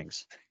different tough.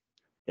 things.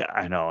 Yeah,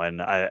 I know.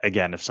 And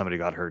again, if somebody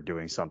got hurt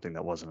doing something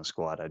that wasn't a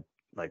squat,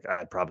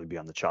 I'd probably be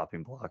on the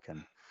chopping block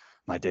and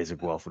my days of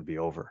Guelph would be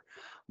over.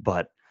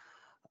 But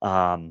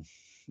um,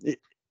 it,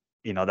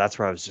 that's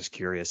where I was just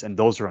curious. And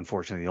those are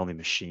unfortunately the only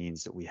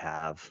machines that we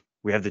have.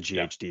 We have the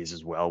Yeah. GHDs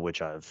as well,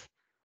 which I've,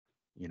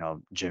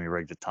 Jimmy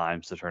rigged at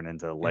times to turn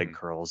into leg Mhm.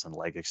 curls and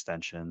leg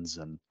extensions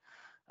and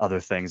other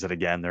things that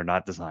again they're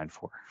not designed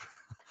for.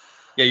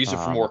 Yeah, use it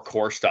for Um, more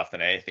core stuff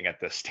than anything at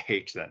this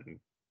stage. Then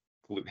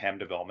glute ham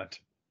development.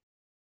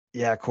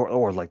 Yeah,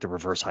 or like the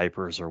reverse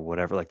hypers or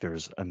whatever. Like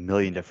there's a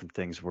million different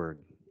things where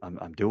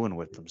I'm doing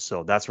with them.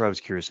 So that's where I was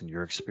curious in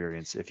your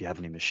experience if you have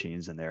any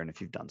machines in there and if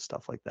you've done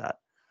stuff like that.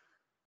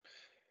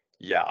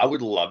 Yeah, I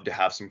would love to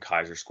have some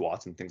Kaiser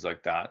squats and things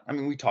like that. I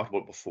mean, we talked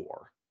about it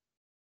before.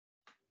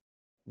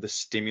 The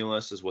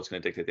stimulus is what's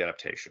going to dictate the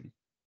adaptation.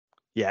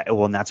 Yeah,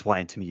 well, and that's why,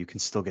 and to me, you can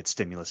still get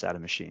stimulus out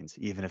of machines,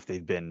 even if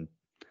they've been,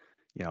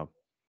 you know,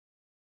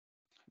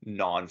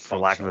 for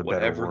lack of Non-functional, a better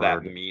whatever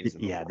that word, means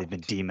in the yeah, they've been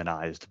world.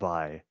 demonized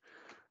by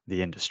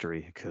the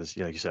industry because,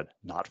 like you said,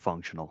 not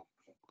functional.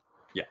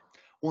 Yeah.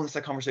 Well, it's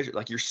that conversation.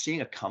 Like you're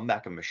seeing a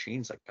comeback of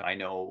machines. Like I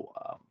know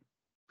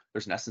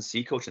there's an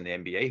S&C coach in the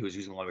NBA who's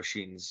using a lot of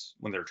machines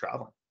when they're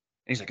traveling.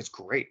 And he's like, it's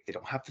great. They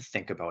don't have to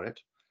think about it.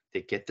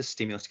 They get the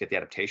stimulus to get the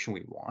adaptation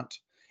we want.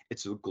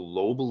 It's a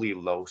globally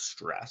low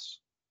stress.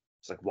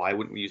 It's like, why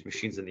wouldn't we use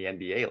machines in the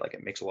NBA? Like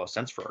it makes a lot of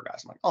sense for our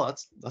guys. I'm like, oh,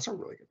 that's a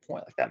really good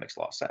point. Like that makes a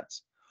lot of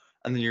sense.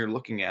 And then you're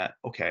looking at,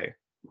 okay,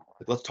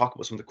 like let's talk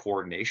about some of the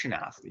coordination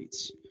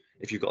athletes.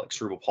 If you've got like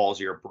cerebral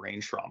palsy or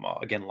brain trauma,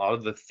 again, a lot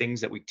of the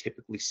things that we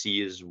typically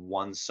see is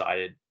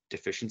one-sided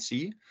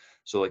deficiency.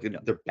 So like Yeah.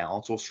 their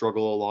balance will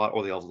struggle a lot,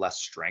 or they have less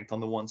strength on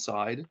the one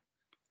side.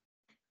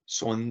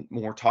 So when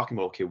we're talking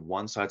about, okay,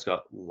 one side's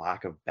got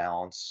lack of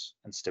balance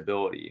and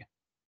stability,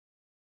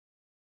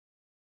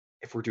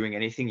 if we're doing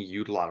anything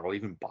unilateral,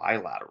 even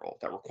bilateral,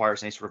 that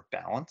requires any sort of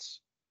balance,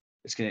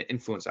 it's going to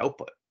influence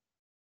output.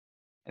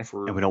 And if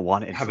And we're we don't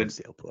want to having influence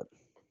the output.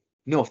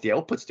 no, if the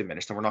output's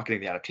diminished, then we're not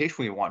getting the adaptation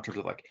we want in terms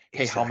of like,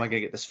 hey, how am I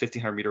going to Exactly. get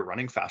this 1500-meter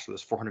running faster,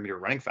 this 400-meter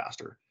running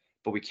faster?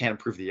 But we can't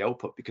improve the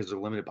output because they're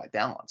limited by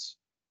balance.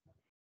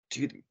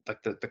 Dude,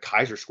 like the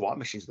Kaiser squat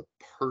machine is the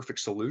perfect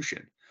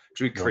solution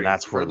because we Well, and create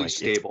that's where incredibly like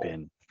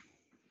stable.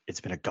 it's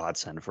been a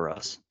godsend for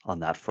us on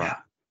that front. Yeah.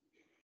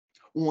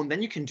 Well, and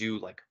then you can do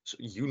like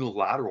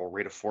unilateral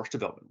rate of force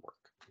development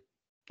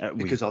work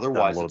We've because done a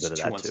otherwise little it's bit of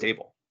too that too.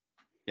 unstable.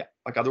 Yeah.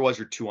 Like otherwise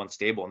you're too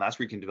unstable. And that's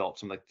where you can develop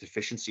some like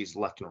deficiencies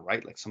left and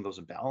right, like some of those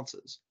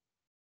imbalances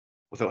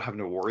without having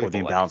to worry Or the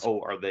about like, imbalance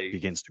oh, are they,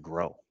 begins to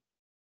grow.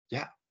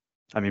 yeah.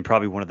 I mean,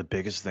 probably one of the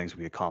biggest things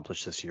we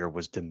accomplished this year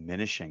was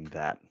diminishing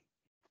that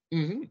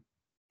Hmm.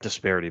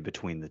 disparity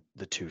between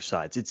the two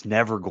sides. It's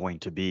never going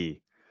to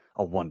be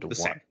a one to The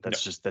same. one. No.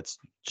 That's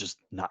just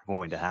not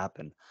going to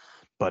happen.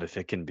 But if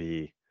it can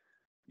be,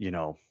 you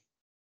know,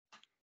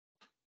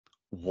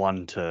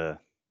 1 to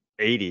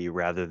 80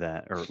 rather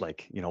than, or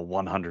like,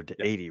 100 to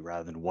Yeah. 80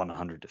 rather than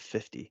 100 to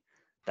 50,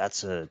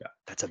 that's a Yeah.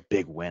 that's a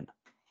big win.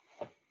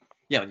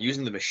 Yeah. And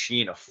using the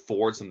machine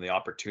affords them the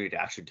opportunity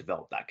to actually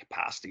develop that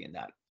capacity in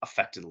that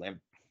affected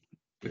limb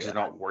because they're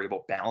Yeah, not worried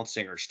about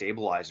balancing or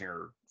stabilizing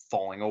or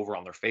falling over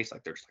on their face.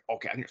 Like they're just like,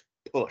 okay, I can just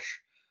push,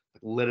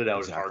 like, let it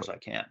out as hard as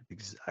exactly. I can.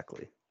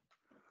 Exactly.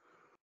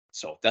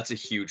 So that's a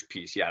huge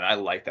piece. Yeah. And I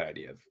like that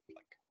idea of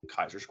like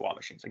Kaiser squat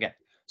machines. Again,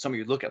 some of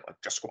you look at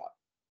like just squat.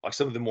 Like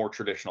some of the more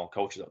traditional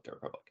coaches out there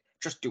are like,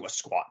 just do a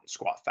squat and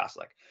squat fast.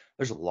 Like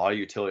there's a lot of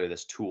utility of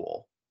this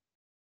tool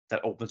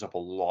that opens up a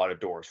lot of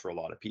doors for a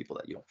lot of people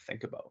that you don't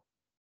think about.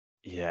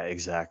 Yeah,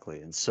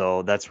 exactly. And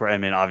so that's where, I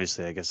mean,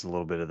 obviously, I guess a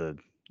little bit of the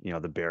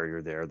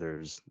barrier there.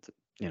 There's,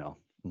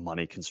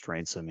 money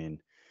constraints. I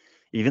mean,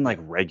 even Yeah. like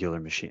regular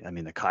machine. I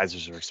mean, the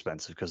Kaisers are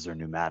expensive because they're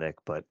pneumatic,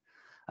 but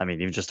I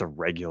mean, even just a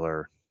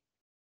regular,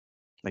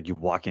 like you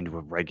walk into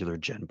a regular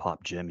Gen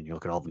Pop gym and you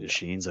look at all the Yeah.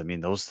 machines. I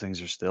mean, those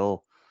things are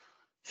still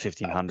Thousands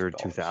of 1,500,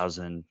 dollars.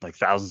 2,000, like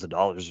thousands of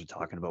dollars we're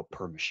talking about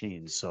per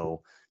machine.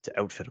 So to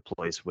outfit a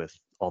place with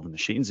all the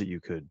machines that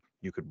you could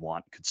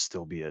want could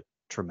still be a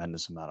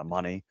tremendous amount of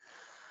money.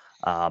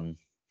 Um,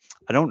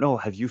 I don't know.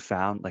 Have you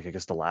found, like, I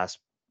guess the last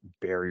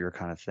barrier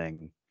kind of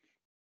thing,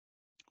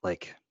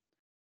 like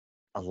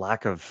a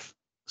lack of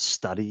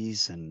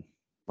studies and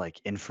like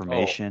Oh,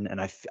 information? And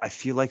I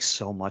feel like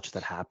so much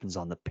that happens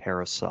on the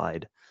para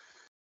side,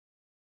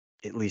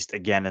 at least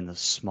again in the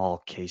small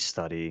case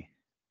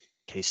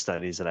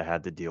studies that I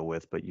had to deal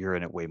with, but you're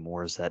in it way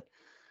more, is that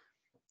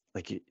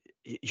like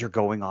you're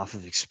going off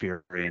of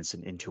experience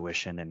and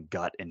intuition and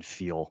gut and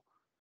feel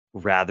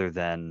rather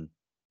than,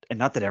 and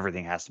not that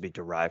everything has to be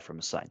derived from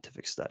a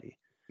scientific study,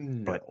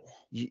 but no,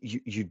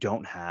 you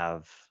don't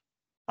have,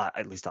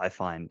 at least I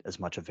find, as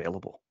much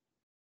available,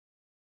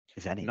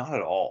 if any. not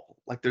at all.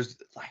 Like there's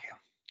like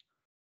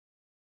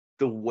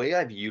the way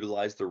I've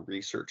utilized the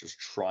research is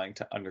trying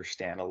to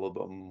understand a little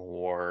bit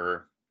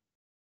more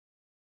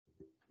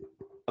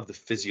of the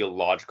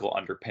physiological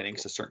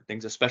underpinnings to certain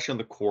things, especially on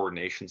the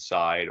coordination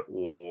side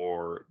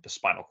or the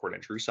spinal cord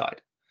injury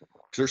side.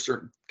 Because there's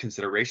certain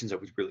considerations that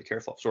we really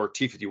careful of. So our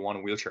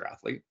T51 wheelchair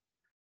athlete,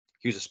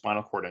 he was a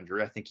spinal cord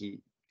injury. I think he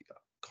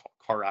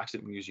car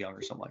accident when he was young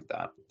or something like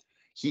that.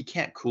 He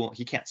can't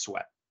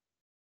sweat.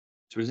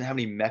 So he doesn't have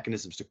any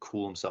mechanisms to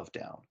cool himself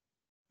down.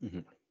 Hmm.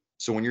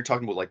 So when you're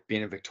talking about like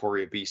being in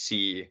Victoria,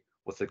 BC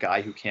with a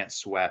guy who can't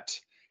sweat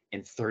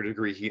in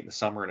 30-degree heat in the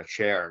summer in a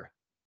chair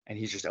and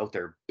he's just out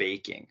there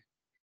baking.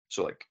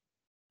 So like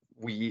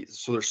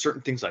so there's certain things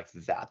like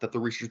that the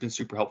research has been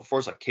super helpful for. It's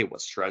like, okay,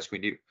 what strategy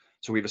can we do?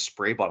 So we have a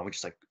spray bottle. We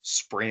just like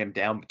spray him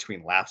down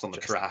between laps on the Just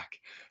track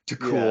to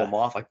cool yeah. him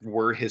off. Like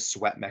we're his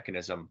sweat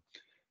mechanism.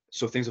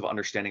 So things of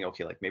understanding,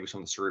 okay, like maybe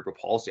some of the cerebral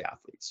palsy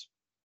athletes.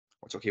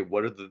 It's okay.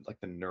 What are the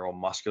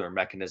neuromuscular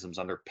mechanisms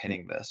Mm,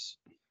 underpinning this?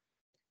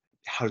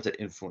 How does that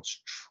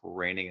influence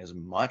training as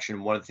much?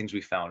 And one of the things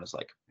we found is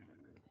like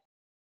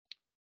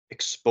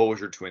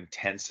exposure to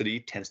intensity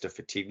tends to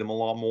fatigue them a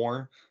lot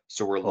more.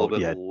 So we're a little oh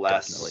bit yeah,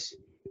 definitely. less.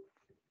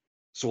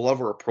 So a lot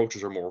of our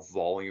approaches are more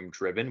volume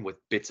driven with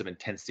bits of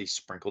intensity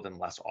sprinkled in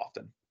less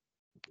often.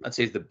 I'd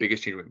say is the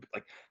biggest change.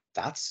 Like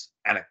that's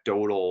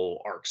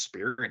anecdotal, our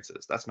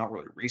experiences. That's not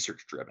really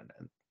research driven.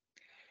 And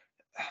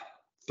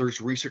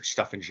there's research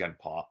stuff in Gen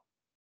Pop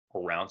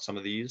around some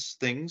of these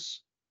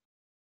things,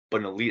 but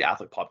in elite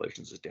athlete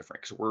populations is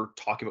different because we're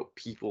talking about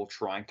people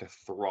trying to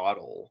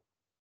throttle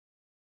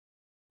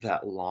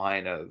that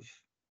line of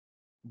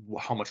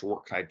how much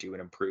work can I do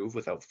and improve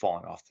without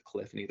falling off the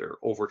cliff and either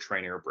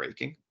overtraining or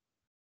breaking.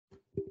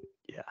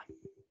 Yeah.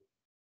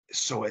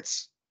 So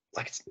it's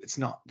like it's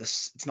not the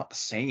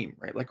same,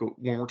 right? Like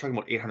when we're talking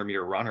about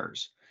 800-meter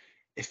runners,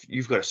 if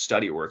you've got a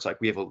study where it's like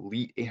we have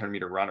elite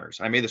 800-meter runners,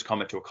 and I made this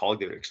comment to a colleague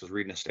the other day because I was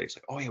reading a study. It's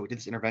like, oh yeah, we did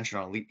this intervention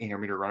on elite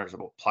 800-meter runners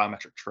about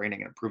plyometric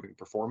training and improving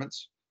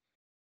performance,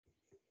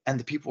 and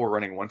the people were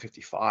running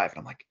 155, and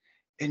I'm like,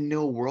 in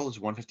no world is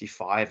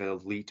 155 an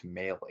elite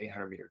male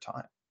 800-meter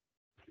time.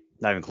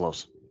 Not even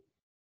close.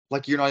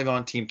 Like you're not even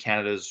on Team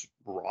Canada's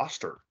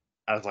roster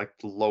as like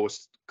the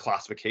lowest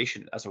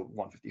classification as a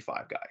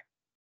 155 guy.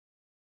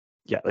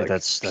 Yeah, like Like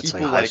that's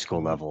like people high like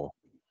school level.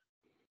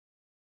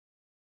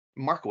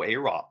 Marco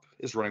Arop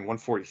is running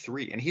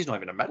 143, and he's not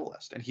even a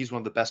medalist, and he's one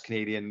of the best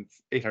Canadian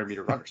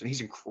 800-meter runners, and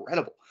he's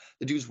incredible.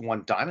 The dude's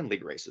won Diamond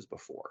League races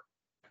before.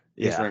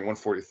 He's Yeah. running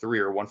 143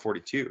 or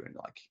 142, and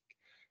like,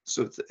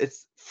 so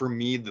it's for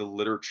me the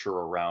literature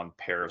around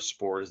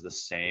parasport is the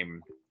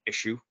same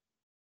issue.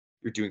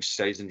 You're doing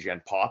studies in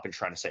Gen Pop and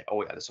trying to say,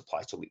 oh yeah, this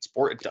applies to elite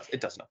sport.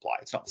 It doesn't apply.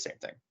 It's not the same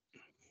thing.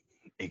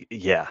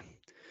 Yeah.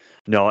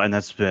 No, and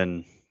that's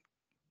been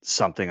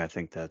something I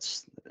think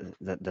that's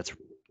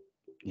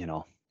you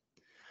know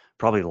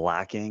probably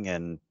lacking,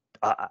 and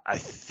I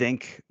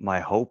think my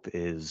hope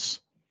is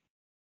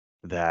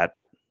that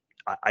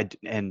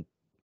and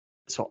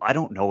so I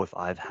don't know if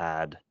I've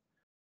had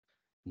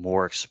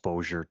more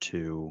exposure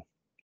to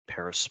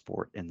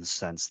parasport in the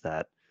sense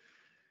that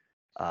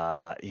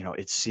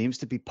it seems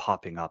to be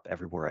popping up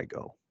everywhere I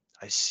go.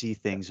 I see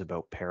Yeah, things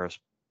about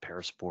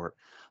parasport.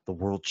 The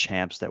world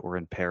champs that were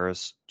in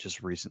Paris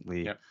just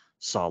recently yeah,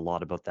 saw a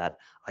lot about that.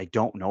 I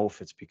don't know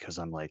if it's because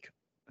I'm like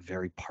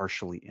very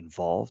partially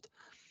involved.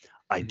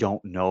 I mhm.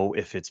 don't know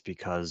if it's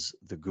because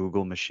the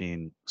Google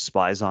machine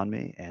spies on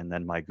me and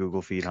then my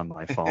Google feed on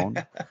my phone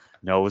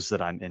knows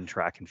that I'm in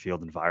track and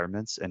field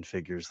environments and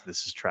figures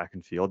this is track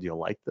and field, you'll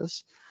like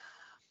this.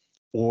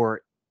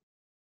 Or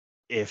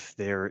if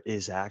there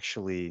is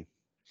actually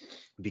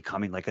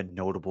becoming like a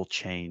notable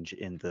change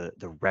in the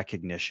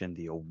recognition,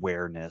 the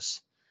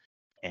awareness,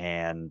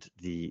 and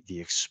the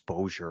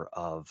exposure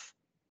of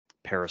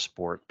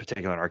parasport,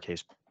 particularly in our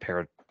case,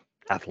 para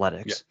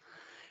Yeah, athletics.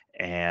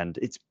 And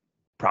it's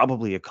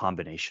probably a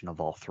combination of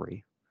all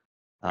three.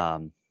 yeah,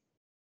 Um,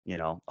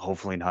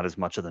 hopefully not as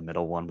much of the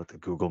middle one with the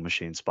Google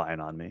machine spying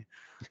on me.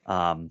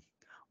 Um,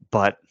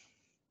 but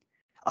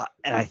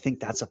and I think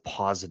that's a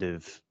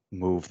positive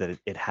move that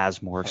it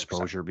has more 100%.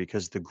 exposure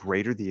because the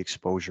greater the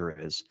exposure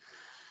is,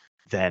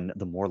 then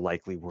the more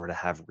likely we're to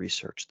have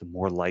research, the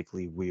more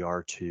likely we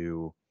are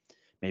to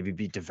maybe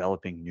be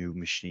developing new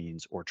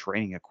machines or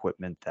training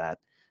equipment that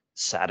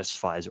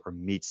satisfies or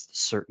meets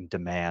certain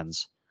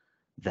demands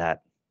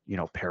that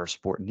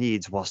parasport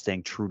needs while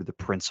staying true to the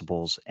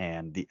principles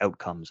and the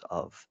outcomes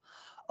of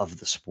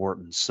the sport.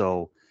 And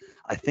so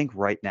I think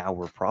right now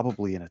we're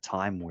probably in a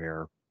time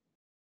where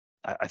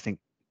I think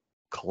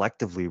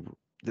collectively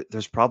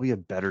there's probably a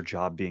better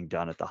job being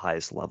done at the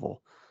highest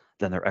level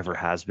than there ever Yeah,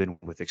 has been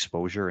with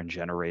exposure and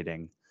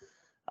generating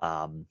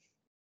um,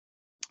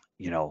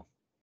 you know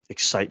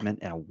excitement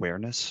and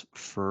awareness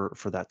for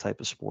that type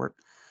of sport.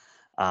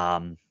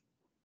 um,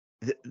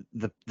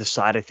 the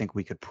side I think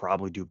we could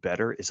probably do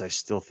better is I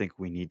still think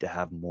we need to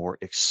have more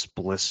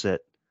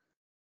explicit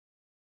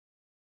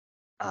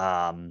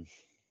um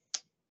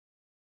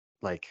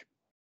like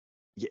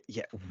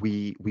yeah,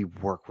 we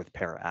work with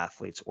para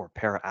athletes, or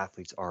para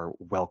athletes are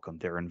welcome,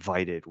 they're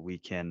invited, we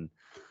can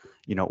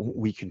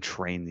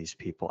train these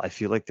people. I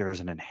feel like there's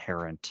an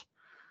inherent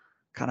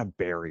kind of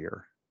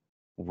barrier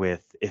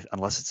with, if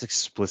unless it's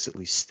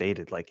explicitly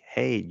stated like,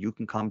 hey, you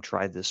can come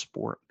try this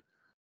sport,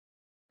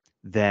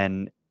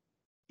 then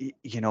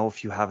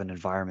if you have an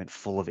environment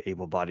full of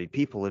able-bodied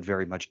people, it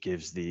very much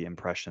gives the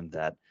impression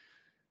that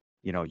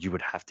you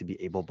would have to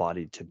be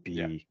able-bodied to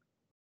yeah, be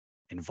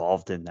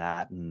involved in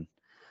that. And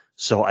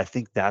so I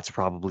think that's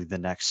probably the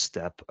next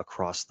step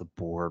across the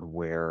board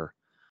where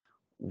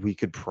we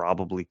could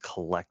probably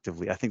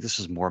collectively, I think this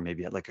is more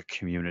maybe at like a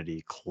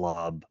community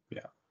club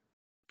yeah,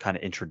 kind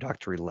of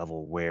introductory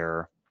level,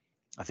 where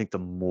I think the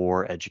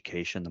more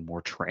education, the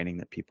more training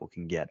that people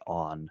can get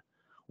on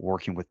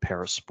working with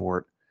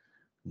Parasport,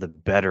 the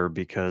better,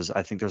 because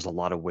I think there's a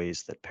lot of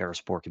ways that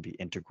Parasport can be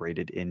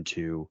integrated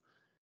into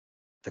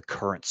the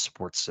current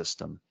sports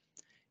system.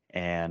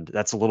 And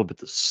that's a little bit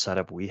the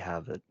setup we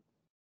have at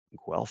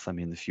Guelph. I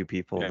mean, the few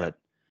people Yeah, that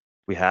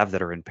we have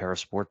that are in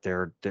Parasport,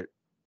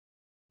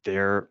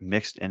 they're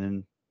mixed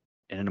in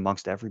and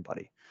amongst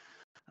everybody.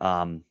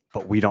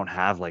 But we don't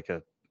have like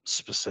a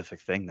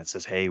specific thing that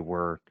says, hey,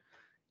 we're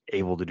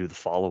able to do the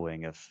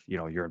following. If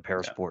you're in yeah,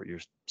 Parasport,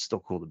 you're still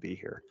cool to be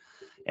here.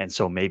 And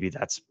so maybe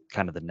that's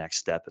kind of the next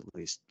step, at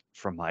least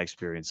from my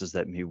experience, is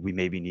that we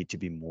maybe need to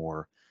be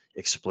more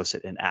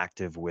explicit and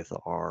active with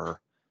our,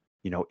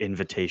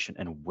 invitation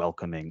and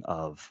welcoming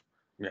of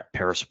yeah.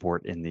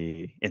 Parasport in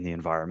the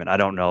environment. I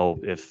don't know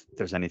if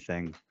there's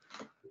anything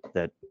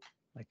that,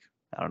 like,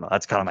 I don't know.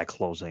 That's kind of my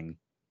closing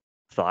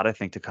thought, I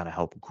think, to kind of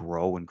help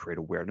grow and create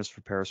awareness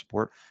for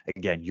Parasport.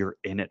 Again, you're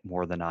in it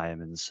more than I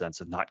am, in the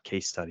sense of not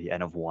case study,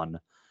 N of one,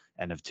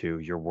 N of two.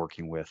 You're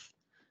working with,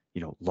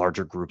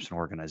 larger groups and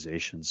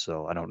organizations.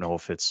 So I don't know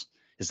if is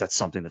that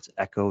something that's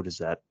echoed? Is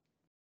that,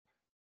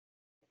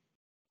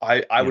 I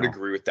you would know,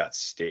 agree with that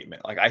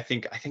statement. Like I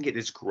think it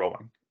is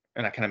growing.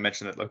 And I kind of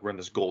mentioned that like we're in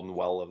this golden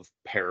well of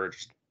para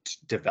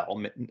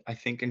development, I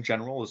think in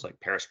general is like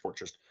parasport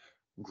just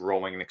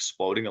growing and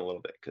exploding a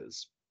little bit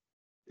because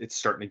it's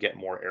starting to get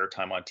more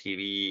airtime on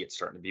TV. It's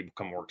starting to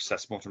become more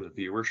accessible in terms of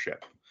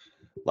viewership.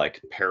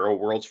 Like Para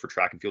Worlds for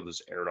track and field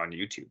is aired on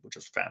YouTube, which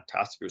is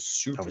fantastic. It was that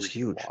super was easy to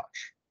huge,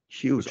 watch.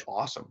 It was huge.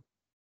 awesome.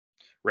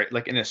 Right.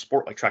 Like in a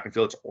sport like track and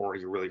field, it's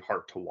already really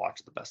hard to watch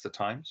at the best of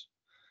times.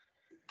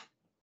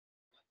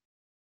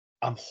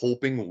 I'm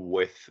hoping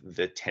with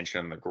the tension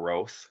and the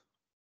growth,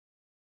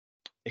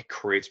 it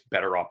creates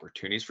better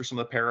opportunities for some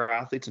of the para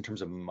athletes in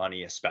terms of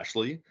money,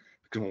 especially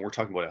because when we're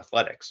talking about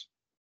athletics,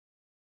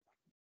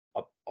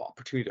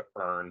 opportunity to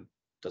earn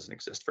doesn't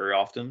exist very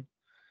often.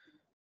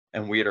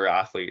 And we had our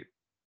athlete,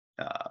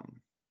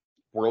 um,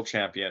 world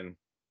champion,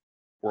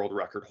 world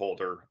record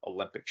holder,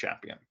 Olympic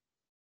champion,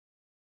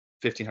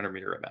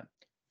 1500-meter event,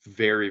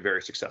 very,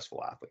 very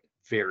successful athlete,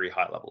 very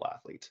high level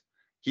athlete.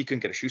 He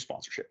couldn't get a shoe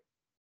sponsorship.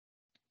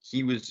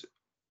 He was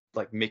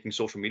like making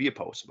social media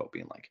posts about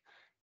being like,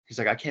 he's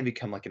like, I can't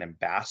become like an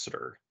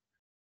ambassador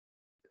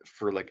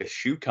for like a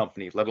shoe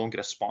company, let alone get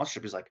a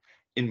sponsorship. He's like,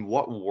 in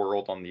what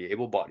world on the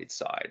able-bodied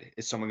side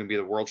is someone going to be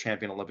the world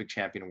champion, Olympic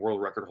champion,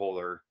 world record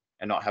holder,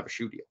 and not have a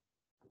shoe deal?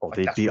 Oh, Like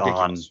they'd that's be on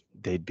ridiculous.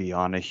 they'd be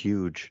on a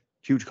huge,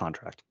 huge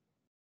contract.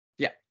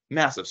 Yeah,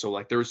 massive. So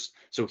like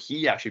so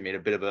he actually made a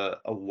bit of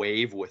a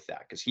wave with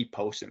that because he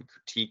posted and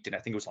critiqued, and I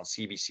think it was on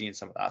CBC and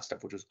some of that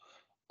stuff, which was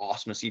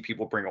awesome to see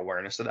people bring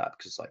awareness to that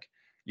because like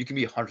you can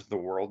be 100th of the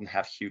world and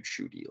have huge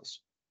shoe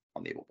deals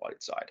on the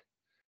able-bodied side.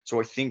 So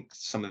I think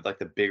some of like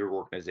the bigger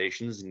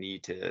organizations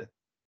need to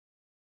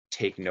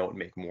take note and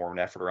make more of an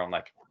effort around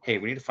like, hey,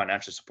 we need to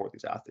financially support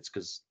these athletes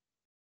because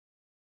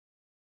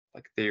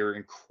like they're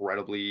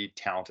incredibly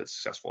talented,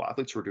 successful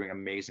athletes who are doing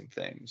amazing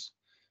things.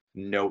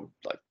 No,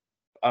 like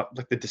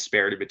the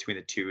disparity between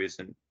the two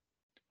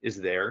is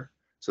there.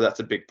 So that's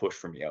a big push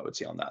for me. I would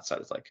say on that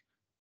side is like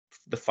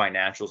the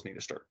financials need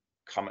to start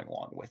coming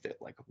along with it,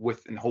 like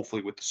with and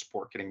hopefully with the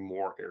sport getting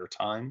more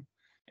airtime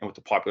and with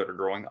the popularity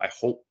growing. I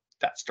hope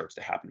that starts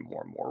to happen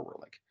more and more. Where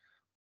like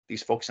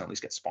these folks can at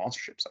least get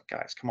sponsorships. Like,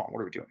 guys, come on, what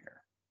are we doing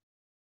here?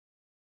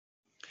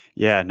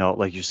 Yeah, no,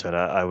 like you said,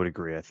 I would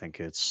agree. I think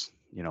it's,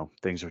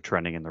 things are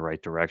trending in the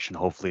right direction.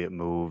 Hopefully it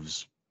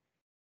moves,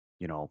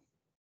 you know,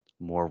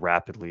 more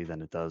rapidly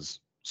than it does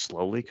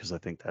slowly, because I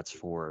think that's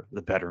for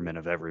the betterment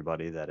of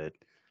everybody, that it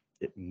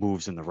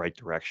moves in the right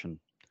direction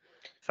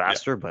Yeah,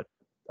 faster. But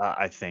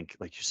I think,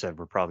 like you said,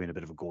 we're probably in a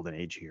bit of a golden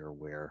age here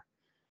where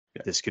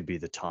yeah, this could be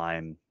the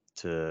time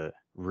to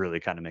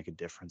really kind of make a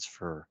difference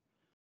for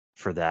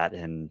that,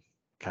 and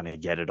kind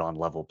of get it on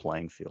level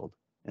playing field,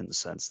 in the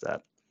sense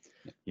that,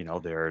 yeah,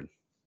 they're,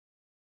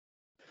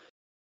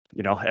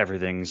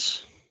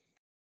 everything's,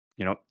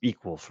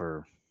 equal,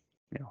 for,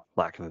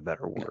 lack of a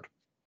better yeah. word.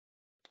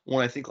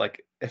 Well, I think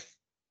like if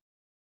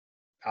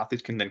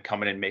athletes can then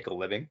come in and make a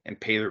living and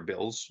pay their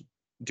bills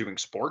doing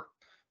sport,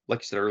 like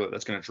you said earlier,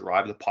 that's going to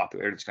drive the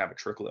popularity. It's going to have a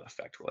trickle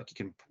effect where like you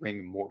can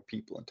bring more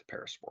people into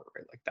parasport,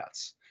 right? Like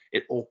that's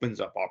it opens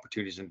up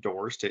opportunities and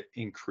doors to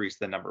increase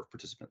the number of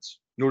participants.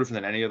 No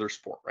different than any other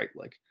sport, right?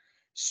 Like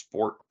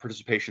sport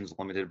participation is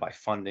limited by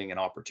funding and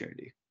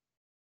opportunity.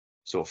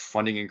 So if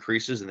funding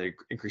increases and they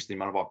increase the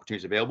amount of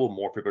opportunities available,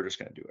 more people are just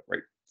going to do it,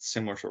 right?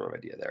 Similar sort of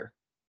idea there.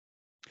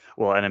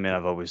 Well, and I mean,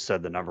 I've always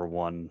said the number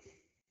one,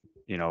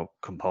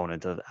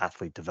 component of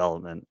athlete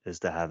development is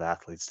to have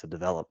athletes to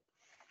develop.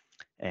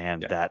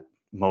 And Yeah, that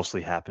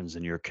mostly happens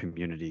in your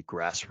community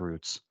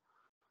grassroots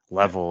yeah,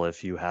 level.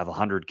 If you have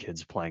 100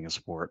 kids playing a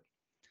sport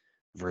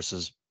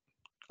versus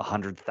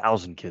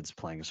 100,000 kids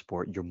playing a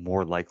sport, you're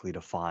more likely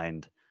to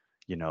find,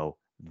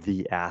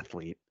 the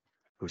athlete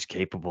who's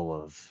capable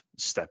of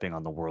stepping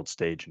on the world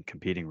stage and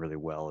competing really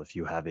well, if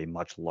you have a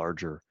much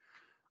larger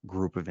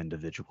group of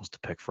individuals to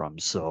pick from.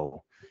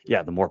 So,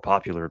 yeah, the more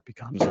popular it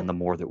becomes, and the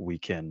more that we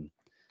can,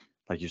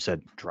 like you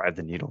said, drive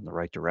the needle in the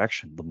right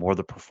direction, the more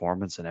the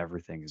performance and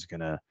everything is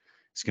gonna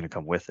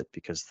come with it,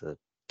 because the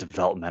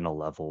developmental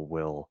level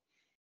will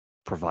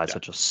provide Yeah.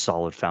 such a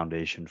solid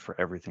foundation for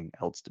everything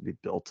else to be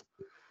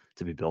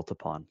built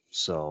upon.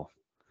 So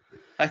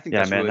I think yeah,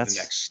 that's man, really the that's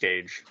next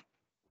stage.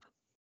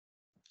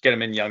 Get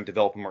them in young,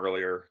 develop them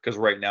earlier. Because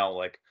right now,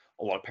 like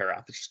a lot of para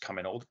athletes just come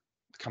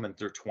in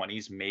their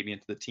 20s, maybe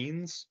into the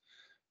teens,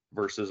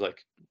 versus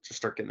like just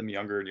start getting them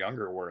younger and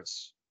younger, where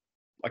it's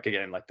like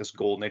again, like this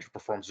golden age of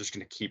performance is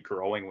going to keep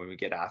growing when we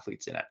get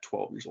athletes in at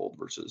 12 years old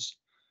versus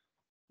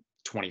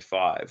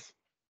 25.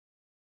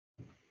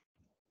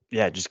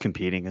 yeah, just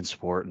competing in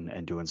sport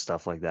and doing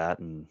stuff like that.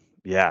 And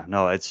yeah,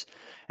 no, it's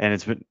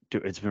been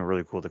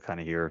really cool to kind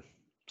of hear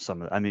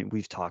some of, I mean,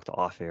 we've talked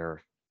off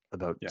air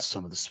about Yeah.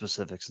 some of the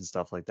specifics and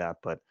stuff like that,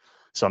 but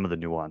some of the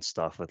nuanced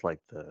stuff with like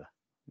the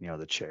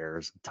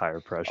chairs and tire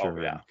Oh pressure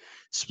yeah. and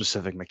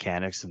specific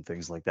mechanics and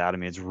things like that. I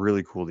mean, it's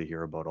really cool to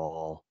hear about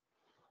all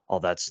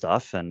that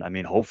stuff. And I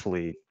mean,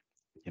 hopefully,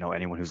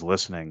 anyone who's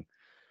listening,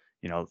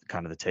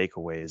 kind of the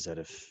takeaway is that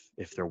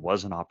if there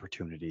was an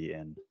opportunity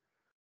in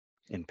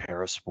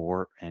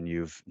Parasport and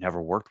you've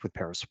never worked with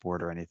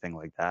Parasport or anything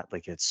like that,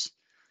 like it's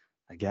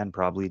again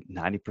probably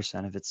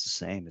 90% of it's the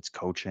same. It's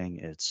coaching,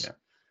 it's Yeah.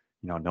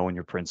 knowing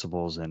your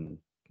principles and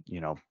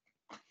you know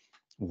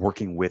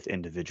working with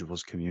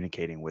individuals,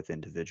 communicating with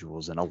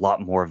individuals, and a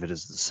lot more of it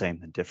is the same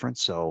than different.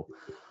 So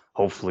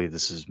hopefully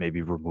this is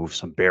maybe remove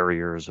some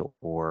barriers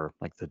or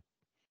like the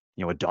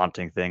a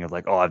daunting thing of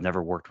like, oh, I've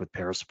never worked with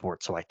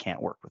Parasport, so I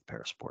can't work with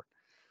Parasport.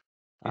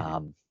 Hmm.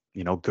 Um,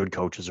 good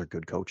coaches are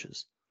good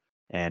coaches.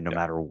 And no Yeah.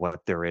 matter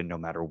what they're in, no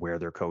matter where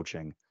they're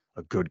coaching,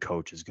 a good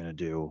coach is going to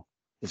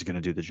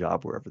do the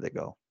job wherever they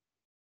go.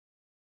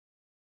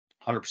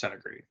 100%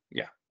 agree.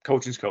 Yeah.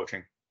 Coaching's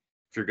coaching.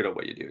 If you're good at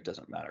what you do, it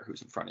doesn't matter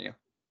who's in front of you.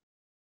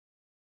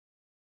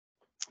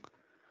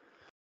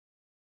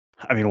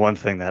 I mean, one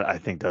thing that I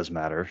think does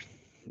matter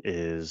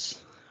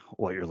is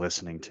what you're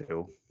listening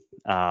to.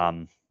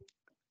 Um,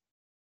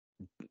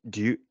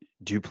 do you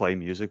do you play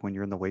music when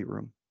you're in the weight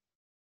room?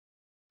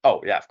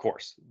 Oh yeah, of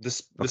course. The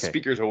Okay.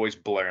 speaker's always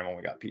blaring when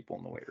we got people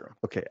in the weight room.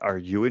 Okay. Are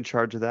you in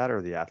charge of that or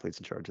are the athletes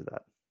in charge of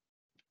that?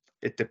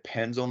 It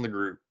depends on the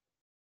group.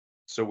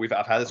 So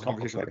I've had this Oh,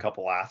 conversation with a okay.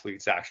 couple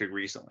athletes actually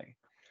recently.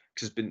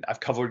 Because been I've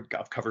covered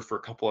for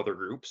a couple other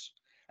groups.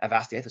 I've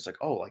asked the athletes like,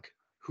 oh, like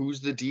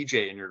who's the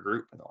DJ in your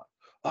group? And they're like,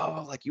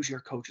 oh, like usually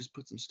our coaches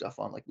put some stuff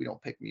on. Like we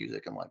don't pick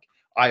music. I'm like,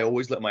 I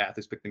always let my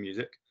athletes pick the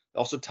music. It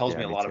also tells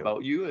me Yeah, a me lot too.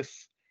 about you.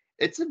 If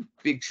it's a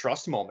big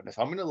trust moment, if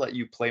I'm gonna let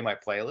you play my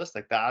playlist,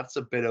 like that's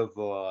a bit of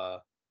a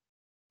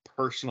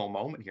personal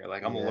moment here.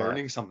 Like I'm Yeah.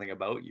 learning something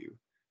about you.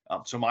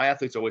 So my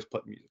athletes always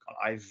put music on.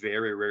 I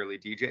very rarely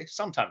DJ.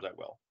 Sometimes I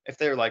will. If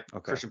they're like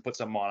Okay. Christian, put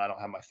something on. I don't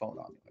have my phone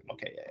on. Like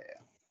okay, yeah, yeah,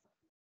 yeah.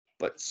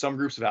 But some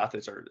groups of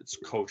athletes are it's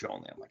coach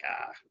only. I'm like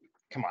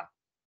come on,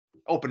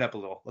 open up a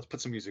little. Let's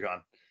put some music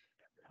on.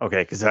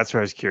 Okay, because that's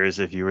where I was curious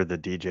if you were the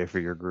DJ for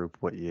your group,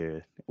 what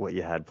you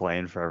had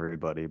playing for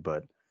everybody,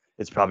 but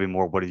it's probably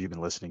more what have you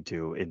been listening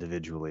to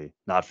individually,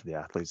 not for the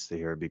athletes to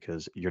hear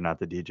because you're not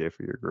the DJ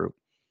for your group.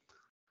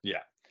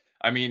 Yeah,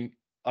 I mean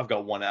I've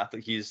got one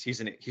athlete.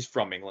 He's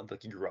from England.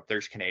 Like he grew up there.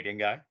 He's a Canadian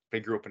guy. But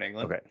he grew up in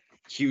England. Okay.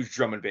 Huge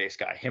drum and bass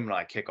guy. Him and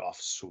I kick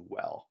off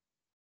swell.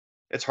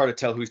 It's hard to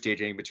tell who's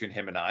DJing between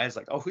him and I. It's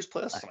like, oh, who's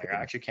playlist? I I'm like, I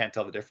could actually can't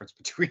tell the difference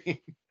between.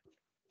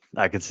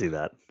 I could see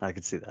that. I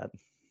could see that.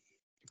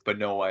 But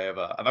no, I've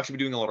actually been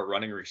doing a lot of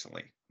running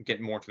recently. I'm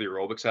getting more into the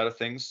aerobic side of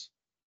things.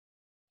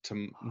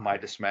 To my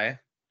dismay,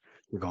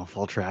 You're going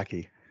full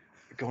tracky.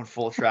 going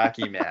full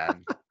tracky,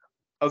 man.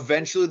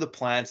 Eventually, the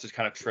plan is to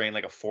kind of train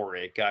like a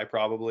 4.8 guy,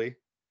 probably.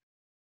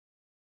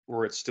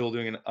 Where it's still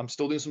doing, I'm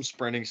still doing some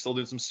sprinting, still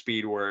doing some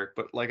speed work,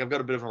 but like I've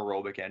got a bit of an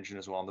aerobic engine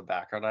as well in the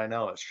background. I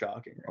know it's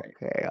shocking, right?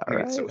 Okay, I'm all gonna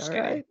get so right, all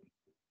skinny. right.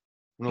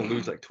 I'm gonna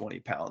lose like 20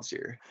 pounds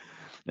here.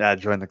 Yeah,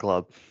 join the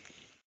club.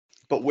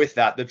 But with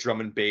that, the drum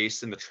and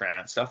bass and the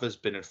trance stuff has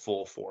been in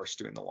full force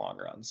doing the long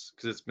runs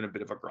because it's been a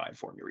bit of a grind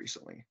for me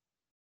recently.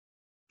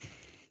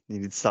 You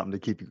need something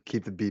to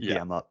keep the Yeah,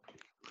 BPM up.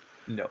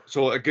 no.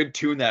 So a good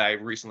tune that I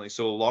recently,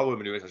 so a lot of what I've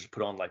been doing is I just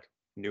put on like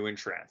new in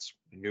trance,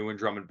 new in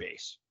drum and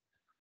bass,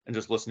 and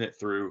just listen it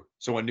through.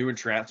 So when new in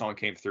trance song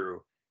came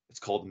through, it's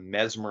called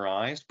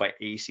Mesmerized by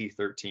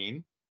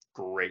AC13.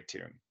 Great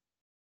tune.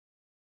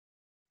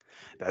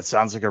 That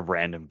sounds like a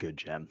random good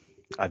gem.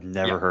 I've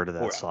Yeah. never heard of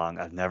Oh that yeah. song.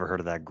 I've never heard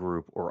of that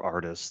group or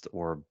artist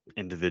or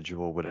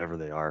individual, whatever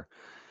they are.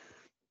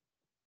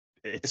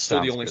 It It's still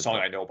the sounds only good song though.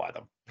 I know by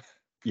them.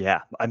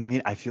 Yeah, I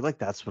mean, I feel like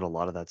that's what a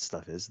lot of that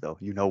stuff is, though.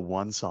 You know,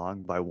 one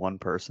song by one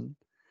person,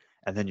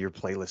 and then your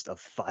playlist of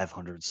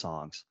 500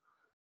 songs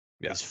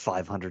Yeah. is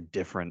 500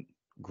 different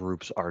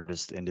groups,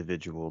 artists,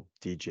 individual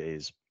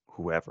DJs,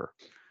 whoever.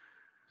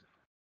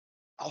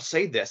 I'll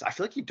say this. I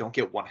feel like you don't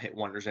get one hit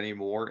wonders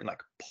anymore in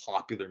like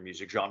popular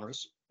music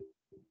genres.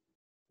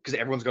 Because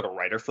everyone's got a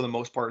writer for the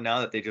most part now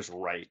that they just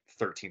write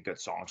 13 good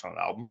songs on an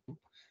album.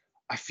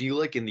 I feel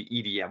like in the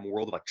EDM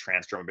world, like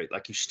trance drum and bass,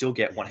 like you still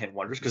get one Yeah, hit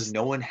wonders because just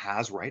no one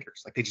has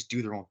writers. Like they just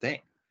do their own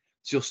thing.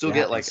 So you'll still yeah,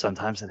 get and like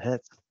sometimes it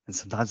hits. and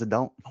sometimes it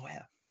don't. Oh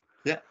yeah.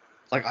 Yeah.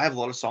 Like I have a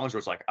lot of songs where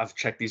it's like I've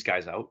checked these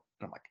guys out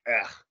and I'm like,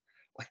 ugh.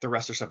 Like the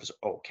rest of their stuff is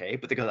okay,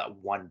 but they got that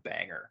one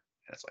banger.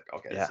 And it's like,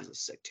 okay, this Yeah, is a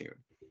sick tune.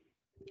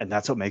 and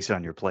that's what makes it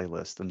on your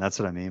playlist, and that's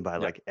what I mean by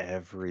Yeah. like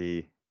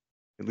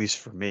at least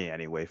for me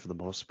anyway, for the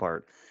most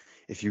part,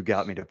 if you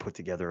got me to put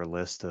together a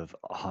list of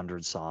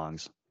 100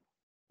 songs,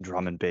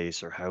 drum and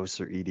bass or house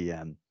or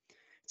EDM,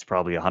 it's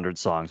probably 100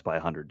 songs by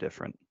 100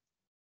 different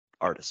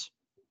artists.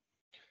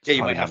 It's Yeah, you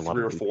probably might not have a lot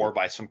three of or four repeat.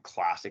 by some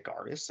classic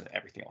artists and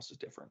everything else is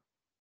different.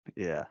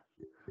 Yeah,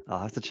 I'll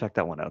have to check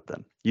that one out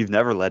then. You've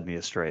never led me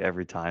astray.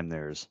 Every time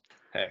there's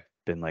Hey.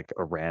 been like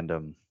a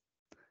random,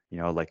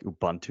 like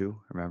Ubuntu.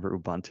 Remember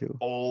Ubuntu?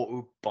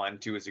 Oh,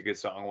 Ubuntu is a good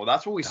song. Well,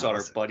 that's what we That saw at our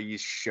was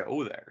buddy's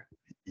show there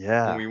when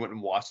yeah, we went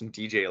and watched some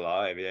DJ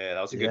live. Yeah,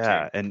 that was a good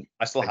yeah. tune. And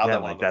I still have again,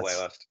 that one like on the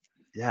playlist.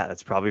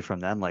 that's probably from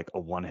them, like a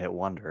one-hit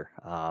wonder.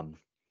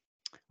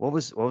 What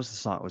was the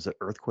song? Was it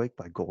Earthquake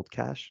by Gold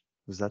Cash?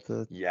 Was that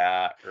the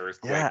Yeah,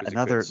 Earthquake yeah, was a good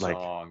another like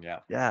song. Yeah.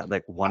 I don't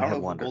know one-hit who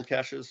Gold wonder.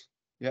 Cash is.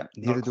 Yeah, not a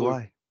Neither do clue.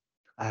 I.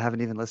 I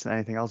haven't even listened to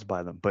anything else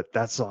by them, but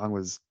that song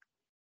was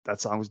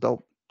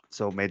dope.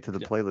 So made to the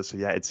Yeah. playlist. So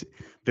yeah, it's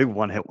big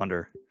one-hit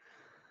wonder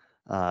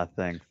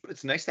thing. But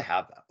it's nice to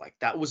have that. Like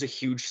that was a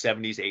huge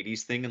 70s,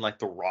 80s thing in like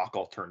the rock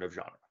alternative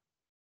genre.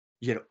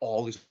 You had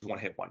all these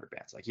one-hit wonder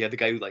bands. Like you had the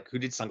guy who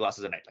did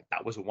Sunglasses at Night. Like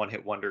that was a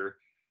one-hit wonder.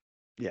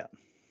 Yeah.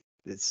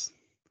 It's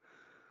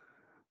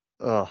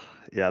oh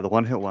yeah, the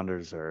one-hit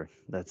wonders are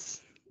that's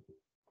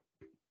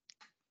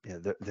yeah,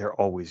 they're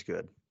always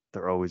good.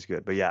 They're always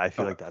good. But yeah, I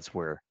feel Okay. like that's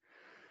where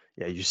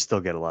yeah, you still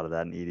get a lot of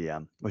that in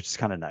EDM, which is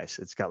kind of nice.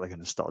 It's got like a Yeah.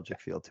 nostalgic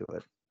feel to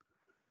it.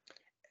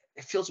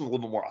 It feels a little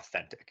bit more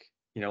authentic.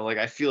 Like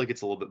I feel like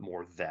it's a little bit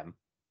more them.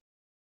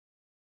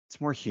 It's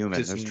more human.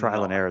 Because There's it's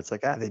trial and not. error. It's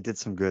like, they did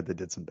some good, they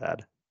did some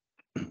bad.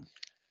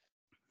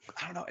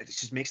 I don't know. It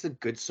just makes the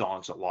good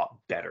songs a lot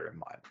better in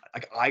my mind.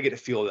 Like I get to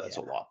feel that it's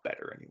a Yeah. lot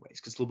better, anyways,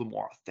 because it's a little bit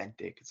more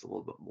authentic. It's a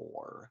little bit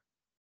more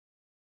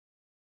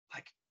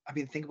like I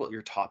mean, think about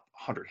your top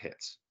 100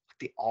 hits. Like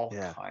they all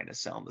Yeah. kind of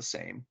sound the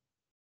same.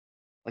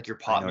 Like your I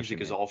pop know what you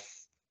music is mean. all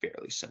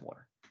fairly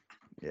similar.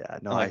 Yeah.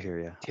 No, And I like hear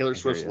you. Taylor I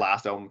hear Swift's you.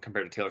 last album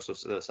compared to Taylor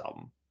Swift's this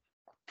album,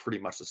 pretty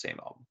much the same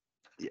album.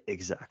 Yeah,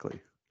 exactly.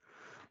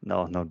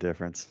 No, no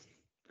difference.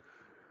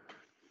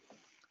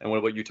 And what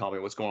about you, Tommy?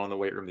 What's going on in the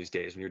weight room these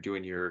days when you're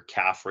doing your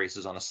calf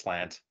races on a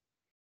slant?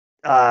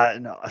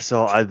 No.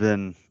 So I've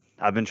been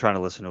trying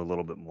to listen to a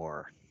little bit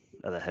more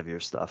of the heavier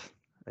stuff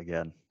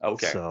again.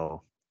 Okay.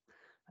 So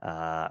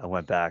I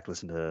went back,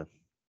 listened to a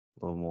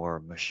little more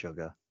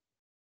Meshuggah.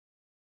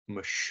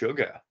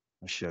 Meshuggah.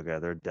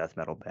 Meshuggah, they're a death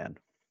metal band.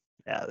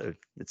 Yeah,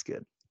 it's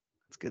good.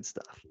 It's good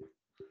stuff.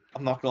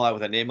 I'm not gonna lie,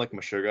 with a name like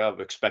Meshuggah, I've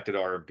expected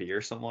R&B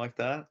or something like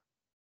that.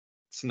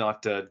 It's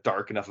not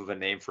dark enough of a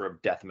name for a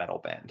death metal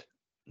band.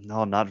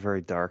 No, not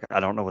very dark. I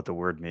don't know what the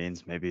word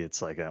means. Maybe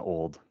it's like an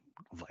old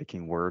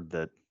Viking word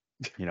that,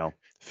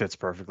 fits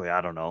perfectly.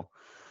 I don't know.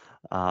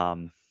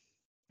 Um,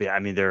 but yeah, I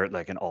mean they're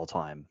like an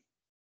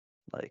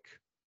like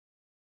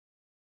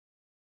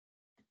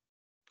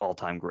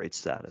all-time great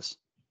status.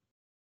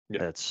 Yeah.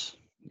 That's,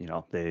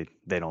 they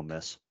don't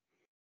miss.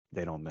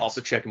 They don't I'll have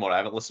to miss. check them out. I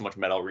haven't listened to much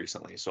metal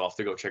recently, so I'll have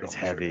to go check It's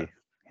out Meshuggah. heavy.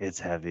 It's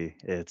heavy.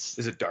 Is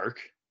it dark?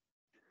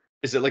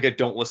 Is it like a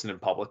don't listen in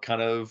public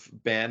kind of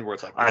band where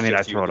it's like I it's mean, I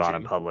just you throw at it the on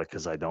in gym? public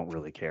because I don't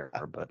really care,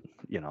 but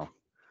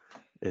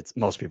it's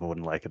most people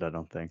wouldn't like it, I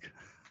don't think.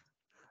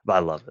 But I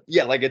love it.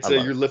 Yeah, like I it's a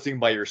love you're it. lifting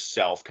by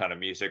yourself kind of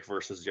music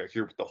versus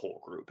you're with the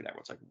whole group and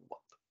everyone's like, what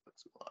the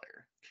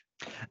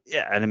fuck's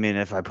Yeah, and I mean,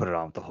 if I put it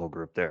on with the whole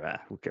group there,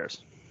 who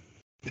cares?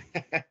 a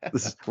liar?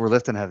 We're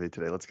lifting heavy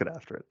today. Let's get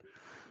after it.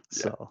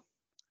 Yeah,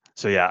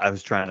 So yeah, I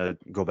was trying to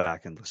go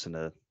back and listen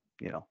to,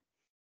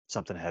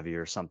 something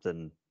heavier,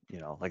 something,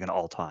 like an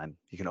all-time.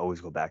 You can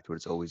always go back to it.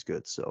 It's always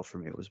good. So for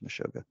me, it was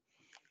Meshuggah.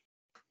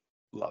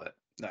 love it.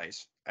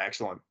 Nice,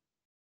 excellent.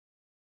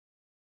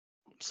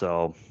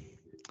 So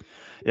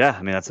yeah,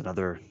 I mean that's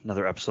another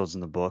episodes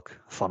in the book.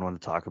 A fun one to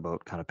talk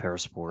about, kind of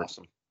Parasport.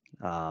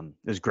 Awesome.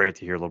 It was great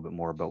to hear a little bit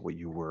more about what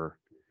you're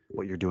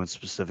doing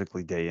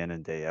specifically day in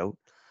and day out.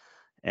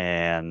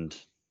 And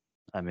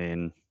I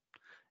mean,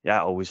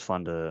 yeah, always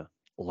fun to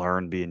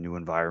learn, be in new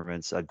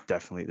environments.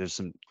 There's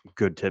some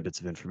good tidbits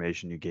of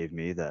information you gave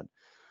me that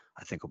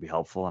I think will be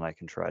helpful, and I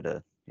can try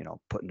to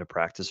put into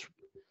practice,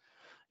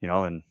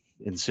 in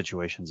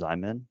situations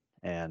I'm in.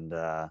 And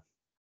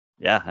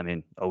yeah, I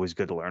mean, always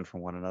good to learn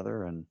from one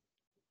another, and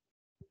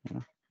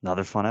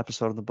another fun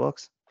episode of the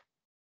books.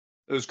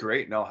 It was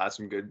great. No, had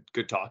some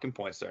good talking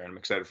points there, and I'm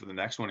excited for the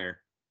next one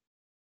here.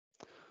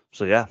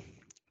 So yeah,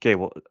 okay.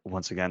 Well,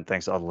 once again,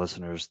 thanks to all the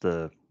listeners,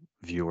 the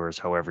viewers,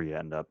 however you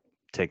end up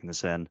taking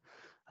this in.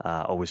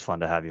 Always fun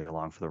to have you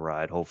along for the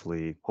ride.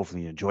 Hopefully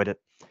you enjoyed it,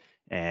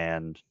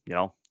 and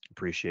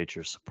appreciate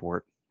your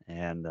support.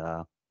 And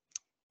we'll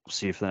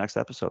see you for the next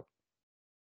episode.